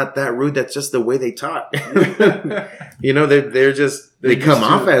Yorkers are not that rude. That's just the way they talk. You know, they come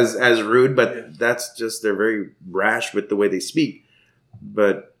off as rude, but that's just, they're very rash with the way they speak.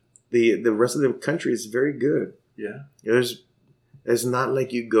 But the rest of the country is very good. Yeah. It's not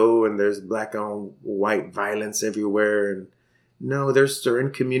like you go and there's black on white violence everywhere. And no, there's certain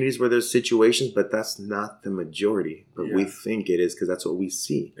communities where there's situations, but that's not the majority. But we think it is because that's what we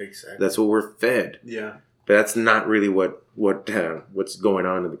see. Exactly. That's what we're fed. Yeah. But that's not really what's going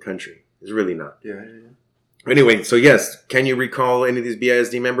on in the country. It's really not. Yeah. Anyway, so yes, can you recall any of these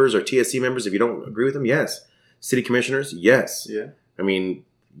BISD members or TSC members if you don't agree with them? Yes. City commissioners? Yes. Yeah. I mean,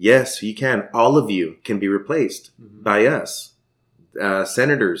 yes, you can. All of you can be replaced by us.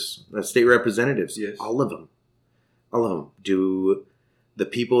 Senators, state representatives, yes. All of them. Do the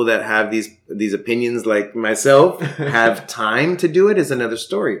people that have these opinions like myself have time to do it is another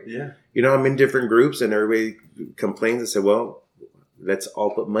story. Yeah. You know, I'm in different groups and everybody complains and say, well, let's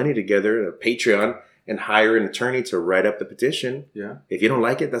all put money together, a Patreon, and hire an attorney to write up the petition. Yeah. If you don't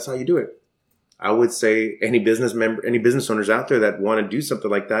like it, that's how you do it. I would say any business owners out there that want to do something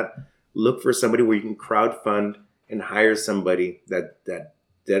like that, look for somebody where you can crowdfund and hire somebody that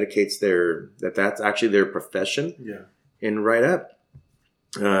dedicates that's actually their profession. Yeah. And write up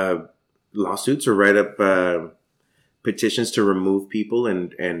lawsuits or write up petitions to remove people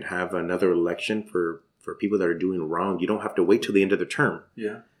and have another election for people that are doing wrong. You don't have to wait till the end of the term.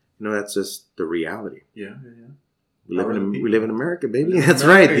 Yeah. That's just the reality. Yeah. We live in America, baby. That's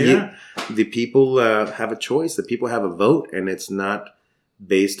right. The people have a choice. The people have a vote, and it's not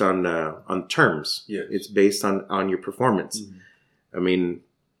based on terms. Yes. It's based on your performance. Mm-hmm. I mean,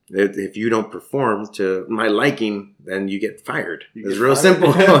 if you don't perform to my liking, then you get fired. It's real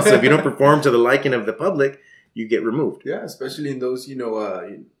simple. So if you don't perform to the liking of the public, you get removed. Yeah, especially in those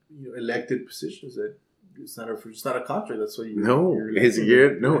elected positions that it's not a contract. That's what you.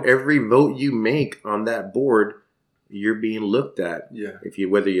 Every vote you make on that board, you're being looked at. Yeah.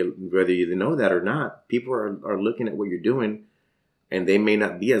 Whether you know that or not, people are looking at what you're doing, and they may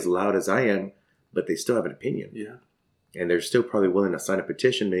not be as loud as I am, but they still have an opinion. Yeah. And they're still probably willing to sign a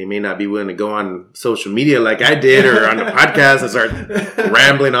petition. They may not be willing to go on social media like I did or on the podcast and start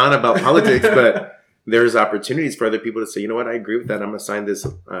rambling on about politics, but there's opportunities for other people to say, you know what, I agree with that. I'm going to sign this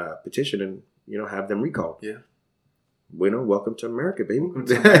petition and, have them recalled. Yeah. Bueno, welcome to America, baby. Welcome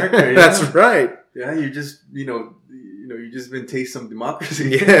to America, yeah. That's right. Yeah, you just, you just been taste some democracy.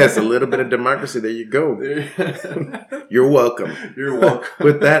 Yes, a little bit of democracy. There you go. You're welcome. You're welcome.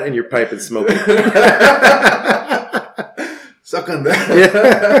 With that and your pipe and smoking. Suck on that.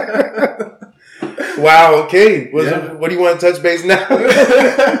 Yeah. Wow. Okay. What do you want to touch base now?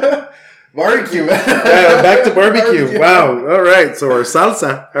 Barbecue. Back to barbecue. Wow. All right. So our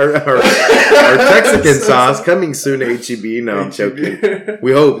salsa, our Texican sauce coming soon to HEB. No, I'm joking.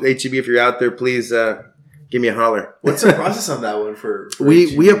 We hope HEB, if you're out there, please give me a holler. What's the process on that one for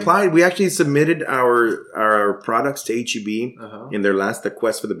we applied. We actually submitted our products to HEB in their last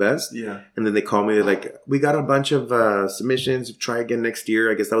Quest for the Best. Yeah. And then they called me. They're like, we got a bunch of submissions. Try again next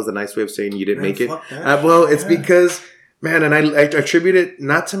year. I guess that was a nice way of saying you didn't make it. Well, it's because, man, and I attribute it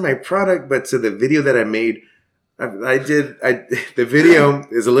not to my product, but to the video that I made. The video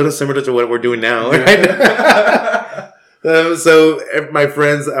is a little similar to what we're doing now. Right? So my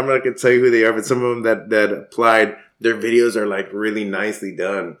friends, I'm not going to tell you who they are, but some of them that applied, their videos are like really nicely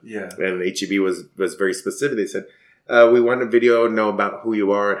done. Yeah. And HEB was very specific. They said, we want a video to know about who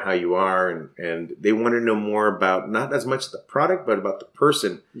you are and how you are. And they want to know more about not as much the product, but about the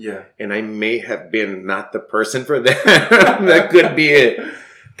person. Yeah. And I may have been not the person for that. That could be it.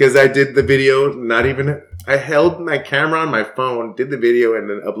 Because I did the video, I held my camera on my phone, did the video, and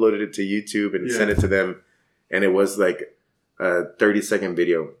then uploaded it to YouTube and sent it to them. And it was like a 30-second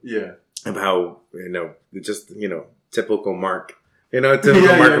video. Yeah. Of how, typical Mark. Mark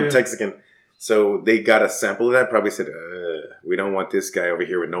from Texican. So they got a sample of that, probably said, we don't want this guy over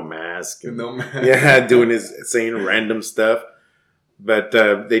here with no mask. Yeah, saying random stuff. But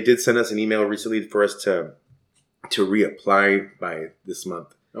they did send us an email recently for us to reapply by this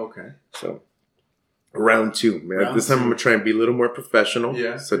month. Okay. So round 2. This time I'm gonna try and be a little more professional.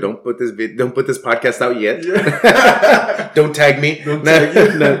 Yeah. So don't put this podcast out yet. Yeah. Don't tag me.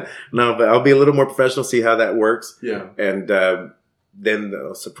 No, but I'll be a little more professional. See how that works. Yeah. And then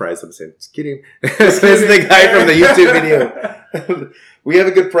they'll surprise them saying, "Just kidding." This is the guy from the YouTube video. We have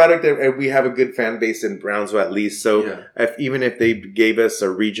a good product and we have a good fan base in Brownsville at least. So even if they gave us a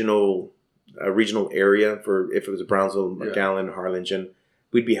regional area for if it was Brownsville, McAllen, Harlingen,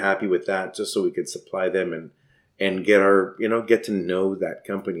 we'd be happy with that just so we could supply them and get our get to know that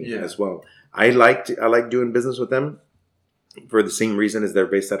company as well. I like doing business with them for the same reason as they're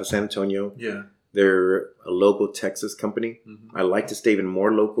based out of San Antonio. Yeah. They're a local Texas company. Mm-hmm. I like to stay even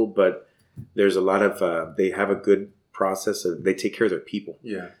more local, but there's a lot of they have a good process. They take care of their people.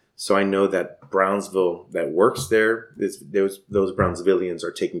 Yeah. So I know that Brownsville that works there, those Brownsvillians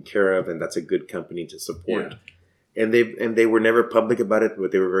are taken care of, and that's a good company to support. Yeah. And they were never public about it,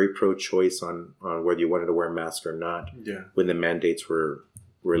 but they were very pro-choice on whether you wanted to wear a mask or not. Yeah. When the mandates were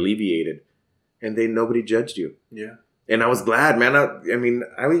alleviated, and nobody judged you. Yeah. And I was glad, man. I mean,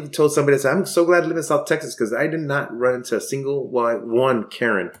 I even told somebody, I said, I'm so glad to live in South Texas because I did not run into a single one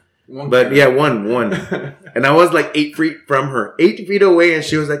Karen. One. And I was like 8 feet from her, 8 feet away. And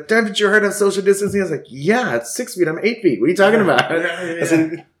she was like, "Dad, did you heard of social distancing?" I was like, "Yeah, it's 6 feet. I'm 8 feet. What are you talking about?" I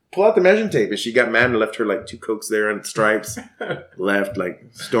said, "Pull out the measuring tape." And she got mad and left her like 2 Cokes there on stripes, left like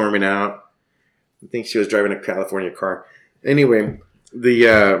storming out. I think she was driving a California car. Anyway,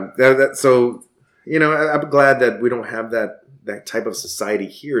 so... I'm glad that we don't have that type of society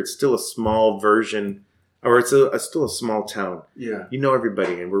here. It's still a small version, or it's still a small town. Yeah.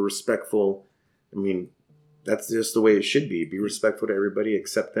 Everybody, and we're respectful. I mean, that's just the way it should be. Be respectful to everybody,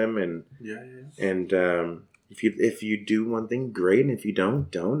 accept them, and and if you do one thing, great, and if you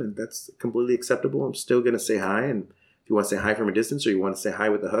don't, and that's completely acceptable. I'm still gonna say hi, and if you want to say hi from a distance or you want to say hi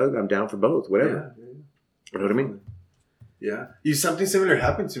with a hug, I'm down for both. Whatever. Yeah. You know what I mean? Yeah. Something similar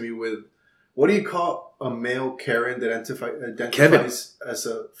happened to me with, what do you call a male Karen that identifies as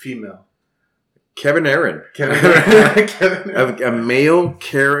a female? Kevin Aaron. Kevin Aaron. A male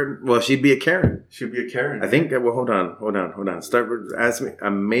Karen. Well, she'd be a Karen. She'd be a Karen. I think. Well, hold on. Start with ask me.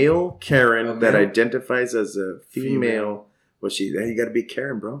 A male Karen that identifies as a female. Well, you got to be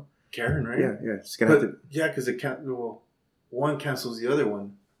Karen, bro. Karen, right? Yeah. She's gonna have to. Yeah, because it can't. Well, one cancels the other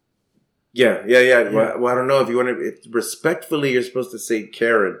one. Yeah. Well, I don't know if you want to. Respectfully, you're supposed to say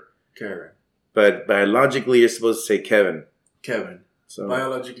Karen. Karen. But biologically, you're supposed to say Kevin. Kevin. So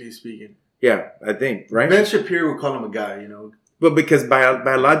biologically speaking. Yeah, I think, right? Ben Shapiro would call him a guy, you know. But because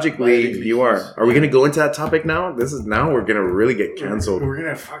biologically you are. Are we going to go into that topic now? Now we're going to really get canceled. We're going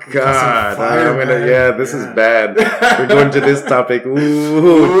to fucking God, fire, this is bad. We're going to this topic.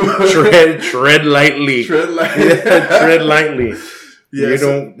 Ooh. Tread lightly. Tread lightly. Tread lightly. Yes. You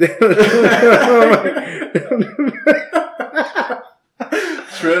don't...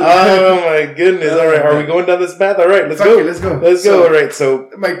 Oh my goodness! All right, are we going down this path? All right, let's go. Let's go. All right, so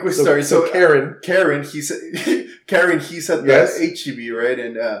Mike, sorry. So Karen, he's at the HEB, right?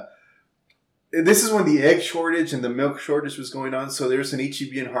 And this is when the egg shortage and the milk shortage was going on. So there's an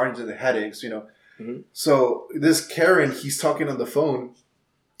HEB in Harlingen that had eggs, you know. Mm-hmm. So this Karen, he's talking on the phone,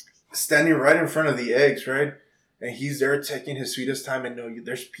 standing right in front of the eggs, right? And he's there taking his sweetest time. And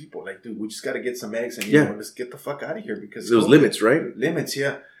there's people like, dude, we just got to get some eggs and let's get the fuck out of here because there's limits, right? Limits,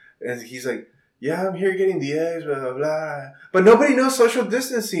 yeah. And he's like, yeah, I'm here getting the eggs, blah, blah, blah. But nobody knows social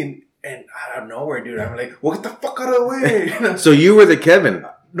distancing. And out of nowhere, dude, I'm like, well, get the fuck out of the way. So you were the Kevin.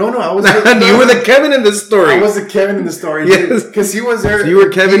 No, I was. You were the Kevin in this story. I was the Kevin in the story. Yes. Because he was there. So you were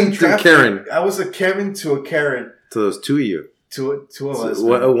Kevin to Karen. I was a Kevin to a Karen. To those two of you. Two of us.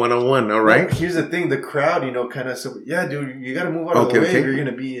 A one-on-one, all right? Well, here's the thing. The crowd, kind of, yeah, dude, you got to move out of the way. Okay. You're going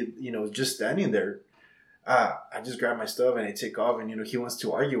to be, just standing there. I just grab my stuff and I take off and, he wants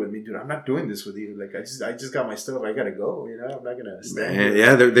to argue with me. Dude, I'm not doing this with you. Like, I just got my stuff. I got to go, I'm not going to stand here.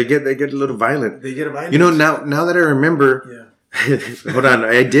 Yeah, they get a little violent. They get violent. Now that I remember, hold on.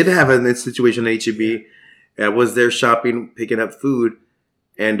 I did have a situation at HEB. I was there shopping, picking up food.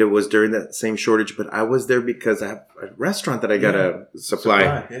 And it was during that same shortage, but I was there because I have a restaurant that I got to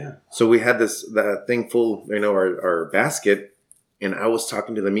supply. Yeah. So we had that thing full, our basket, and I was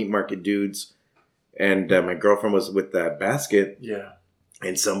talking to the meat market dudes, and my girlfriend was with that basket. Yeah.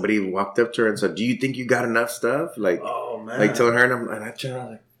 And somebody walked up to her and said, "Do you think you got enough stuff?" Like, oh man, like telling her, and I turned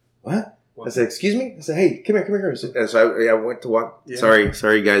around like, "What?" I said, "Excuse me." I said, "Hey, come here." And so I went to walk. Yeah.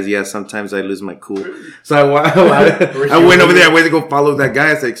 Sorry, guys. Yeah, sometimes I lose my cool. So I went over there. I went to go follow that guy.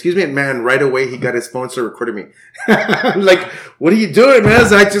 I said, "Excuse me," man. Right away, he got his phone, started recording me. I'm like, "What are you doing, man?"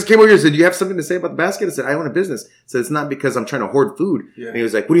 So I just came over here and said, "Do you have something to say about the basket?" I said, "I own a business." So it's not because I'm trying to hoard food. Yeah. And he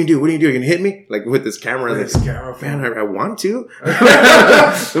was like, "What do you do? You're gonna hit me?" Like with this camera. Man, I want to, but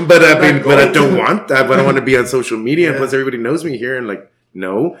I don't want that. But I want to be on social media. And plus, everybody knows me here, and like.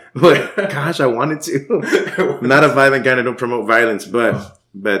 No, but gosh, I wanted to. I'm not a violent guy. I don't promote violence, but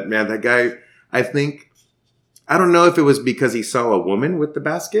man, that guy, I don't know if it was because he saw a woman with the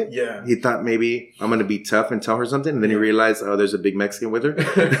basket. Yeah. He thought maybe I'm going to be tough and tell her something. And then he realized, there's a big Mexican with her.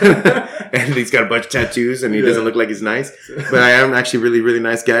 And he's got a bunch of tattoos and he doesn't look like he's nice. But I am actually a really, really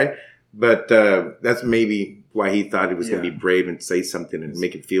nice guy. But that's maybe why he thought he was going to be brave and say something and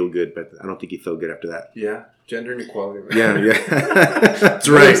make it feel good. But I don't think he felt good after that. Yeah. Gender inequality. Right? Yeah. That's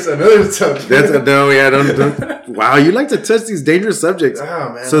right. Another subject. Don't. Wow, you like to touch these dangerous subjects. Oh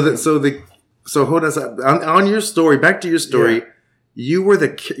man. So hold on. On your story, back to your story. Yeah.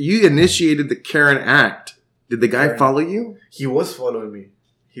 You initiated the Karen Act. Did the guy follow you? He was following me.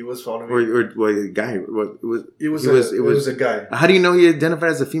 Or the guy? It was a guy. How do you know he identified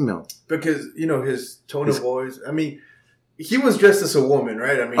as a female? Because his tone of voice. I mean, he was dressed as a woman,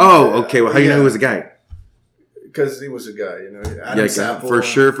 right? I mean. Oh, okay. Well, how do you know he was a guy? Because he was a guy, Adam Sample, for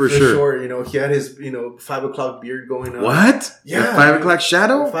sure. He had his, 5 o'clock beard going on. What? Yeah. The 5 o'clock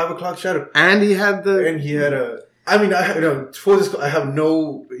shadow? 5 o'clock shadow. And he had I have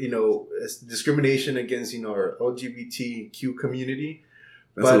no, discrimination against, our LGBTQ community.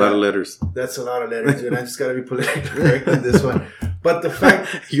 That's a lot of letters. That's a lot of letters, dude. I just got to be politically correct in this one. But the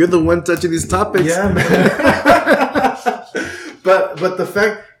fact... You're the one touching these topics. Yeah, man. But the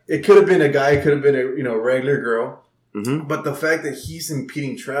fact... It could have been a guy. It could have been a regular girl. Mm-hmm. But the fact that he's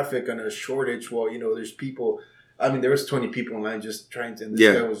impeding traffic on a shortage while, there's people. I mean, there was 20 people in line just trying to. And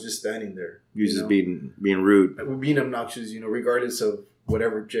this guy was just standing there. He was just being rude. Being obnoxious, regardless of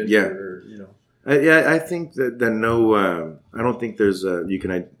whatever gender or, I think that no, I don't think there's you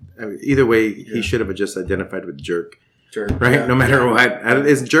can. Either way, he should have just identified with jerk. Jerk. Right? Yeah. No matter what.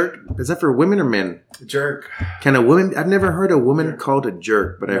 Is jerk, is that for women or men? Jerk. Can a woman, I've never heard a woman called a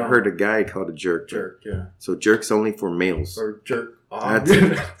jerk, but No. I've heard a guy called a jerk. Jerk, yeah. So jerk's only for males. Or jerk.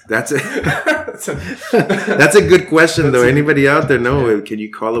 That's a good question, though. Anybody out there know? Can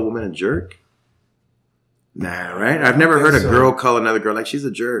you call a woman a jerk? Nah, right? I've never heard a girl call another girl like she's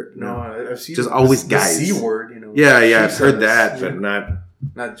a jerk. No, I've seen just always the guys. C word, you know. Yeah, I've heard that, but not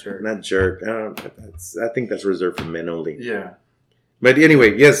jerk. Not jerk. I think that's reserved for men only. Yeah. But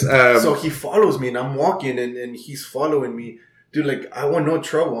anyway, yes. So he follows me, and I'm walking, and he's following me. Dude, like, I want no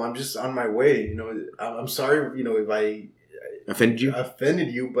trouble. I'm just on my way. You know, I'm sorry, you know, if I offended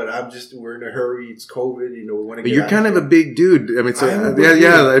you, but we're in a hurry. It's COVID, you know, we want to get You're kind of a big dude. I mean, so,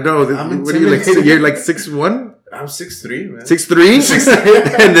 I know. I'm what are you, like, you're like 6'1"? I'm 6'3", man.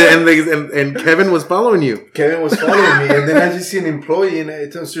 6'3"? and Kevin was following you. Kevin was following me, and then I just see an employee, and I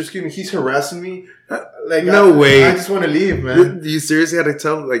tell him, "Sir, excuse me, he's harassing me." Like, no way. I just want to leave, man. Do you seriously had to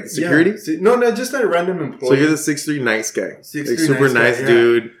tell, like, security? Yeah. No, just a random employee. So you're the 6'3" nice guy. 6'3" like, super nice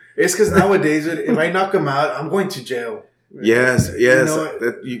dude. It's because nowadays, if I knock him out, I'm going to jail. Yes. You know,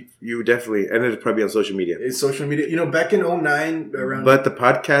 you definitely, and it's probably on social media. It's social media. You know, back in 2009, around. But the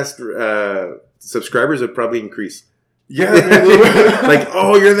podcast subscribers would probably increase. Yeah. Like,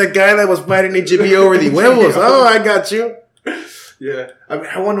 oh, you're the guy that was fighting HBO over the huevos. Oh, I got you. Yeah. I mean,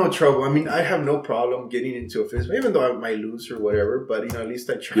 I want no trouble. I mean, I have no problem getting into a fist fight, even though I might lose or whatever. But, you know, at least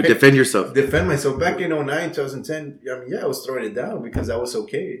I try. You defend yourself. Defend myself. Back in 2009, 2010, I mean, I was throwing it down because that was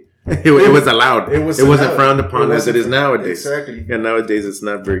okay. It was allowed. It wasn't frowned upon as it is nowadays. Exactly. And nowadays, it's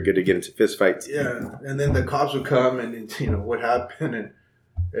not very good to get into fist fights. Yeah. And then the cops would come and you know, what happened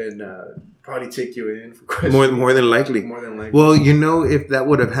and probably take you in for questions. More than likely. More than likely. Well, you know, if that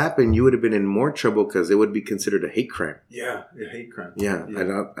would have happened, you would have been in more trouble because it would be considered a hate crime. Yeah, a hate crime. Yeah.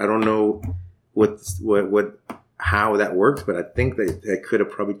 I don't know how that works, but I think they could have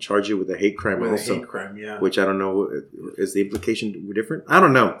probably charged you with a hate crime also. A hate crime, yeah. Which I don't know, is the implication different? I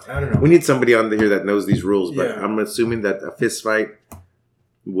don't know. We need somebody on here that knows these rules, but I'm assuming that a fist fight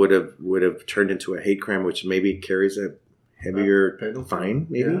would have turned into a hate crime, which maybe carries a heavier fine.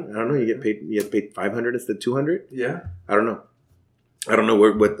 Maybe I don't know. You get paid. You have to pay $500 instead of $200. Yeah, I don't know. I don't know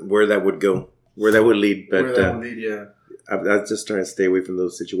where that would go, where that would lead. But I was just trying to stay away from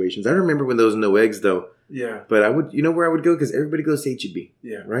those situations. I remember when there was no eggs, though. Yeah. But I would, you know where I would go? Because everybody goes to H-E-B.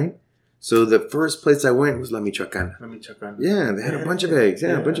 Yeah. Right? So the first place I went was La Michoacana. Yeah, they had a bunch of eggs.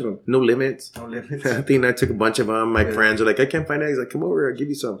 Yeah, a bunch of them. No limits. I think I took a bunch of them. My friends were like, I can't find eggs. Like, come over, I'll give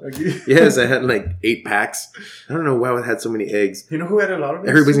you some. Yes, I had like 8 packs. I don't know why I had so many eggs. You know who had a lot of eggs?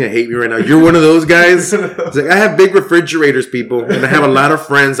 Everybody's going to hate me right now. You're one of those guys? It's like, I have big refrigerators, people. And I have a lot of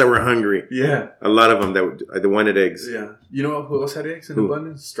friends that were hungry. Yeah. A lot of them that wanted eggs. Yeah. You know who else had eggs in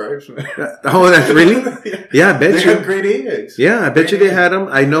abundance? Stripes, man. Oh, that's really? Yeah, I bet they had grade A eggs. Yeah, I bet you they had them.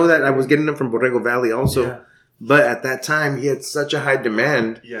 I know that I was getting them from Borrego Valley also. Yeah. But at that time, he had such a high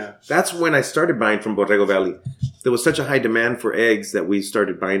demand. Yeah. That's when I started buying from Borrego Valley. There was such a high demand for eggs that we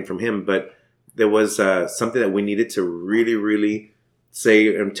started buying from him. But there was something that we needed to really, really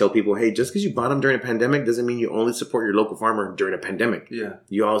say and tell people, hey, just because you bought them during a pandemic doesn't mean you only support your local farmer during a pandemic. Yeah.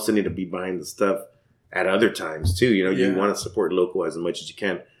 You also need to be buying the stuff at other times too. You know, you want to support local as much as you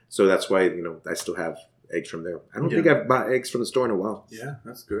can. So that's why, you know, I still have eggs from there. I don't think I've bought eggs from the store in a while. Yeah,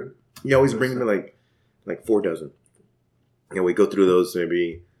 that's good. You always bring me like 4 dozen. And we go through those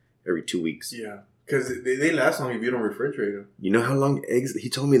maybe every 2 weeks. Yeah. Because they last long if you don't refrigerate them. You know how long eggs... He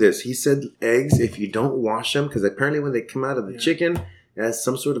told me this. He said eggs, if you don't wash them, because apparently when they come out of the chicken, it has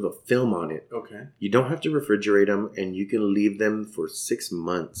some sort of a film on it. Okay. You don't have to refrigerate them, and you can leave them for 6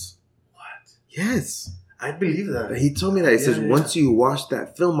 months. What? Yes. I believe that. He told me that. He says once you wash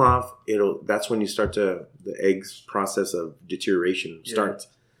that film off, that's when you start the eggs process of deterioration starts.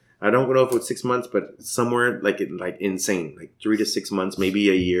 I don't know if it's 6 months, but somewhere like insane, like 3 to 6 months, maybe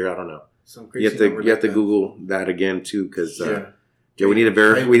a year. I don't know. Some crazy you have to Google that again too, because we need to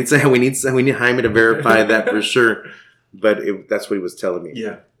verify. We need Jaime to verify that for sure. But that's what he was telling me.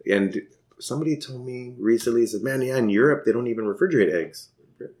 Yeah. And somebody told me recently, he said, "Man, in Europe they don't even refrigerate eggs."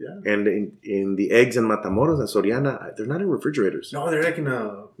 Yeah. And in the eggs in Matamoros and Soriana, they're not in refrigerators. No, they're like in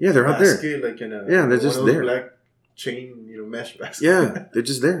a they're out there. Like in a they're just there. Black chain, mesh basket. Yeah, they're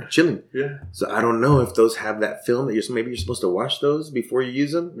just there chilling. Yeah. So I don't know if those have that film that maybe you're supposed to wash those before you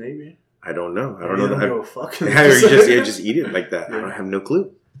use them. Maybe. I don't know. I don't know. Fuck. Or you just eat it like that. Yeah. I have no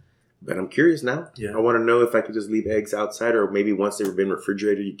clue. But I'm curious now. Yeah. I want to know if I could just leave eggs outside, or maybe once they've been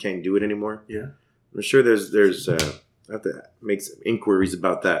refrigerated, you can't do it anymore. Yeah. I'm sure there's I have to make some inquiries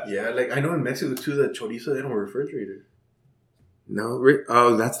about that. Yeah, like I know in Mexico too, the chorizo, they don't refrigerate it.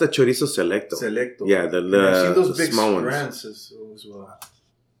 Oh, that's the chorizo selecto. Selecto. Yeah, I've seen those big small ones. strands as well.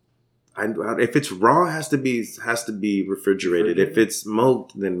 If it's raw, it has to be refrigerated. If it's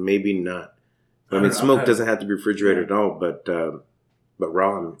smoked, then maybe not. I mean, smoked doesn't have to be refrigerated at all, but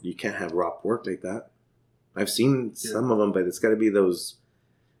raw, you can't have raw pork like that. I've seen some of them, but it's got to be those.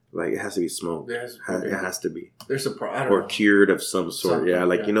 Like, it has to be smoked. It has to be. There's a or cured of some sort. Yeah,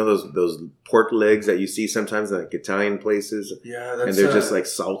 like you know those pork legs that you see sometimes in like Italian places. Yeah, that's, and they're just like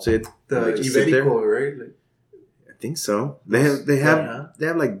salted. The Iberico, right? Like, I think so. They have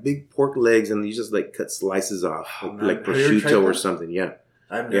like big pork legs, and you just like cut slices off, like prosciutto or something. Yeah,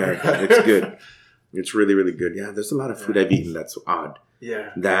 it's good. It's really, really good. Yeah, there's a lot of food I've eaten that's odd.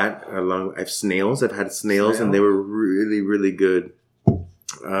 Yeah, I have snails. I've had snails, and they were really, really good.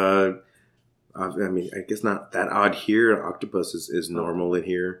 I mean, I guess not that odd here. Octopus is normal in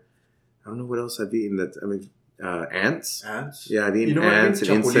here. I don't know what else I've eaten. Ants. Ants. Yeah, I've eaten ants and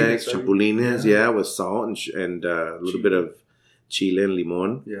insects, chapulines. Yeah, with salt and a little bit of chile and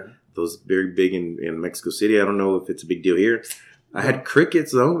limon. Yeah, those very big in Mexico City. I don't know if it's a big deal here. I had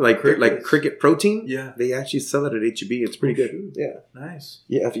crickets though, like cricket protein. Yeah, they actually sell it at HEB. It's pretty good. Shoot. Yeah, nice.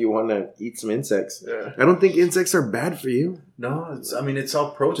 Yeah, if you want to eat some insects. Yeah, I don't think insects are bad for you. No, it's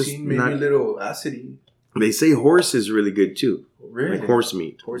all protein, just maybe a little acidy. They say horse is really good too. Really, like horse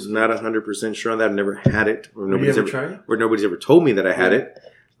meat. Not 100% sure on that. I've never had it, or nobody's ever tried it, or nobody's ever told me that I had it.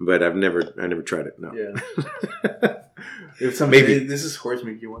 But I never tried it. No. Yeah. If somebody maybe this is horse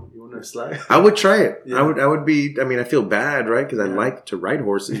meat, you want to slide? I would try it. Yeah. I would be. I mean, I feel bad, right? Because I like to ride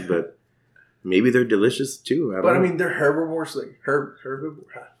horses, but maybe they're delicious too. I mean, they're herbivores, like herbivores.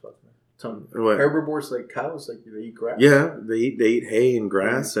 Herbivores like cows, like they eat grass. Yeah, they eat hay and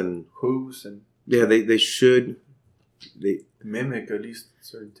grass and hooves and they should mimic at least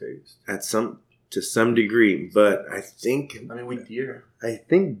certain taste to some degree, but I think we deer. I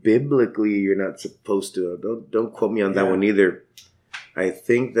think biblically you're not supposed to. Don't quote me on that one either. I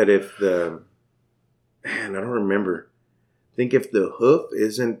think that if I don't remember. I think if the hoof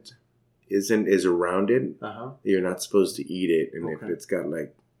is rounded, you're not supposed to eat it, and if it's got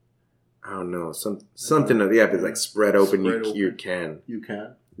like I don't know something if it's like spread open, you can. You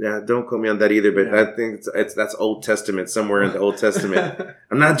can. Yeah, don't quote me on that either, but I think that's Old Testament, somewhere in the Old Testament.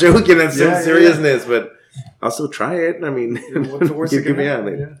 I'm not joking, that's some seriousness, but also try it. I mean, what's the worst give me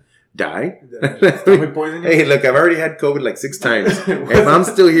on die? Hey, look, I've already had COVID like 6 times. If I'm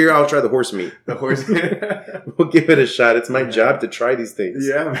still here, I'll try the horse meat. We'll give it a shot. It's my job to try these things.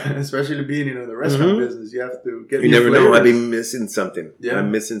 Yeah, man. Especially being in the restaurant business, you have to get. You never know. I'd be missing something. Yeah,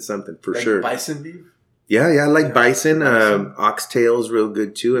 I'm missing something for sure. Bison beef. Yeah, I like bison. Oxtail is real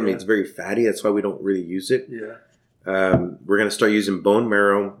good too. I mean, it's very fatty. That's why we don't really use it. Yeah. We're going to start using bone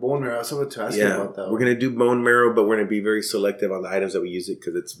marrow. Bone marrow. I was about to ask you about that. We're going to do bone marrow, but we're going to be very selective on the items that we use it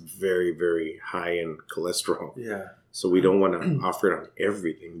because it's very, very high in cholesterol. Yeah. So we don't want to offer it on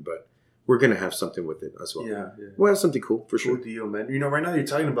everything, but we're going to have something with it as well. Yeah. We'll have something cool for sure. Cool deal, man. Right now you're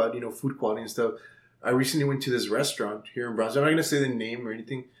talking about, food quality and stuff. I recently went to this restaurant here in Brownsville. I'm not going to say the name or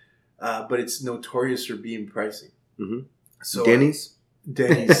anything. But it's notorious for being pricey. Mm-hmm. So Denny's?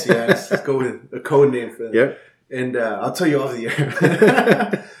 Denny's, yes. Let's go with a code name for that. Yep. And I'll tell you off the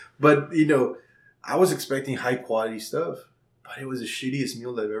air. But, I was expecting high quality stuff. But it was the shittiest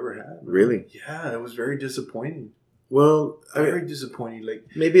meal that I've ever had. Really? Yeah, it was very disappointing. Well, very disappointing. Like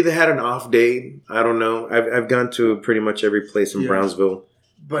maybe they had an off day. I don't know. I've gone to pretty much every place in Brownsville.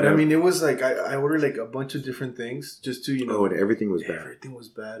 But I mean, it was like I ordered like a bunch of different things just to Oh, and everything was bad. Everything was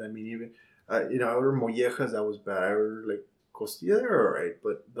bad. I mean, even I ordered mollejas, that was bad. I ordered like costilla, they're alright,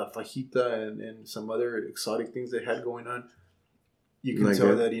 but la fajita and some other exotic things they had going on. You can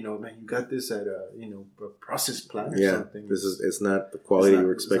tell that man, you got this at a processed plant or something. It's not the quality you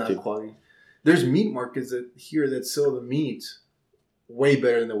were expecting. Quality. There's meat markets that sell the meat way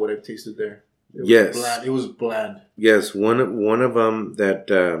better than what I've tasted there. It was bland. Yes, one of them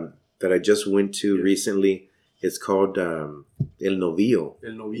that I just went to recently. It's called El Novillo.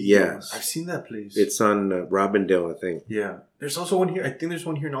 El Novillo. Yes, I've seen that place. It's on Robindale, I think. Yeah, there's also one here. I think there's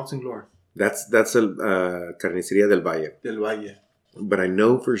one here in Alton Glore. That's a Carniceria del Valle. Del Valle. But I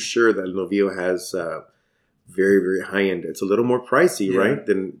know for sure that El Novillo has very, very high end. It's a little more pricey, right,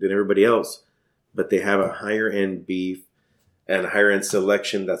 than everybody else. But they have a higher end beef and a higher end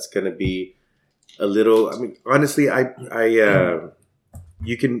selection that's going to be a little. I mean, honestly,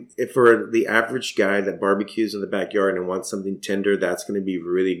 you can, if for the average guy that barbecues in the backyard and wants something tender, that's going to be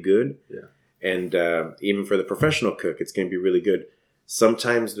really good. Yeah. And even for the professional cook, it's going to be really good.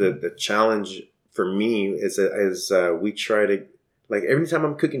 Sometimes the challenge for me is we try to, Like every time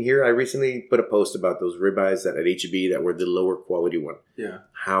I'm cooking here, I recently put a post about those ribeyes at HEB that were the lower quality one. Yeah.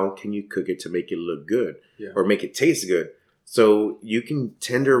 How can you cook it to make it look good Yeah. or make it taste good? So you can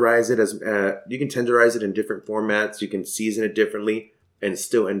tenderize it in different formats. You can season it differently and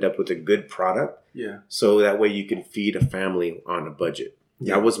still end up with a good product. Yeah. So that way you can feed a family on a budget.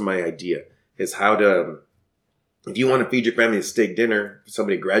 Yeah. That was my idea, is how to, if you want to feed your family a steak dinner,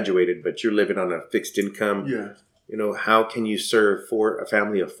 somebody graduated, but you're living on a fixed income. Yeah. You know, how can you serve a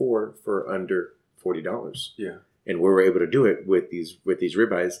family of 4 for under $40? Yeah. And we were able to do it with these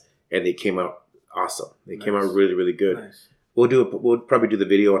ribeyes, and they came out awesome. They came out really, really good. Nice. We'll probably do the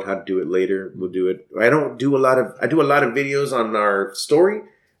video on how to do it later. We'll do it. I do a lot of videos on our story,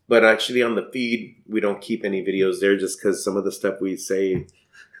 but actually on the feed, we don't keep any videos there just because some of the stuff we say,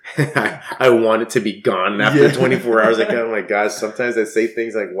 I want it to be gone after 24 hours. Like, oh my gosh, sometimes I say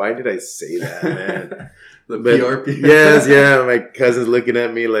things like, why did I say that, man? PRP. Yes, yeah. My cousin's looking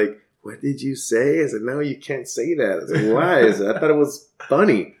at me like, what did you say? I said, no, you can't say that. I said, why? I thought it was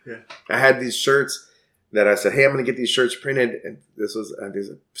funny. Yeah. I had these shirts that I said, hey, I'm going to get these shirts printed. And this was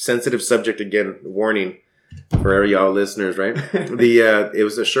a sensitive subject again, warning for y'all listeners, right? It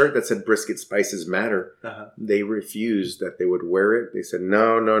was a shirt that said brisket spices matter. Uh-huh. They refused that they would wear it. They said,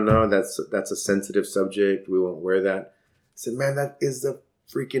 no, that's a sensitive subject. We won't wear that. I said, man, that is the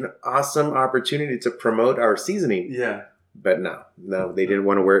freaking awesome opportunity to promote our seasoning. Yeah. But no, they didn't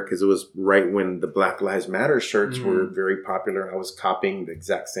want to wear it because it was right when the Black Lives Matter shirts were very popular. I was copying the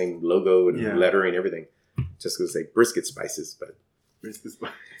exact same logo and lettering, everything. Just going to say brisket spices, but brisket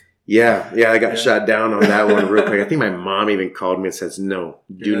spices. Yeah, I got shot down on that one real quick. I think my mom even called me and says, "No,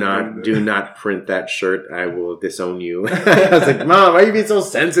 do not print that shirt. I will disown you." I was like, "Mom, why are you being so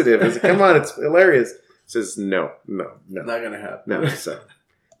sensitive?" I was like, "Come on, it's hilarious." Says, "No, not gonna happen." No, so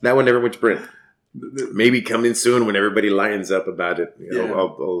that one never went to print. Maybe coming soon when everybody lines up about it.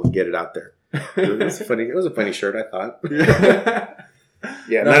 I'll get it out there. It was funny. It was a funny shirt, I thought.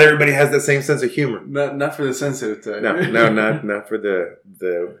 Yeah, not everybody has the same sense of humor. Not for the sensitive type. No, not for the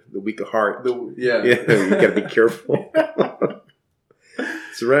weak of heart. You gotta be careful.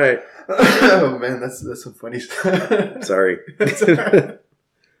 That's right. Oh man, that's some funny stuff. Sorry.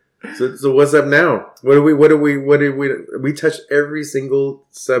 So what's up now? We touched every single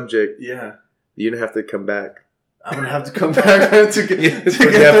subject. Yeah. You're gonna have to come back. I'm gonna have to come back to get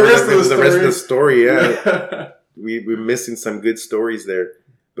the rest of the story. Yeah. We're missing some good stories there,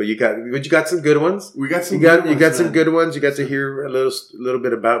 but you got some good ones. We got some. You got some good ones. You got to hear a little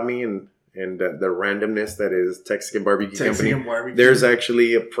bit about me and the randomness that is Texican Barbecue Company. There's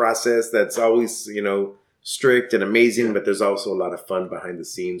actually a process that's always strict and amazing, but there's also a lot of fun behind the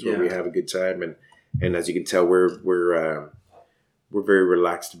scenes where we have a good time, and as you can tell, we're very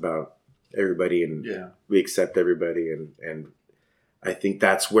relaxed about everybody, and we accept everybody, and I think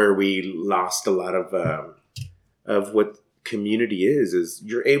that's where we lost a lot of what community is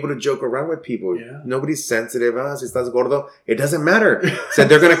you're able to joke around with people. Yeah. Nobody's sensitive. Si estás gordo, it doesn't matter. So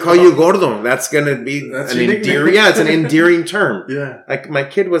they're going to call you gordo. That's going to be an endearing. Yeah, it's an endearing term. Yeah. Like my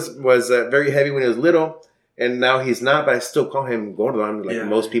kid was very heavy when he was little, and now he's not, but I still call him gordo. I'm like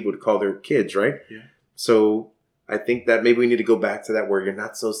most people would call their kids, right? Yeah. So I think that maybe we need to go back to that where you're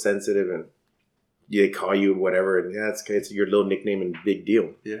not so sensitive and they call you whatever, and it's okay. It's your little nickname and big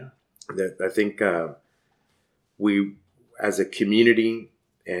deal. Yeah. I think we, as a community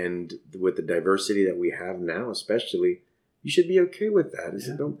and with the diversity that we have now, especially, you should be okay with that.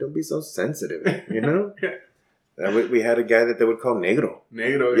 Yeah. Don't be so sensitive, We had a guy that they would call negro.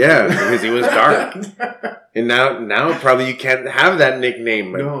 Negro. Yeah, because he was dark. And now probably you can't have that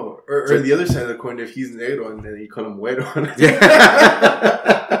nickname. No, or the other side of the coin, if he's negro and then you call him güero.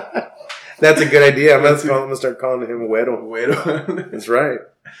 That's a good idea. I'm gonna start calling him güero. Güero. That's right.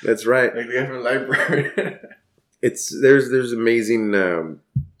 Like the guy from the library. There's amazing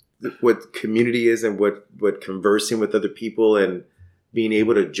what community is and what conversing with other people and being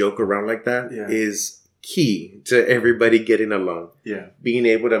able to joke around like that is key to everybody getting along. Yeah. Being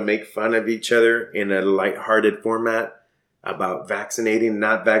able to make fun of each other in a lighthearted format about vaccinating,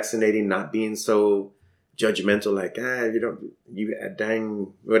 not being so judgmental, like, you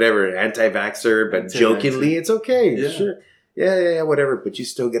dang, whatever, anti-vaxxer, but jokingly, it's okay. Yeah. Sure. Yeah, whatever, but you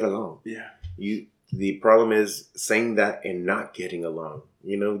still get along. Yeah. The problem is saying that and not getting along.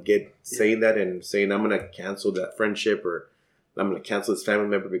 Saying that and saying, I'm going to cancel that friendship or I'm going to cancel this family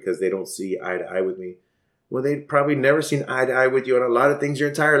member because they don't see eye to eye with me. Well, they've probably never seen eye to eye with you on a lot of things your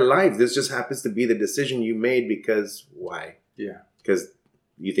entire life. This just happens to be the decision you made because why? Yeah. Because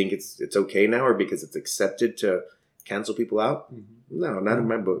you think it's okay now or because it's accepted to cancel people out? Mm-hmm. No, not in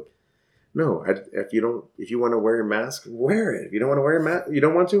my book. No, if you want to wear your mask, wear it. If you don't want to wear a mask, you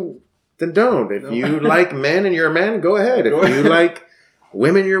don't want to, then don't. If you like men and you're a man, go ahead. If you like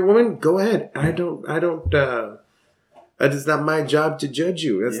women, you're a woman, go ahead. It's not my job to judge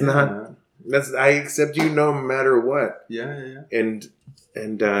you. I accept you no matter what. Yeah. And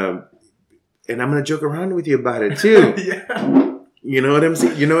I'm gonna joke around with you about it too. Yeah. You know what I'm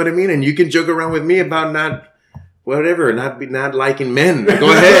saying? You know what I mean? And you can joke around with me about not liking men.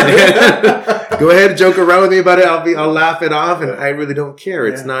 Go ahead. Go ahead, joke around with me about it. I'll laugh it off, and I really don't care.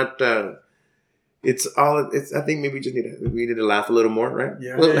 It's not. I think maybe we need to laugh a little more, right?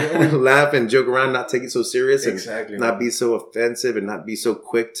 Yeah. Laugh and joke around, not take it so serious, and exactly, not be so offensive, and not be so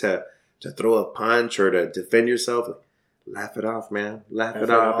quick to throw a punch or to defend yourself. Laugh it off, man. Laugh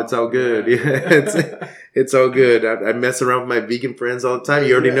it off. It's all good. Yeah, it's all good. I mess around with my vegan friends all the time.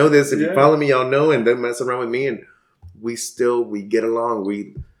 You already know this. If you follow me, y'all know, and don't mess around with me. And we get along.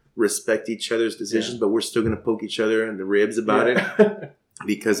 We respect each other's decisions, but we're still going to poke each other in the ribs about it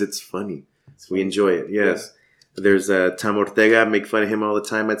because it's funny. We enjoy it. Yes. There's Tom Ortega. I make fun of him all the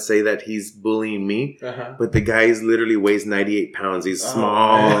time. I'd say that he's bullying me, but the guy literally weighs 98 pounds. He's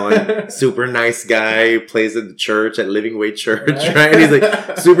small, and super nice guy. Plays at the church, at Living Way Church, right? He's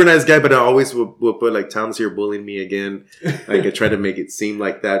like super nice guy, but I always will put like, Tom's here bullying me again. Like I try to make it seem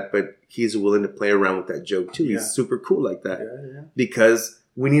like that, but he's willing to play around with that joke too. He's super cool like that because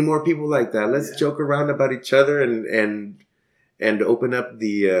we need more people like that. Let's joke around about each other and open up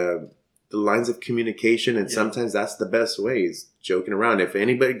the lines of communication, and sometimes that's the best way is joking around. If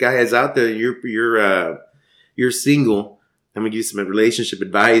anybody guy is out there, you're single, I'm gonna give you some relationship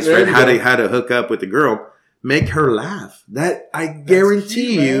advice, right? How to hook up with a girl. Make her laugh. That I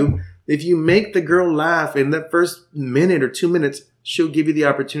guarantee you, if you make the girl laugh in the first minute or 2 minutes, she'll give you the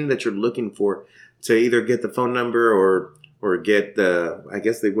opportunity that you're looking for to either get the phone number or get the, I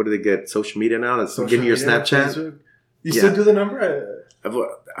guess what do they get? Social media now? It's giving your Snapchat. Facebook. You still do the number?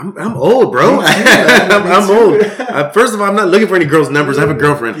 I'm old, bro. I'm old. First of all, I'm not looking for any girls' numbers. I have a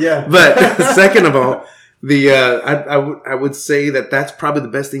girlfriend. Yeah. But second of all, I would say that's probably the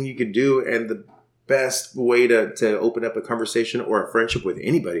best thing you could do, and the best way to open up a conversation or a friendship with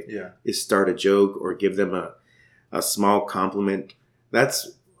anybody is start a joke or give them a small compliment.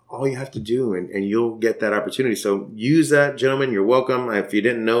 That's all you have to do, and you'll get that opportunity. So use that, gentlemen. You're welcome. If you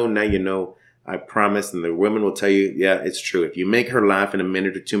didn't know, now you know. I promise, and the women will tell you, it's true. If you make her laugh in a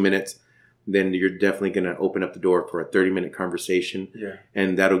minute or 2 minutes, then you're definitely going to open up the door for a 30-minute conversation. Yeah.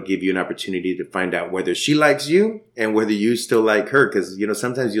 And that'll give you an opportunity to find out whether she likes you and whether you still like her. Because,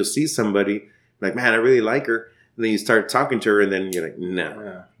 sometimes you'll see somebody like, man, I really like her. And then you start talking to her, and then you're like, no.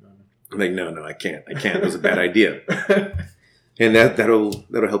 No. I'm like, no, I can't. It was a bad idea. And that'll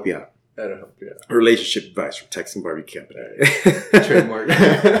help you out. That'll help you out. Relationship advice from Texican Barbecue Company. Trademark.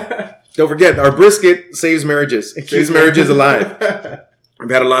 Don't forget, our brisket saves marriages. It keeps marriages alive. We've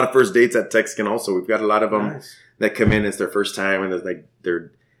had a lot of first dates at Texican also. We've got a lot of them that come in. It's their first time, and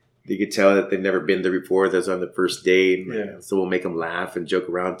you could tell that they've never been there before. That's on the first date. Yeah. So we'll make them laugh and joke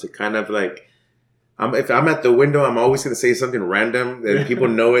around to kind of like, if I'm at the window, I'm always going to say something random that people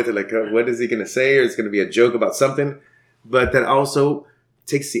know it. They're like, oh, what is he going to say? Or it's going to be a joke about something. But that also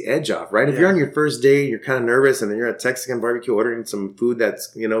takes the edge off, right? If you're on your first day, you're kind of nervous, and then you're at Texican Barbecue ordering some food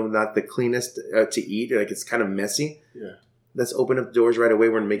that's, not the cleanest to eat, like it's kind of messy. Yeah. Let's open up the doors right away.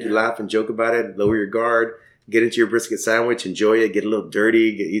 We're going to make you laugh and joke about it, lower your guard, get into your brisket sandwich, enjoy it, get a little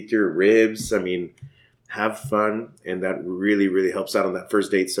dirty, eat your ribs. I mean, have fun, and that really, really helps out on that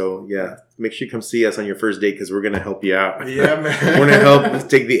first date. So, make sure you come see us on your first date because we're going to help you out. Yeah, man. We're going to help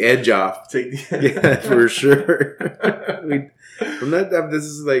take the edge off. For sure. This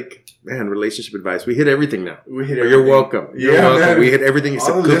is like, man, relationship advice. We hit everything now. You're welcome. You're welcome. Man. We hit everything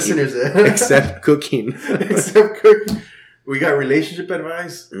except all the cooking. Listeners, except cooking. Except cooking. We got relationship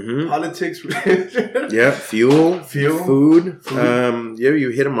advice, politics. Fuel, food. You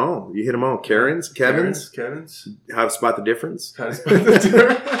hit them all. Kevin's. How to spot the difference. And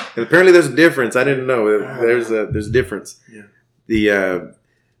apparently there's a difference. I didn't know. There's a difference. Yeah.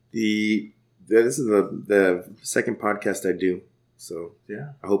 This is the second podcast I do. So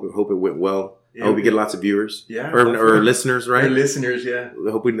I hope it went well. Yeah, I hope we get lots of viewers. Yeah. Or listeners, right? Listeners, yeah.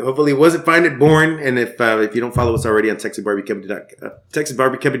 Hopefully it wasn't find it boring. And if you don't follow us already on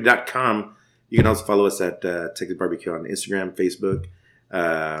TexasBarbecueCompany.com, you can also follow us at Texas Barbecue on Instagram, Facebook.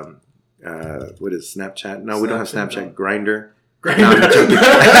 What is Snapchat? No, we don't have Snapchat. Grindr. No, I'm joking.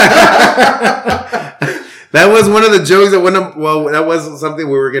 That was one of the jokes that went up. Well, that was something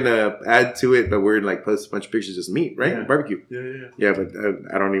we were going to add to it, but we're going to post a bunch of pictures, just meat, right? Yeah. Barbecue. Yeah, but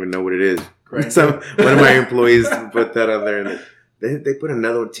I don't even know what it is. Right. So one of my employees put that on there. And They put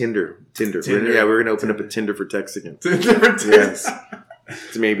another one, Tinder. Yeah, we're gonna open up a Tinder for Texican. Yes.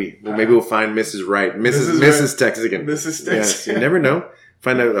 So maybe we'll find Mrs. Right, Mrs. Texican. Mrs. Texican. Yes, you never know.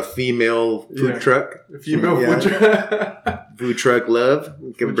 Find out a female food truck. A female food truck. Food truck love.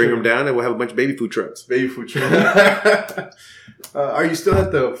 We can bring them down, and we'll have a bunch of baby food trucks. Baby food truck. Are you still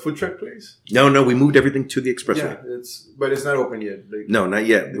at the food truck place? No, we moved everything to the expressway. Yeah, but it's not open yet. No, not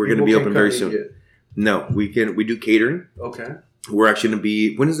yet. We're going to be open very soon. No, we do catering. Okay. We're actually going to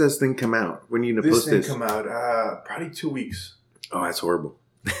be. When does this thing come out? When are you going to post this? This thing come out probably 2 weeks. Oh, that's horrible.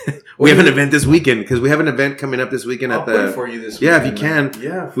 We have an event this weekend because we have an event coming up this weekend I'll at the. put it for you this weekend. Yeah, if you can.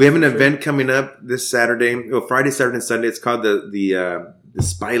 Yeah. We have an event coming up this Saturday. Well, Friday, Saturday, and Sunday. It's called the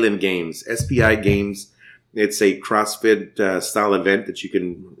Slammin Games, SPI Games. It's a CrossFit style event that you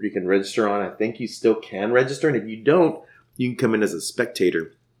can register on. I think you still can register, and if you don't, you can come in as a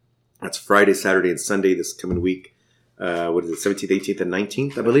spectator. That's Friday, Saturday, and Sunday this coming week. What is it? 17th, 18th, and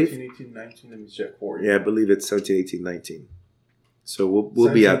 19th, I believe. 17, 18, 19. Let me check for you. Yeah, I believe it's 17, 18, 19. So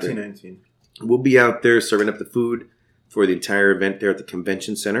we'll be out there. 19. We'll be out there serving up the food for the entire event there at the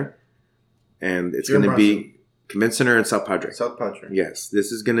convention center, and it's going to be Convention Center in South Padre. South Padre. Yes,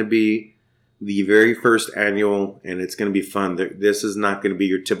 this is going to be the very first annual, and it's going to be fun. This is not going to be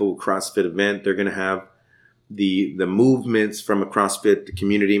your typical CrossFit event. They're going to have the movements from a CrossFit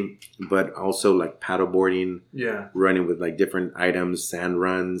community, but also like paddleboarding, running with like different items, sand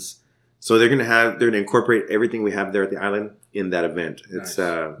runs. So they're going to incorporate everything we have there at the island in that event. Nice.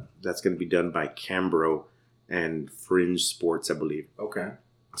 It's that's going to be done by Cambro and Fringe Sports, I believe. Okay.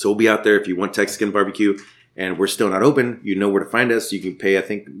 So we'll be out there if you want Texican barbecue. And we're still not open. You know where to find us. You can pay, I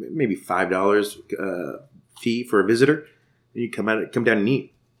think, maybe $5 fee for a visitor. And you come down and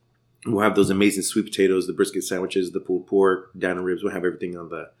eat. We'll have those amazing sweet potatoes, the brisket sandwiches, the pulled pork, down and ribs. We'll have everything on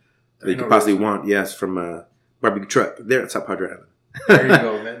that you could possibly want. Yes, from a barbecue truck there at South Padre Island. There you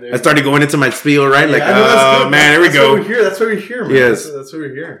go, man. I started going into my spiel, right? Yeah, like, oh, man, there we go. That's what we're here, man. Yes. That's what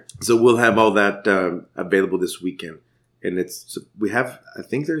we're here. So we'll have all that available this weekend. And I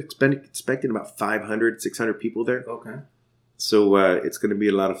think they're expecting about 500, 600 people there. Okay. So it's going to be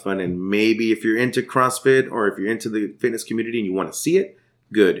a lot of fun. And maybe if you're into CrossFit or if you're into the fitness community and you want to see it,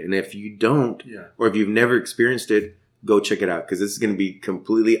 good. And if you don't, or if you've never experienced it, go check it out. Because this is going to be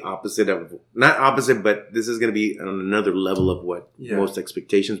completely opposite of, not opposite, but this is going to be on another level of what most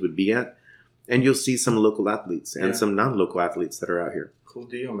expectations would be at. And you'll see some local athletes and some non-local athletes that are out here. Cool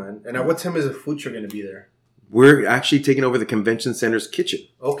deal, man. And at what time is the food truck going to be there? We're actually taking over the convention center's kitchen.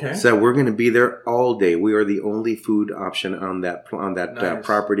 Okay. So we're going to be there all day. We are the only food option on that nice.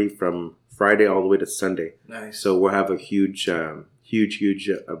 Property from Friday all the way to Sunday. Nice. So we'll have a huge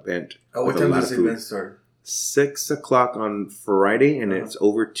event. What time does the event start? 6 o'clock on Friday, and it's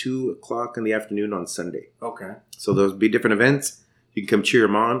over 2 o'clock in the afternoon on Sunday. Okay. So those will be different events. You can come cheer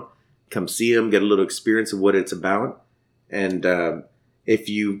them on, come see them, get a little experience of what it's about. And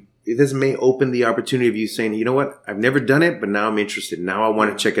this may open the opportunity of you saying, you know what, I've never done it, but now I'm interested. Now I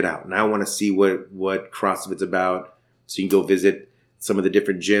want to check it out. Now I want to see what CrossFit's about. So you can go visit some of the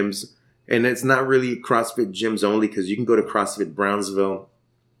different gyms. And it's not really CrossFit gyms only, because you can go to CrossFit Brownsville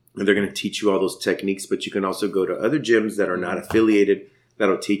and they're going to teach you all those techniques. But you can also go to other gyms that are not affiliated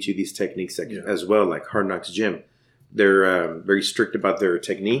that'll teach you these techniques as well, like Hard Knocks Gym. They're very strict about their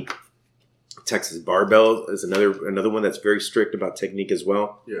technique. Texas Barbell is another one that's very strict about technique as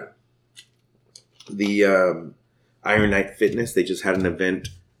well. Yeah. The Iron Night Fitness, they just had an event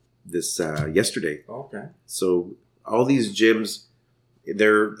this yesterday. Okay. So all these gyms,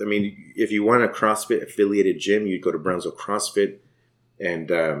 if you want a CrossFit affiliated gym, you'd go to Brownsville CrossFit,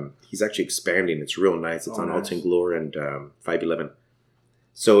 and he's actually expanding. It's real nice. It's on nice. Alton Glore and 511.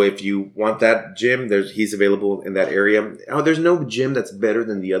 So if you want that gym, he's available in that area. Oh, there's no gym that's better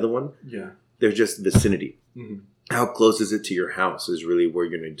than the other one. Yeah. They're just vicinity. Mm-hmm. How close is it to your house is really where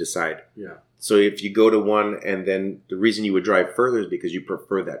you're going to decide. Yeah. So if you go to one, and then the reason you would drive further is because you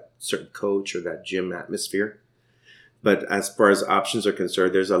prefer that certain coach or that gym atmosphere. But as far as options are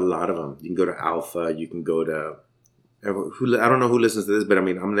concerned, there's a lot of them. You can go to Alpha. You can go to I don't know who listens to this, but I'm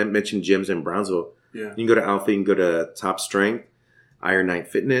going to mention gyms in Brownsville. Yeah. You can go to Alpha. You can go to Top Strength, Iron Night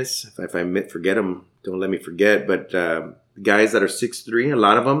Fitness. If I forget them, don't let me forget. But guys that are 6'3", a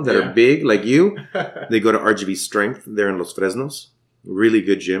lot of them that are big like you, they go to RGV Strength. They're in Los Fresnos. Really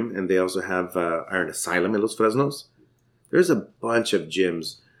good gym. And they also have Iron Asylum in Los Fresnos. There's a bunch of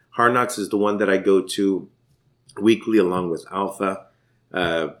gyms. Hard Knocks is the one that I go to weekly along with Alpha.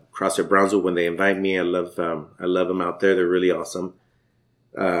 CrossFit Brownsville, when they invite me, I love them out there. They're really awesome.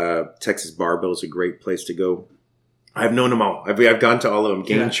 Texas Barbell is a great place to go. I've known them all. I've gone to all of them.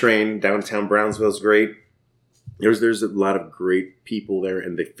 Game Train, downtown Brownsville is great. There's a lot of great people there,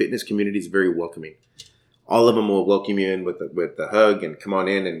 and the fitness community is very welcoming. All of them will welcome you in with the hug and come on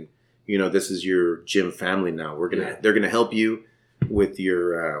in, and this is your gym family now. They're gonna help you with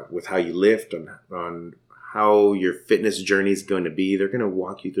your with how you lift, on how your fitness journey is going to be. They're gonna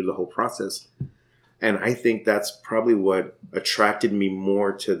walk you through the whole process, and I think that's probably what attracted me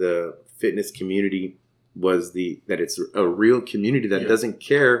more to the fitness community was that it's a real community that doesn't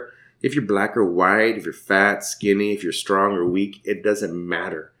care if you're black or white, if you're fat, skinny, if you're strong or weak. It doesn't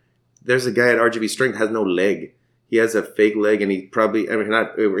matter. There's a guy at RGB Strength has no leg. He has a fake leg, and he probably,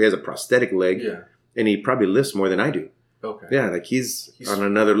 he has a prosthetic leg, and he probably lifts more than I do. Okay. Yeah, like he's on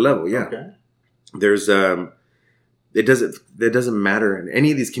another level. Yeah. Okay. There's it doesn't matter in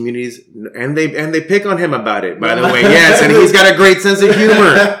any of these communities, and they pick on him about it. By the way, yes, and he's got a great sense of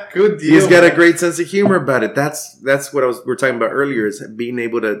humor. Good deal. He's got a great sense of humor about it. That's what we were talking about earlier, is being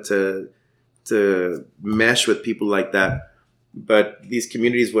able to mesh with people like that. But these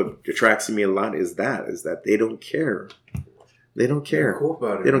communities, what attracts me a lot is that they don't care. They don't care. Cool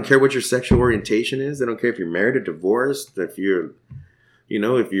about it. They don't care what your sexual orientation is. They don't care if you're married or divorced. If you're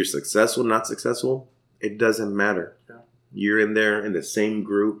successful, not successful. It doesn't matter. Yeah. You're in there in the same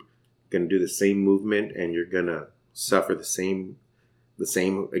group, going to do the same movement, and you're going to suffer the same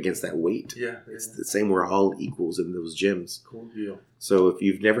against that weight. Yeah. It's the same. We're all equals in those gyms. Cool deal. So if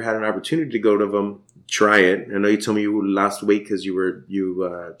you've never had an opportunity to go to them, try it. I know you told me you lost weight because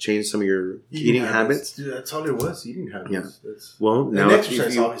you changed some of your eating habits. Dude, that's all it was, eating habits. Yeah. Well, now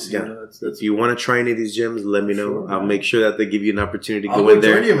exercise, obviously. Yeah. If you want to try any of these gyms, let me know. Sure, I'll make sure that they give you an opportunity to go in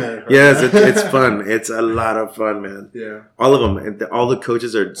there. You, man. Yes, it's fun. It's a lot of fun, man. Yeah. All of them. And all the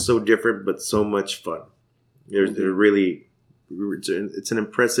coaches are so different, but so much fun. They're really... It's an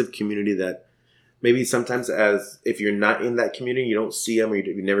impressive community that maybe sometimes, as if you're not in that community, you don't see them, or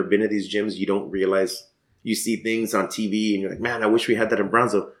you've never been to these gyms, you don't realize. You see things on TV and you're like, man, I wish we had that in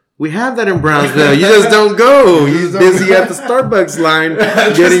Brownsville. We have that in Brownsville. You just don't go. You're busy at the Starbucks line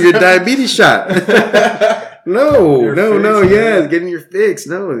getting your diabetes shot. No, yeah, getting your fix.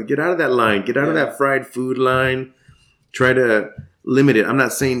 No, get out of that line. Get out of that fried food line. Try to limit it. I'm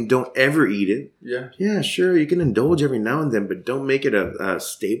not saying don't ever eat it. Yeah. Yeah, sure. You can indulge every now and then, but don't make it a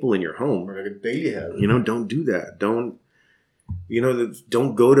staple in your home. Or like a daily habit. Don't do that. Don't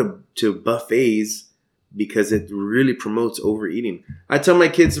go to buffets because it really promotes overeating. I tell my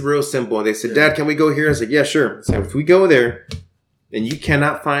kids real simple. They said, Dad, can we go here? I said, yeah, sure. So if we go there and you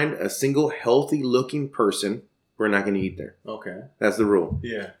cannot find a single healthy looking person, we're not going to eat there. Okay. That's the rule.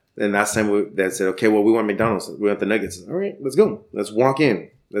 Yeah. And last time they said, okay, well, we want McDonald's. We want the nuggets. All right, let's go. Let's walk in.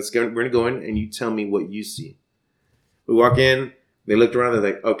 We're going to go in and you tell me what you see. We walk in. They looked around. They're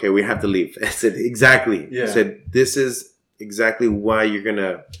like, okay, we have to leave. I said, exactly. Yeah. I said, this is exactly why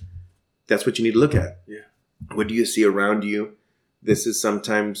that's what you need to look at. Yeah. What do you see around you? This is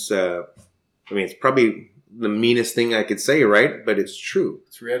sometimes, it's probably the meanest thing I could say, right? But it's true.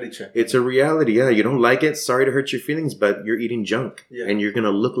 It's a reality check. It's a reality. Yeah, you don't like it. Sorry to hurt your feelings, but you're eating junk. Yeah. And you're going to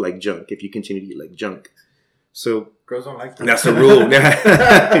look like junk if you continue to eat like junk. So girls don't like that. That's the rule.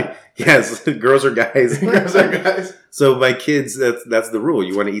 Yes, girls are guys. Girls are guys. So my kids, that's the rule.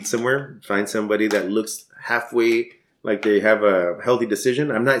 You want to eat somewhere, find somebody that looks halfway like they have a healthy decision.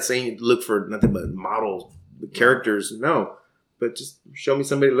 I'm not saying look for nothing but models, characters. No. But just show me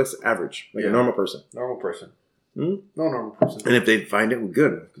somebody that looks average, like a normal person. Normal person. No normal person. And if they find it, we're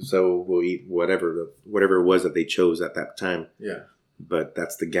good. So we'll eat whatever it was that they chose at that time. Yeah. But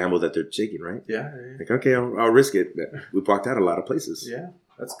that's the gamble that they're taking, right? Yeah. Like, okay, I'll risk it. We've walked out a lot of places. Yeah.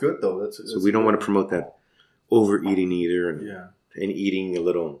 That's good, though. That's so we don't want to promote that overeating either. And eating a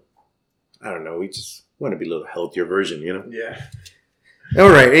little, I don't know, we just want to be a little healthier version, Yeah. All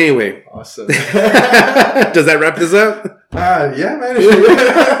right. Anyway. Awesome. Does that wrap this up? Yeah, man.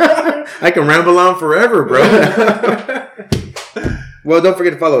 I can ramble on forever, bro. Well, don't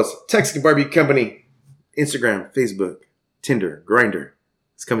forget to follow us. Texican Barbecue Company. Instagram, Facebook, Tinder, Grindr.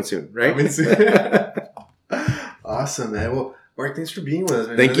 It's coming soon, right? Coming soon. Awesome, man. Well, Mark, thanks for being with us,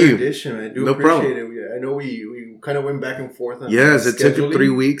 man. Thank you. Edition, man. I do appreciate it. I know we kind of went back and forth on yes, it took 3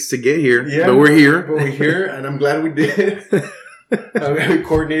 weeks to get here, but we're here. But we're here, and I'm glad we did. We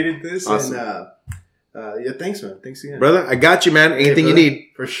coordinated this, awesome. And thanks, man. Thanks again, brother. I got you, man. Anything you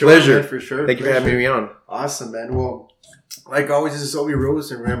need, for sure. Pleasure, man, for sure. Thank you for having me on. Awesome, man. Well, like always, this is Obi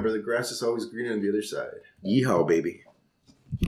Rose, and remember, the grass is always greener on the other side. Yeehawww, baby.